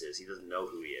purpose is. He doesn't know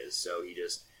who he is, so he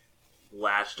just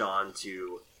latched on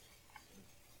to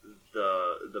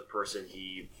the person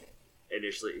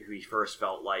who he first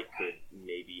felt like could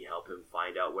maybe help him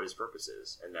find out what his purpose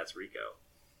is, and that's Rico.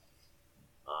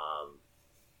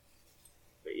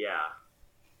 But yeah.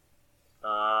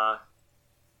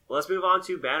 Let's move on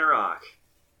to Bannerrock,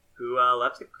 who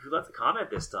left a comment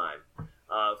this time.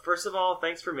 First of all,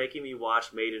 thanks for making me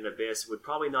watch Made in Abyss. Would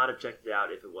probably not have checked it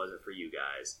out if it wasn't for you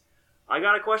guys. I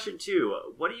got a question too.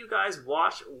 What do you guys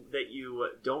watch that you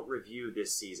don't review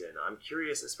this season? I'm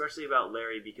curious, especially about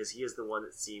Larry, because he is the one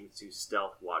that seems to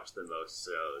stealth watch the most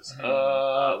shows.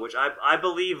 Which I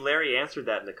believe Larry answered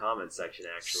that in the comments section,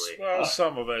 actually. Well,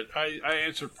 some of it. I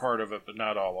answered part of it, but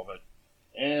not all of it.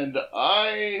 And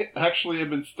I actually have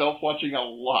been stealth watching a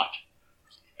lot.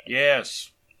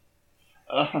 Yes.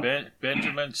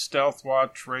 Benjamin's stealth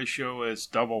watch ratio is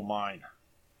double mine.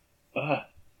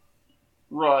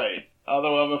 Right.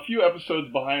 Although I'm a few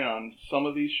episodes behind on some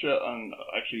of these shows,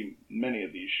 actually many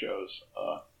of these shows.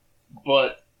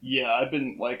 But yeah, I've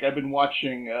been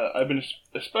watching. I've been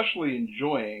especially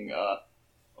enjoying.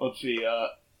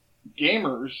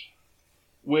 Gamers,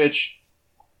 which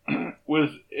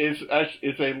is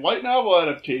a light novel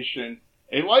adaptation.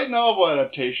 A light novel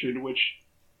adaptation, which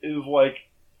is like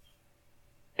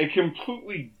a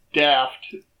completely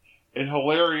daft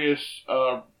hilarious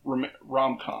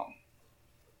rom-com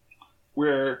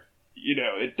where, you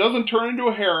know, it doesn't turn into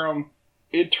a harem,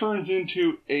 it turns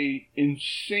into a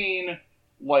insane,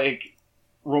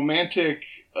 romantic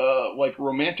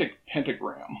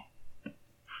pentagram.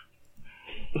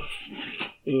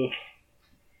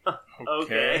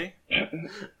 Okay.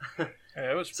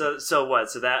 Yeah, it was So what?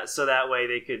 So that way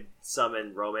they could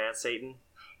summon Romance Satan?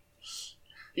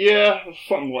 Yeah,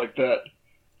 something like that.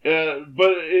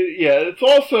 But it's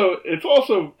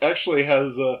also actually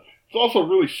has it's also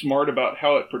really smart about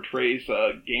how it portrays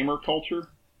gamer culture.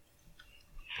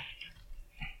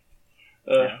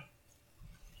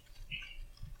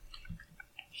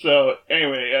 So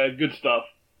anyway, good stuff.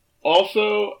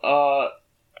 Also,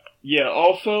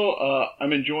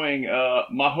 I'm enjoying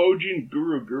Mahojin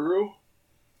Guru Guru,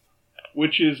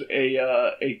 which is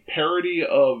a parody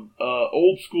of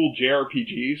old school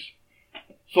JRPGs.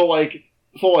 So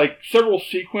several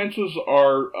sequences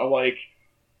are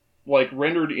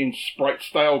rendered in sprite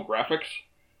style graphics.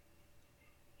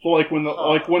 So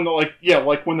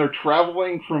when they're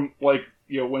traveling from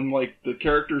when the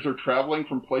characters are traveling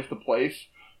from place to place,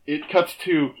 it cuts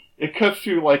to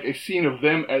a scene of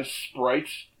them as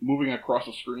sprites moving across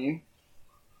the screen.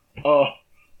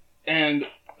 And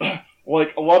a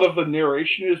lot of the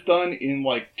narration is done in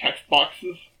text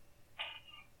boxes.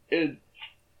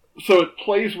 So it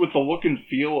plays with the look and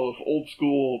feel of old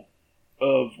school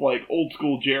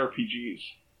JRPGs.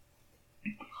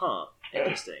 Huh.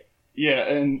 Interesting.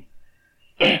 And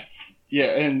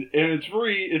it's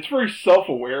very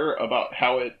self-aware about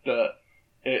how it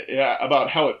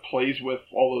plays with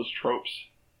all those tropes.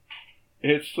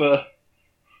 It's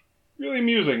really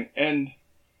amusing, and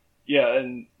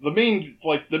the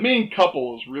main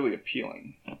couple is really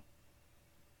appealing.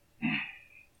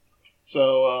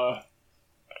 So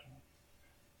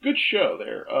good show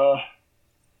there.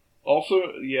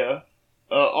 Also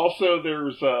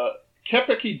there's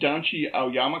Kepeki Danchi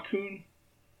Aoyama-kun,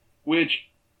 which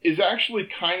is actually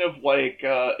kind of like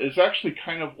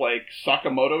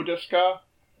Sakamoto desu ka.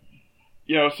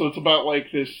 So it's about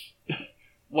this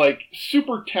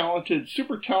super talented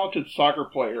soccer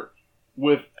player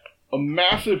with a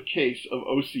massive case of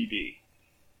OCD.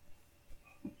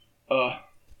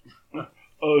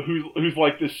 Who's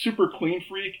this super clean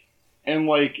freak, and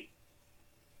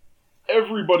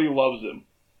everybody loves him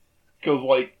because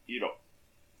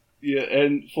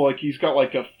and so he's got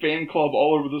a fan club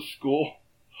all over the school,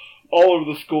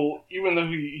 even though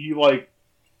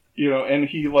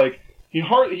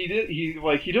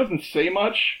he doesn't say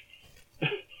much,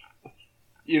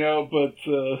 but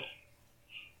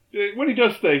when he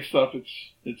does say stuff,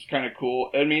 it's kind of cool.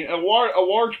 I mean, a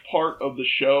large part of the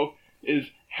show is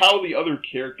how the other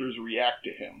characters react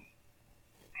to him,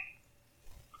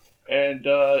 and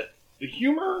the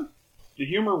humor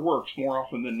works more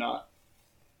often than not.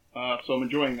 So I'm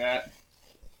enjoying that.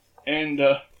 And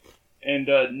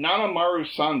Nanamaru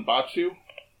Sanbatsu,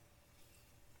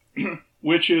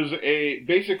 which is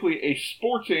basically a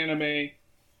sports anime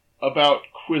about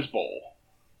Quiz Bowl.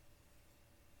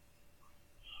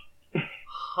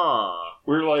 Huh.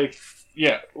 The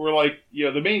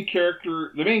main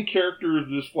character is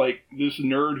this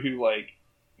nerd who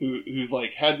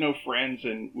had no friends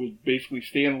and would basically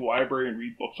stay in the library and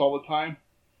read books all the time.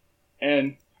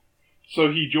 And so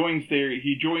he ends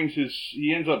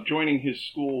up joining his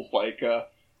school's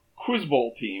Quiz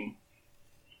Bowl team.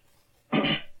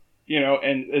 And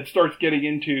it starts getting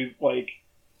into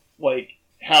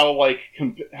how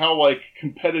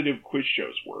competitive quiz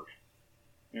shows work.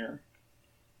 Yeah.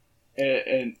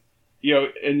 And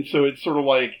so it's sort of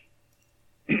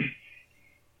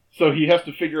so he has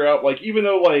to figure out, even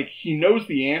though, he knows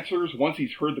the answers once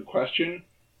he's heard the question,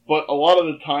 but a lot of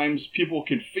the times people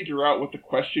can figure out what the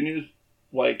question is,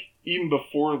 even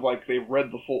before, they've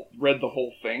read the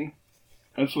whole thing.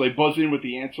 And so they buzz in with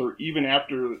the answer even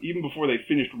before they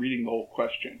finished reading the whole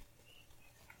question.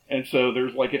 And so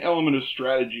there's, an element of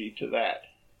strategy to that.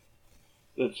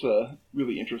 That's,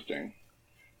 really interesting.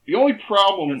 The only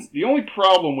problem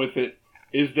with it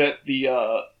is that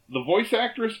the voice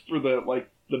actress for the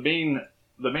main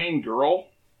girl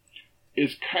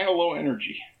is kind of low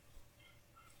energy.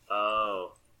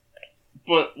 Oh.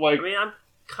 But I'm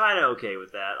kind of okay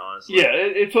with that, honestly. Yeah,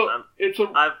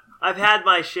 I've had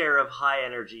my share of high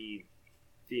energy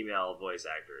female voice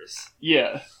actors.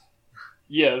 Yeah.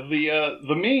 Yeah,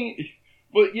 the main,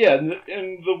 but yeah,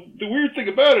 and the weird thing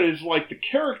about it is the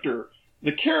character,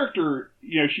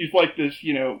 she's this,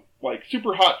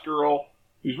 super hot girl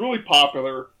who's really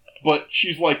popular, but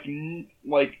she's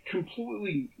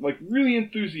completely, really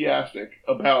enthusiastic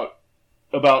about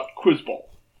Quiz Bowl.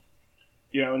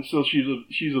 and so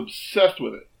she's obsessed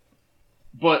with it.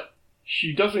 But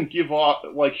she doesn't give off,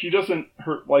 the way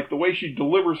she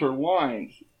delivers her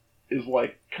lines is,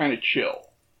 kind of chill.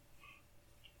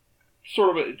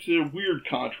 It's a weird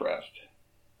contrast.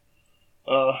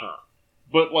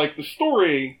 But, the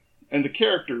story and the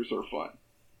characters are fun.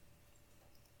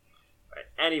 Right.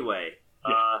 Anyway,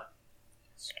 Yeah.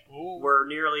 we're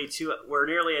nearly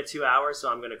at 2 hours, so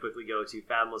I'm going to quickly go to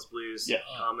Fathomless Blues Yes.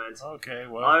 comment. Okay,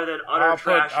 well, Other than utter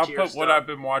trash I'll tier put what stuff. I've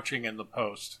been watching in the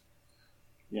post.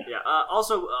 Yeah.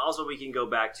 Also, we can go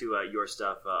back to your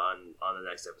stuff on the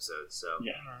next episode. So,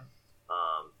 Yeah.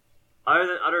 Other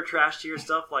than utter trash tier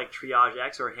stuff like Triage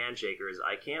X or Handshakers,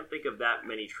 I can't think of that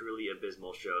many truly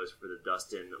abysmal shows for the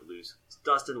Dustin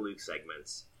Luke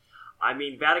segments. I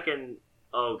mean, Vatican.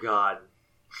 Oh God.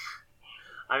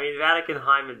 I mean, Vatican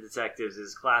Hyman Detectives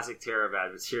is classic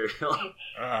Terabad material.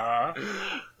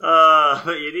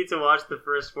 But you need to watch the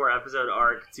first 4 episode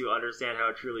arc to understand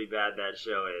how truly bad that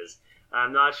show is.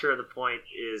 I'm not sure the point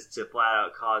is to flat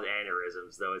out cause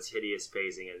aneurysms, though it's hideous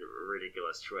pacing and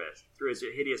ridiculous twists. Through its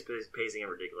hideous pacing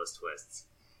and ridiculous twists.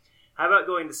 How about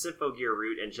going the Symphogear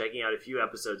route and checking out a few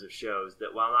episodes of shows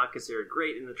that, while not considered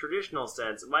great in the traditional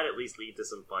sense, might at least lead to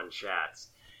some fun chats?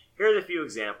 Here are the few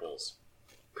examples.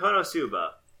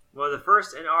 Konosuba, one of the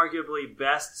first and arguably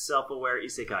best self-aware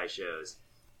isekai shows.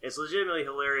 It's legitimately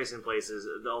hilarious in places,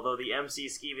 although the MC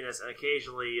skeeviness and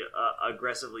occasionally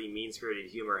aggressively mean-spirited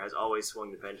humor has always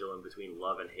swung the pendulum between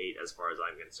love and hate as far as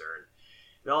I'm concerned.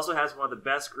 It also has one of the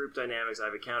best group dynamics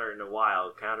I've encountered in a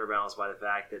while, counterbalanced by the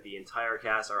fact that the entire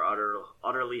cast are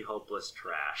utterly hopeless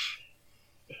trash.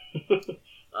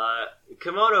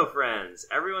 Kimono Friends,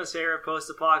 everyone's favorite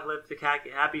post-apocalyptic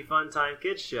happy fun time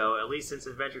kids show, at least since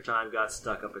Adventure Time got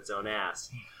stuck up its own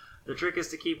ass. The trick is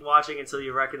to keep watching until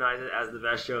you recognize it as the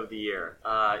best show of the year.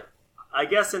 I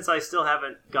guess since I still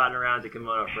haven't gotten around to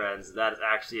Kimono Friends, that is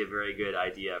actually a very good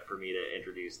idea for me to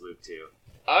introduce Luke to.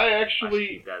 I should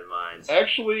keep that in mind.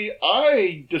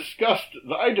 I discussed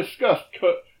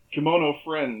Kimono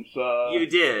Friends. You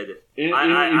did.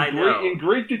 I know. In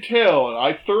great detail, and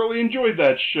I thoroughly enjoyed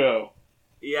that show.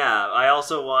 Yeah, I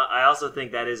also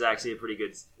think that is actually a pretty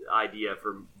good idea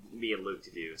for me and Luke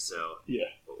to do. So yeah,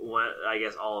 I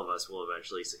guess all of us will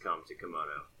eventually succumb to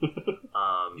Kimono.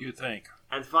 You think?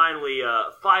 And finally,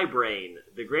 Fibrain,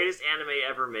 the greatest anime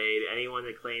ever made. Anyone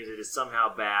that claims it is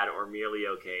somehow bad or merely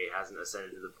okay hasn't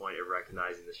ascended to the point of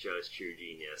recognizing the show's true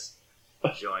genius.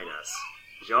 Join us.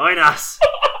 Join us!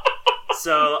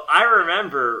 So, I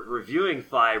remember reviewing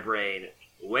Fibrain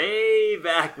way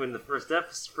back when the first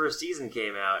season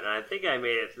came out, and I think I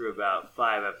made it through about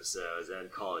 5 episodes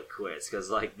and call it quits, because,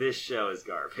 this show is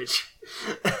garbage.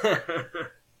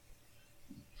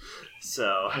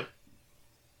 So...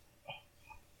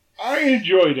 I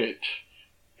enjoyed it.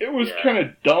 It was kind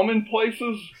of dumb in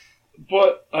places,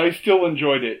 but I still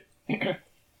enjoyed it.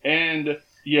 And,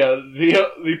 yeah,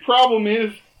 the problem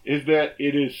is that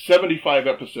it is 75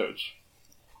 episodes.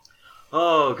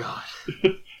 Oh God!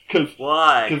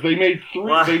 Why? Because they made 3.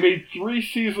 Why? They made 3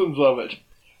 seasons of it.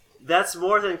 That's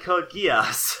more than Code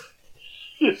Geass.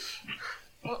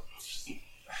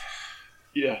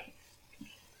 Yeah.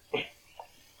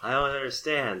 I don't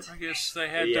understand. I guess they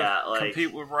had to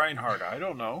compete with Reinhardt. I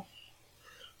don't know.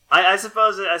 I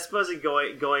suppose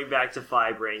going back to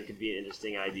Fibrain could be an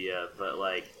interesting idea, but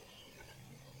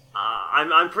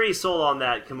I'm pretty sold on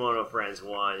that Kimono Friends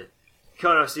one.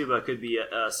 Konosuba could be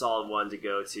a solid one to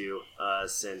go to,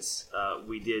 since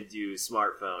we did do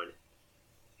Smartphone.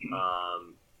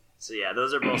 So yeah,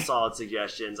 those are both solid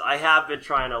suggestions. I have been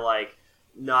trying to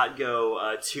not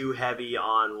go too heavy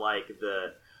on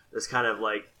this kind of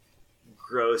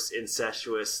gross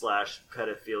incestuous /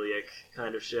 pedophilic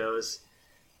kind of shows,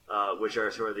 which are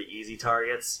sort of the easy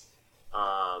targets,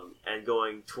 and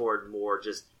going toward more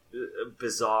just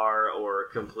bizarre or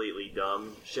completely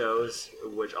dumb shows,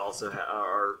 which also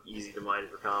are easy to mind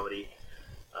for comedy.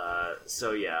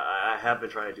 So yeah, I have been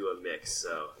trying to do a mix.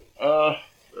 So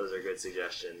those are good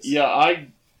suggestions. Yeah,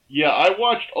 I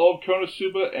watched all of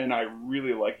Konosuba and I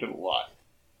really liked it a lot.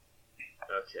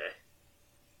 Okay.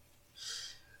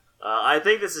 I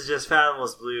think this is just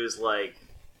Fathomless Blues,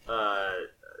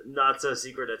 not so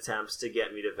secret attempts to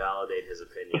get me to validate his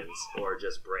opinions, or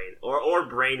just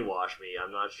brainwash me.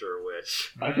 I'm not sure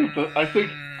which. I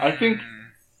think.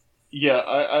 Yeah,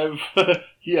 I've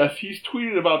yes, he's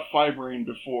tweeted about Fibrain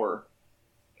before.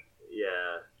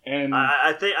 Yeah, and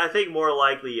I think more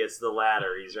likely it's the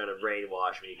latter. He's trying to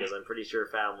brainwash me because I'm pretty sure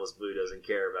Fathomless Blue doesn't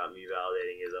care about me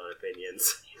validating his own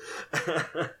opinions.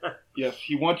 Yes,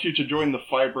 he wants you to join the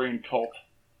Fibrain cult.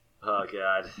 Oh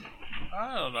God.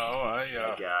 I don't know.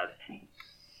 Oh God.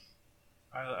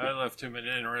 I left him an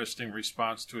interesting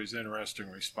response to his interesting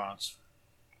response.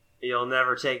 You'll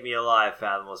never take me alive,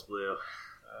 Fathomless Blue.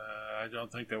 I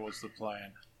don't think that was the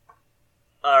plan.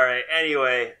 Alright,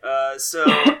 anyway, so...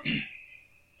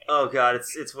 Oh god,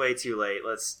 it's way too late.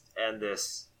 Let's end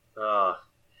this.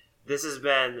 This has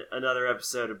been another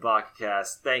episode of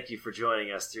BakaCast. Thank you for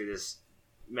joining us through this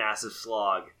massive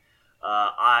slog.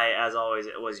 I, as always,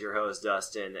 was your host,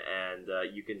 Dustin, and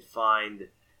you can send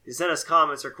us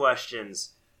comments or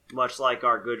questions, much like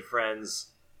our good friends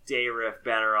Dayriff,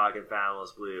 Bannerrock, and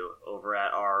Fathomless Blue, over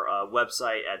at our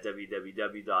website at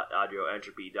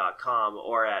www.audioentropy.com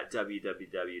or at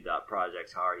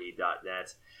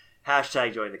www.projectharuhi.net.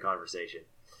 Hashtag join the conversation.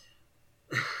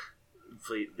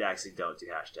 Please, actually, don't do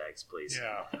hashtags, please.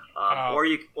 Yeah. Or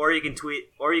you can tweet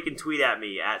at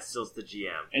me at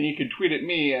StillsTheGM. And you can tweet at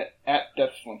me at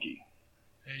DeathSlinky.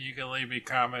 And you can leave me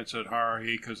comments at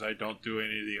Haruhi because I don't do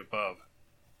any of the above.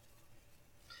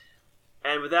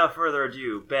 And without further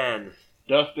ado, Ben.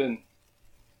 Dustin.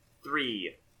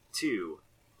 3, 2,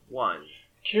 1.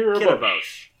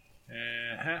 Kirabosh.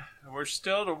 We're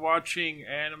still watching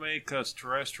anime because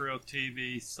terrestrial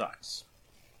TV sucks.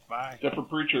 Bye. Except for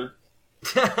Preacher.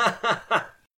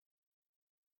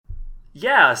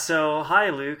 Yeah, so hi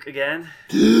Luke again.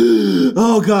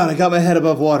 Oh god, I got my head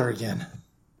above water again.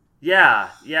 Yeah.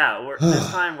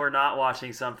 This time we're not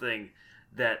watching something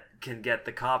that can get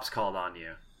the cops called on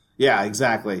you. Yeah,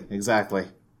 exactly.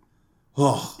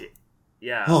 Oh.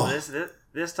 Yeah, Oh.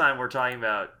 This time we're talking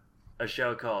about a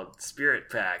show called Spirit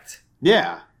Pact.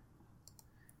 Yeah.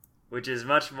 Which is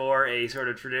much more a sort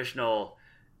of traditional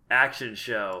action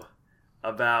show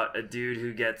about a dude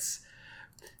who gets...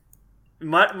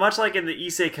 Much like in the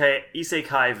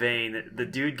isekai vein, the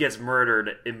dude gets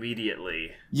murdered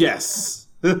immediately. Yes.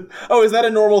 Oh, is that a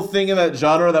normal thing in that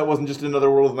genre? That wasn't just another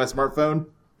world with my smartphone?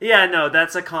 Yeah, no,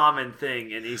 that's a common thing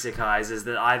in isekais, is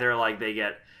that either, like, they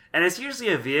get... And it's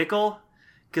usually a vehicle,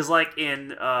 because, like,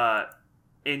 in Yojo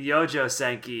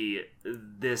Senki,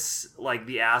 this, like,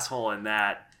 the asshole in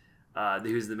that,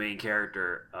 who's the main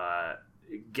character,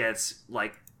 gets,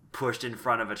 like, pushed in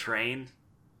front of a train.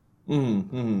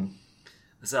 Mm-hmm.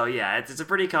 So, yeah, it's a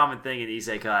pretty common thing in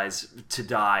isekais to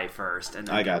die first and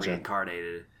then get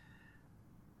reincarnated.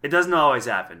 It doesn't always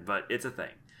happen, but it's a thing.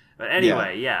 But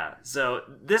anyway, yeah. So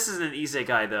this is an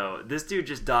isekai, though. This dude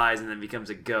just dies and then becomes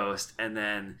a ghost, and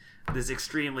then this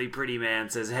extremely pretty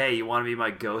man says, "Hey, you want to be my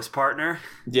ghost partner?"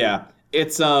 Yeah.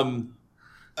 It's, having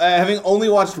only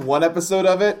watched one episode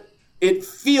of it, it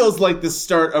feels like the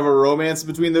start of a romance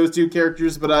between those two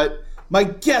characters, but my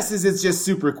guess is it's just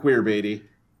super queer-baity.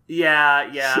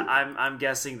 Yeah, I'm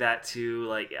guessing that too.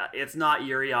 Like, it's not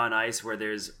Yuri on Ice where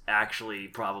there's actually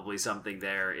probably something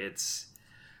there. It's,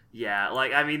 yeah,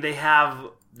 like, I mean, they have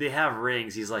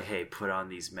rings. He's like, hey, put on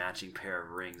these matching pair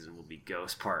of rings and we'll be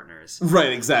ghost partners.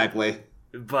 Right, exactly.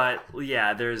 But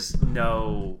yeah, there's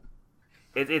no.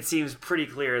 It seems pretty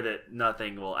clear that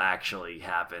nothing will actually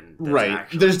happen. Right.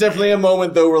 There's definitely a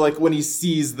moment though where, like, when he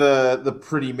sees the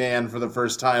pretty man for the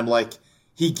first time, like,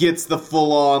 he gets the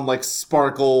full-on, like,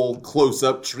 sparkle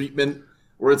close-up treatment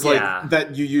where it's, like,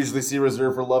 that you usually see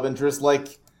reserved for love interest.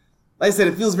 Like I said,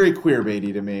 it feels very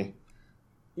queer-baity to me.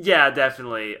 Yeah,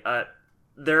 definitely.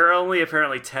 There are only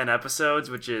apparently 10 episodes,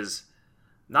 which is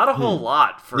not a whole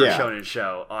lot for a shonen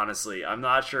show, honestly. I'm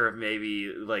not sure if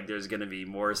maybe, like, there's going to be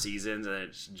more seasons and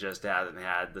it just hasn't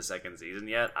had the second season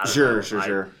yet. I don't know.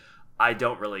 Sure. I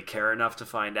don't really care enough to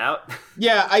find out.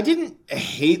 Yeah, I didn't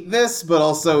hate this, but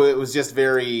also it was just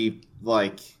very,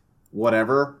 like,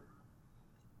 whatever.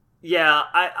 Yeah,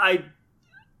 I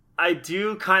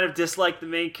do kind of dislike the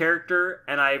main character,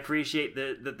 and I appreciate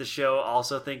that the show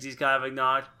also thinks he's kind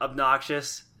of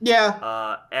obnoxious.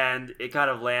 Yeah. And it kind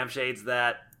of lampshades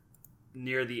that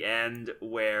near the end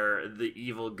where the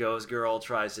evil ghost girl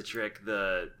tries to trick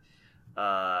the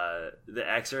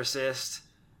exorcist.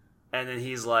 And then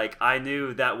he's like, I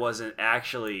knew that wasn't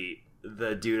actually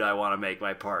the dude I want to make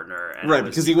my partner. And right,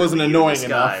 because he wasn't annoying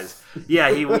enough. Yeah,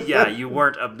 you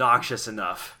weren't obnoxious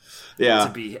enough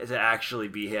to actually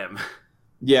be him.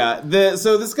 Yeah,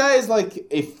 so this guy is like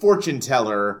a fortune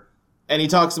teller, and he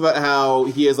talks about how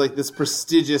he has like this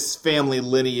prestigious family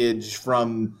lineage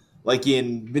from, like,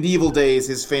 in medieval days,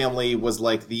 his family was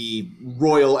like the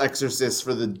royal exorcist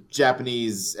for the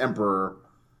Japanese emperor.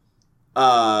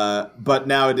 But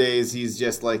nowadays he's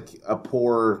just like a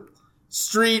poor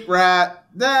street rat.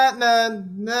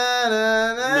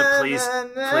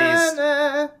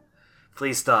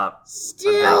 Please stop.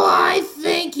 Still, I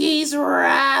think he's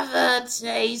rather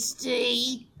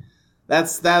tasty. That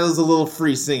was a little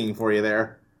free singing for you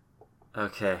there.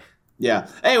 Okay. Yeah.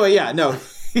 Anyway, yeah, no.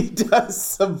 he does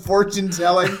some fortune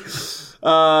telling,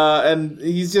 and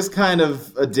he's just kind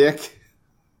of a dick.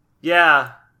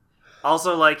 Yeah.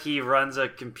 Also, like, he runs a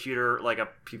computer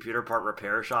part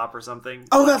repair shop or something.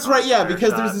 Oh, that's right, yeah, repair because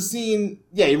shop. there's a scene...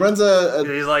 Yeah, he runs a...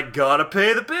 He's like, gotta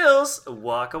pay the bills!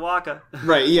 Waka waka.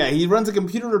 Right, yeah, he runs a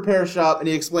computer repair shop, and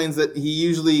he explains that he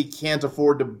usually can't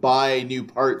afford to buy new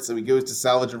parts, so he goes to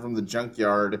salvage them from the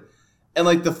junkyard. And,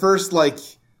 like, the first, like,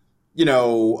 you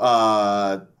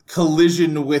know,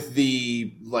 collision with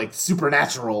the, like,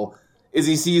 supernatural is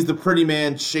he sees the pretty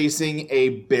man chasing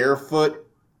a barefoot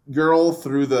girl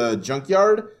through the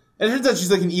junkyard, and it turns out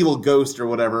she's like an evil ghost or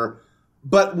whatever.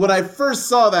 But when I first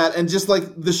saw that, and just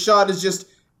like the shot is just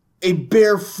a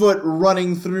barefoot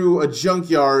running through a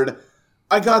junkyard,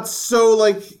 I got so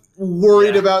like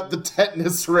worried about the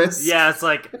tetanus risk. Yeah, it's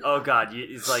like, oh god,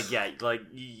 it's like, yeah, like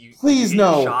you Please you get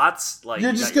no. your shots. Like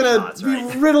You're you just got your gonna shots, be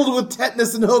right? riddled with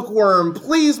tetanus and hookworm.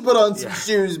 Please put on some Yeah.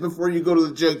 shoes before you go to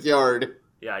the junkyard.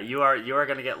 Yeah, you are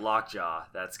gonna get lockjaw.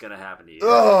 That's gonna happen to you.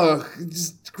 Ugh,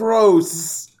 just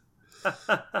gross.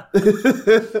 Yeah,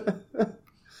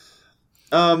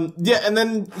 and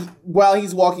then while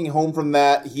he's walking home from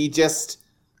that, he just...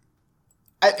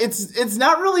 It's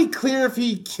not really clear if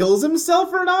he kills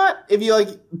himself or not, if he, like,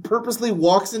 purposely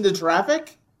walks into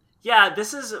traffic. Yeah,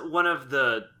 this is one of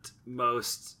the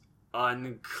most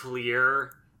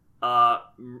unclear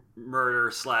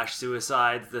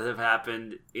murder/suicides that have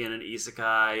happened in an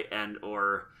isekai and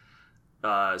or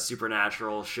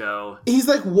supernatural show. He's,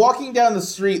 like, walking down the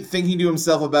street thinking to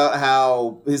himself about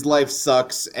how his life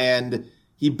sucks, and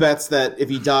he bets that if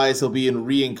he dies, he'll be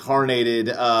reincarnated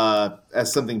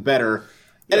as something better.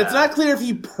 And it's not clear if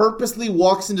he purposely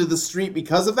walks into the street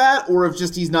because of that, or if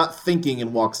just he's not thinking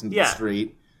and walks into the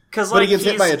street. But like, he gets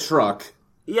hit by a truck.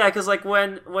 Yeah, because like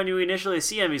when you initially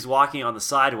see him, he's walking on the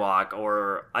sidewalk,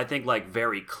 or I think like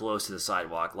very close to the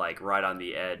sidewalk, like right on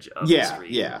the edge of the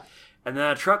street. Yeah. And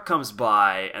then a truck comes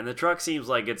by, and the truck seems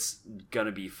like it's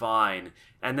gonna be fine.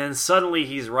 And then suddenly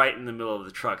he's right in the middle of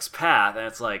the truck's path, and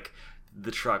it's like,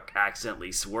 the truck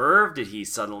accidentally swerved? Did he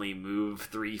suddenly move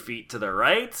 3 feet to the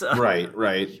right?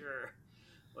 Right. Sure.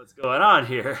 What's going on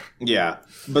here? Yeah.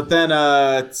 But then,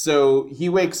 so he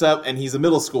wakes up and he's a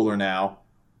middle schooler now,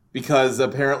 because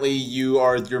apparently you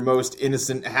are your most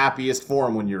innocent, happiest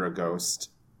form when you're a ghost.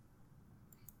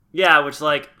 Yeah, which,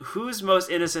 like, whose most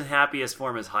innocent, happiest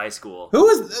form is high school? It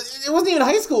wasn't even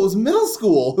high school, it was middle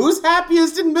school. Who's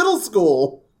happiest in middle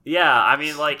school? Yeah, I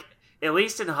mean, like, at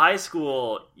least in high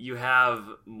school, you have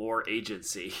more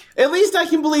agency. At least I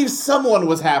can believe someone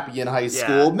was happy in high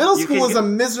school. Middle school is a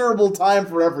miserable time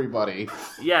for everybody.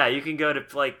 Yeah, you can go to,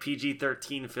 like,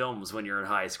 PG-13 films when you're in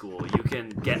high school. You can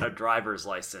get a driver's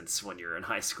license when you're in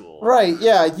high school. Right,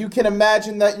 yeah. You can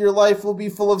imagine that your life will be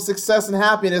full of success and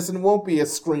happiness and won't be a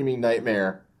screaming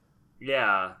nightmare.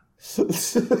 Yeah.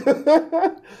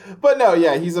 But no,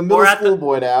 yeah, he's a middle school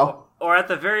boy now. Or at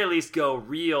the very least go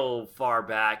real far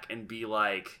back and be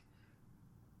like,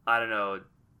 I don't know,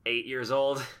 8 years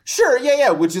old? Sure, yeah,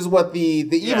 which is what the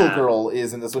evil girl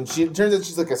is in this one. It turns out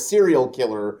she's like a serial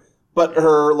killer, but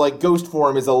her like ghost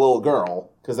form is a little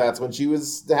girl, because that's when she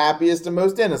was the happiest and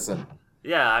most innocent.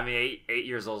 Yeah, I mean, 8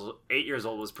 years old. 8 years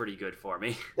old was pretty good for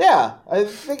me. Yeah, I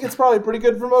think it's probably pretty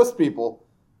good for most people.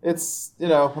 It's, you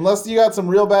know, unless you got some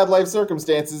real bad life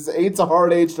circumstances, 8's a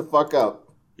hard age to fuck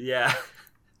up. Yeah.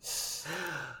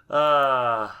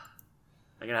 I'm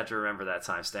gonna have to remember that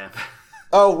timestamp.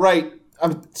 Oh, right.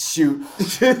 Shoot.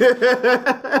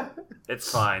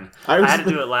 It's fine. I had to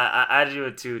do it. I had to do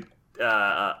it too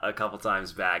a couple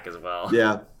times back as well.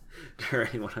 Yeah.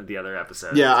 During one of the other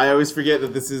episodes. Yeah, I always forget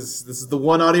that this is the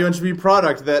one Audio Entropy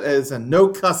product that has a no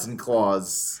cussing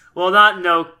clause. Well, not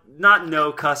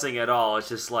no cussing at all. It's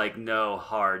just like no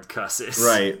hard cusses.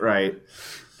 Right.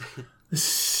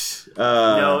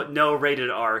 No rated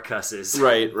R cusses.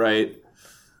 Right.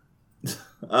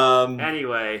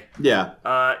 Anyway.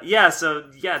 Yeah.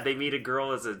 So they meet a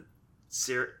girl as a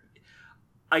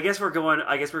I guess we're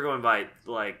going by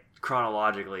like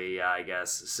chronologically, I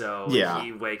guess. So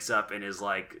he wakes up in his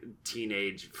like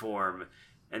teenage form,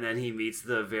 and then he meets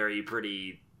the very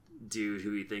pretty dude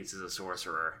who he thinks is a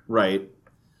sorcerer. Right.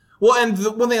 Well, and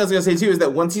the one thing I was going to say too is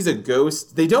that once he's a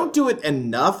ghost, they don't do it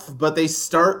enough, but they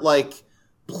start like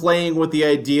playing with the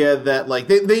idea that like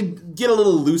they get a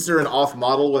little looser and off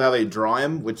model with how they draw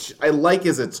him, which I like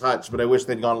as a touch, but I wish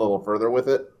they'd gone a little further with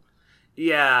it.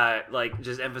 Yeah, like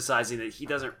just emphasizing that he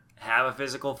doesn't have a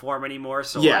physical form anymore,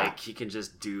 so like he can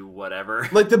just do whatever.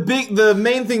 Like the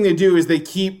main thing they do is they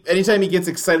keep, anytime he gets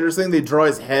excited or something, they draw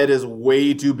his head as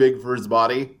way too big for his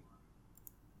body.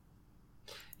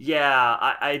 Yeah,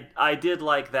 I did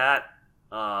like that.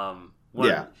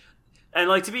 Yeah. And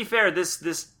like, to be fair,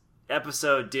 this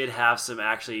episode did have some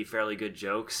actually fairly good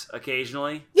jokes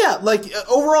occasionally. Yeah, like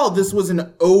overall, this was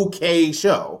an okay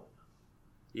show.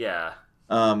 Yeah.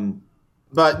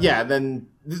 But yeah, then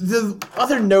the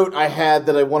other note I had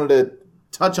that I wanted to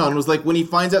touch on was like when he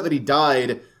finds out that he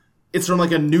died, it's from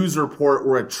like a news report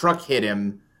where a truck hit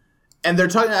him. And they're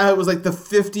talking about how it was like the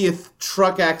 50th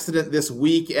truck accident this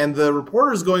week, and the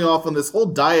reporter's going off on this whole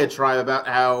diatribe about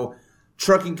how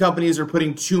trucking companies are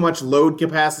putting too much load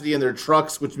capacity in their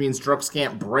trucks, which means trucks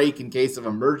can't brake in case of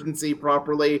emergency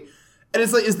properly. And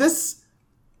it's like, is this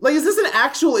an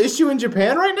actual issue in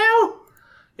Japan right now?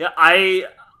 Yeah, I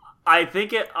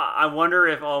think I wonder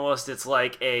if almost it's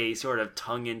like a sort of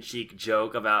tongue-in-cheek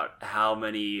joke about how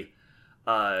many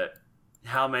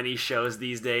shows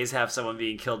these days have someone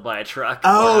being killed by a truck.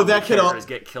 Oh, that could all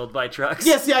get killed by trucks.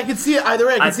 Yes, yeah, I can see it either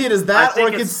way. I can see it as that, or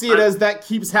I can see it as that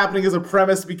keeps happening as a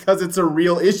premise because it's a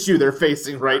real issue they're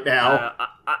facing right now.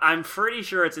 I'm pretty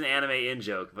sure it's an anime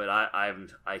in-joke, but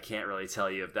I can't really tell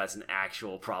you if that's an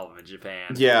actual problem in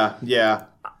Japan. Yeah.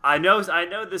 I know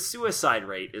the suicide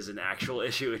rate is an actual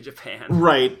issue in Japan.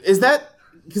 Right. Is that...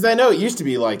 Because I know it used to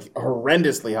be, like,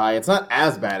 horrendously high. It's not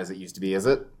as bad as it used to be, is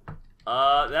it?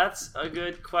 That's a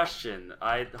good question.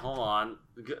 Hold on.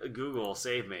 Google,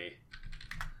 save me.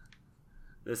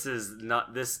 This is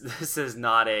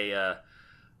not a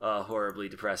horribly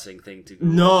depressing thing to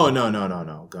Google.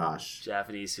 No. Gosh.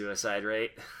 Japanese suicide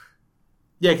rate.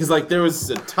 Yeah, because like there was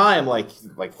a time like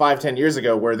 5-10 years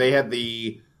ago where they had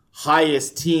the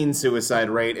highest teen suicide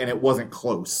rate, and it wasn't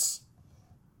close.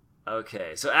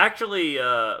 Okay, so actually,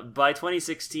 by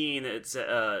 2016, it's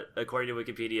according to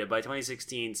Wikipedia, by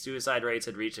 2016, suicide rates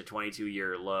had reached a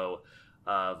 22-year low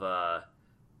of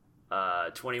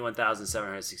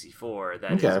 21,764.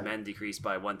 That is, men decreased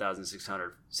by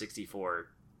 1,664,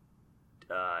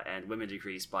 and women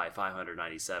decreased by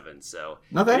 597. So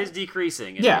it is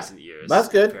decreasing in recent years. That's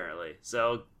good, apparently.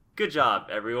 So good job,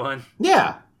 everyone.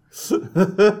 Yeah.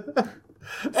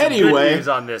 Anyway, good news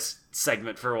on this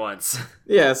segment for once.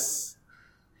 Yes,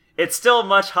 it's still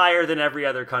much higher than every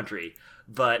other country,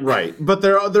 but right. But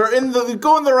they're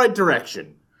going the right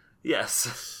direction.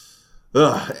 Yes.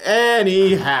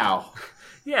 Anyhow,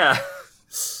 yeah.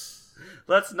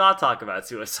 Let's not talk about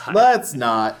suicide. Let's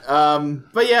not.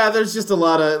 But yeah, there's just a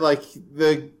lot of like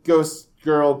the ghost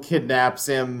girl kidnaps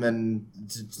him and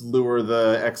to lure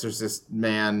the exorcist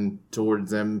man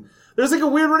towards him. There's like a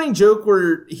weird running joke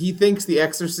where he thinks the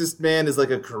exorcist man is like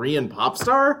a Korean pop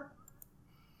star.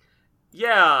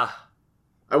 Yeah.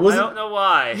 I don't know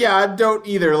why. Yeah, I don't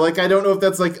either. Like, I don't know if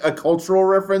that's like a cultural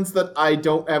reference that I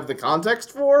don't have the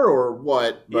context for or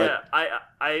what. But... Yeah,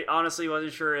 I honestly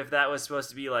wasn't sure if that was supposed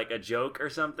to be like a joke or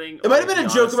something. It might have been a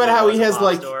joke about how he has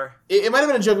like... It might have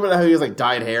been a joke about how he has like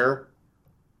dyed hair.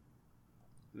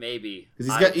 Maybe.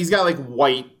 Because he's got like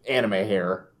white anime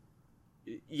hair.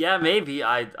 Yeah, maybe.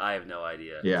 I have no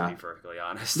idea, to be perfectly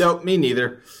honest. No, me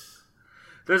neither.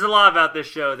 There's a lot about this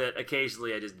show that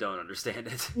occasionally I just don't understand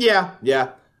it. Yeah.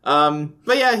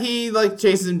 But yeah, he like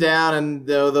chases him down and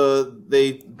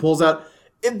they pulls out...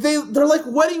 They're like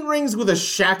wedding rings with a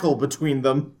shackle between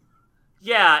them.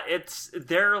 Yeah,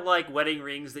 they're like wedding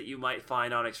rings that you might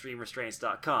find on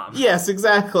ExtremeRestraints.com. Yes,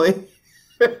 exactly.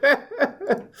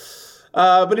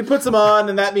 But he puts them on,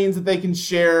 and that means that they can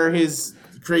share his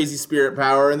crazy spirit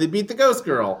power, and they beat the ghost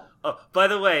girl. Oh, by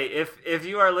the way, if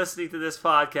you are listening to this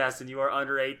podcast and you are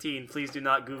under 18, please do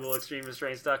not Google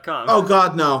ExtremeRestraints.com. Oh,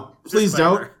 God, no. Please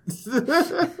don't.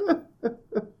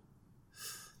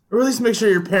 Or at least make sure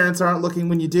your parents aren't looking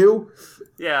when you do.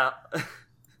 Yeah.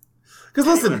 Because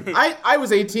listen, I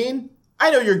was 18. I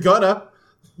know you're gonna.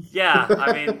 Yeah,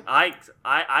 I mean,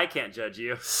 I can't judge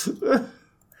you.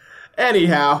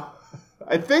 Anyhow,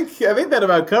 I think that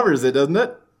about covers it, doesn't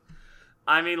it?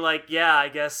 I mean, like, yeah, I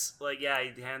guess, like, yeah,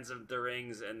 he hands him the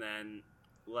rings, and then,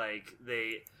 like,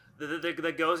 the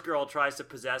ghost girl tries to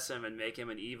possess him and make him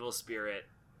an evil spirit.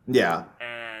 Yeah.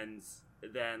 And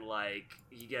then, like,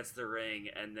 he gets the ring,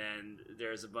 and then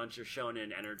there's a bunch of shonen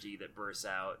energy that bursts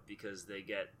out because they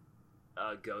get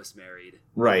ghost married.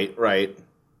 Right.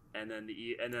 And then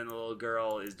the little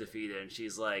girl is defeated, and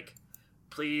she's like,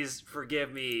 "Please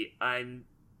forgive me. I'm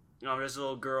just a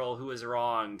little girl who was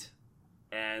wronged,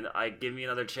 and give me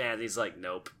another chance." He's like,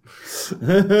 "Nope."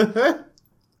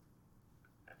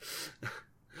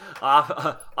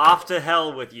 off to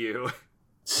hell with you.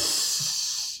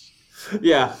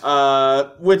 Yeah,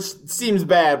 which seems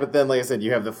bad, but then, like I said,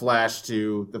 you have the flash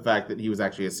to the fact that he was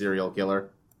actually a serial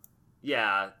killer.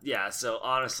 Yeah, so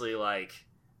honestly, like,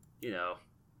 you know...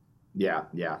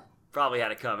 Yeah. Probably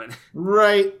had it coming.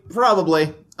 Right,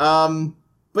 probably.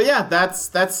 But yeah,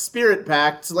 that's Spirit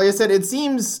Pact. Like I said, it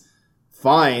seems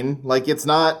fine. Like, it's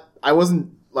not... I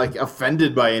wasn't, like,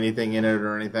 offended by anything in it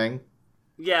or anything.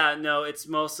 Yeah, no, it's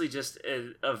mostly just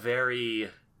a very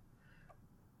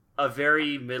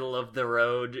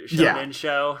middle-of-the-road shonen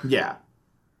show. Yeah.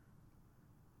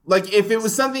 Like, if it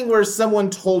was something where someone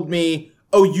told me,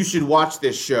 oh, you should watch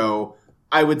this show,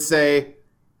 I would say,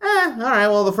 alright,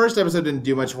 well, the first episode didn't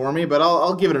do much for me, but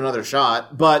I'll give it another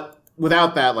shot. But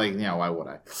without that, like, why would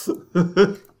I?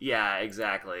 Yeah,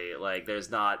 exactly. Like,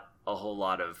 there's not a whole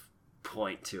lot of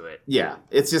point to it. Yeah,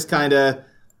 it's just kind of...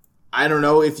 I don't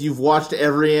know, if you've watched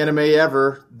every anime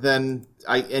ever, and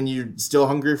you're still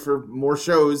hungry for more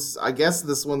shows, I guess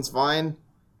this one's fine.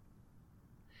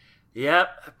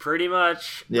 Yep, pretty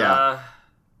much. Yeah.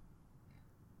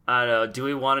 I don't know. Do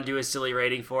we want to do a silly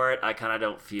rating for it? I kind of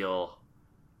don't feel...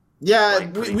 Yeah,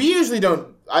 like we usually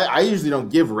don't... I usually don't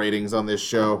give ratings on this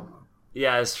show.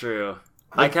 Yeah, it's true.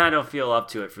 I kind of don't feel up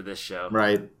to it for this show.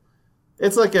 Right.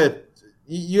 It's like a...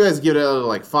 You guys give it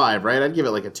like 5, right? I'd give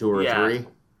it like a 2 or a 3.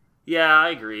 Yeah, I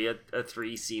agree. A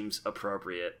 3 seems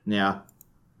appropriate. Yeah.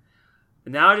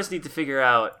 Now I just need to figure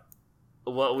out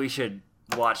what we should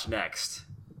watch next.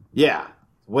 Yeah.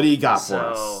 What do you got for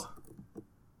us?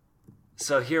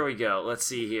 So here we go. Let's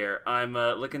see here. I'm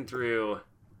looking through...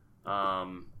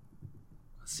 let's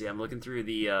see. I'm looking through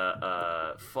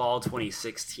the fall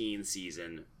 2016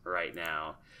 season right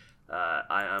now.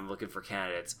 I'm looking for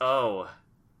candidates. Oh.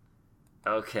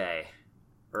 Okay.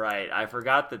 Right, I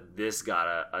forgot that this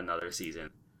got another season.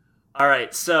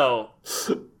 Alright, so...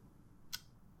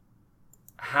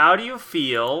 How do you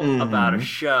feel about a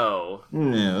show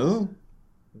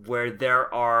where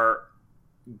there are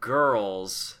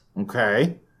girls...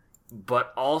 Okay.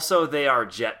 But also they are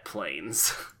jet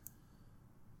planes?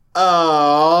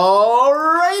 Alrighty.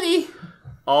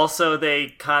 Also, they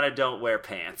kind of don't wear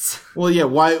pants. Well, yeah,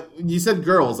 why... You said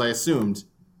girls, I assumed.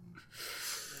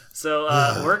 So,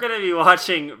 we're going to be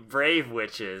watching Brave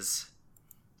Witches.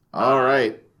 All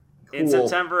right. Cool. In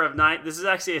September of 9... This is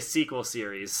actually a sequel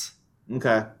series.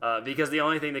 Okay. Because the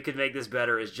only thing that could make this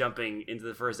better is jumping into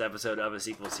the first episode of a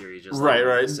sequel series. Just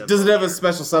right. Does it have a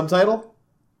special subtitle?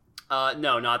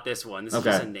 No, not this one. This is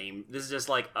just a name. This is just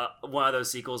like one of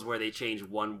those sequels where they change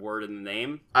one word in the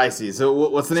name. I see. So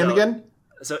what's the name again?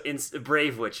 So, in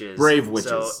Brave Witches. Brave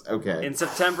Witches, so, okay. In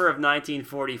September of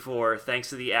 1944, thanks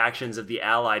to the actions of the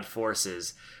Allied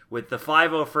forces, with the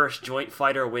 501st Joint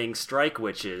Fighter Wing Strike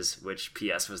Witches, which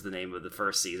P.S. was the name of the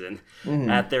first season,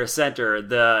 at their center,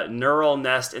 the neural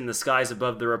nest in the skies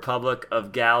above the Republic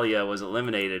of Gallia was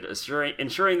eliminated,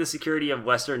 ensuring the security of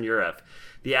Western Europe.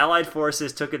 The Allied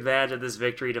forces took advantage of this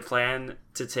victory to plan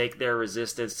to take their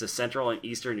resistance to Central and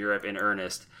Eastern Europe in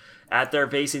earnest. At their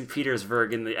base in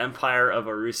Petersburg in the Empire of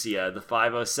Arussia, the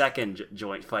 502nd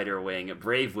Joint Fighter Wing,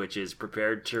 Brave Witches,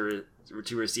 prepared to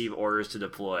receive orders to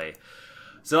deploy.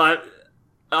 So I'm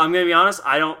going to be honest,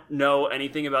 I don't know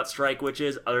anything about Strike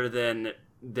Witches other than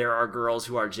there are girls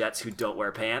who are jets who don't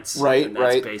wear pants. Right, and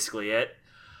that's basically it.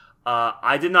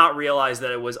 I did not realize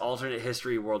that it was alternate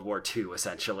history World War II,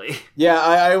 essentially. Yeah,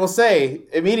 I will say,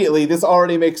 immediately, this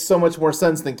already makes so much more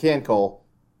sense than Cancol.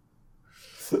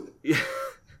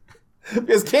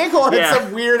 Because Cancol had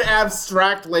some weird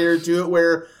abstract layer to it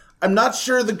where I'm not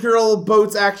sure the girl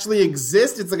boats actually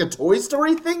exist. It's like a Toy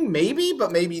Story thing, maybe, but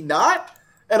maybe not.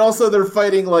 And also they're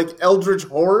fighting like eldritch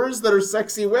horrors that are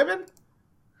sexy women.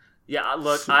 Yeah,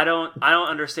 look, I don't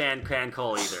understand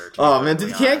Cancol either. Oh man,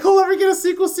 did Cancol ever get a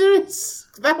sequel series?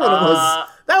 That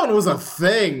one was a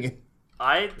thing.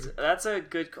 That's a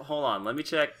good. Hold on, let me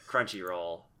check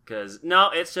Crunchyroll. Because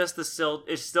no, it's still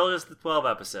just the 12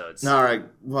 episodes. All right,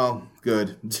 well,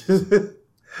 good. So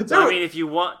I mean, if you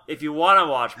want to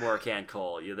watch more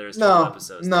Cancol, there's 12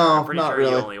 episodes. No, I'm pretty not sure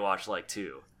really. you only watched like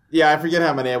 2. Yeah, I forget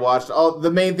how many I watched.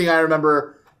 The main thing I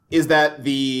remember is that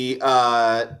the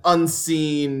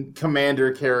unseen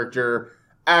commander character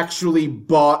actually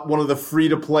bought one of the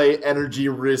free-to-play energy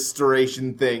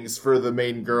restoration things for the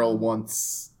main girl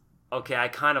once. Okay, I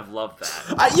kind of love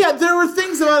that. Yeah, there were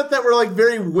things about it that were like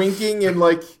very winking and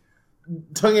like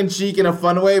tongue-in-cheek in a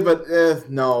fun way, but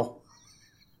no.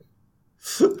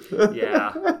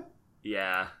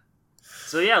 Yeah.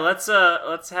 So yeah, let's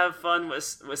have fun with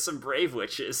some Brave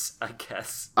Witches, I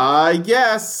guess. I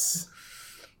guess.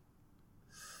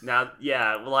 Now,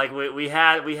 yeah, like we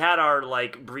had our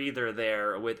like breather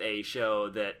there with a show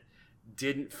that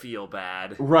didn't feel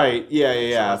bad. Right, yeah.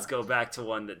 So let's go back to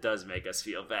one that does make us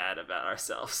feel bad about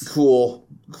ourselves. Cool,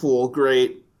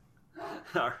 great.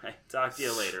 All right, talk to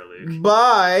you later, Luke.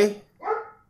 Bye.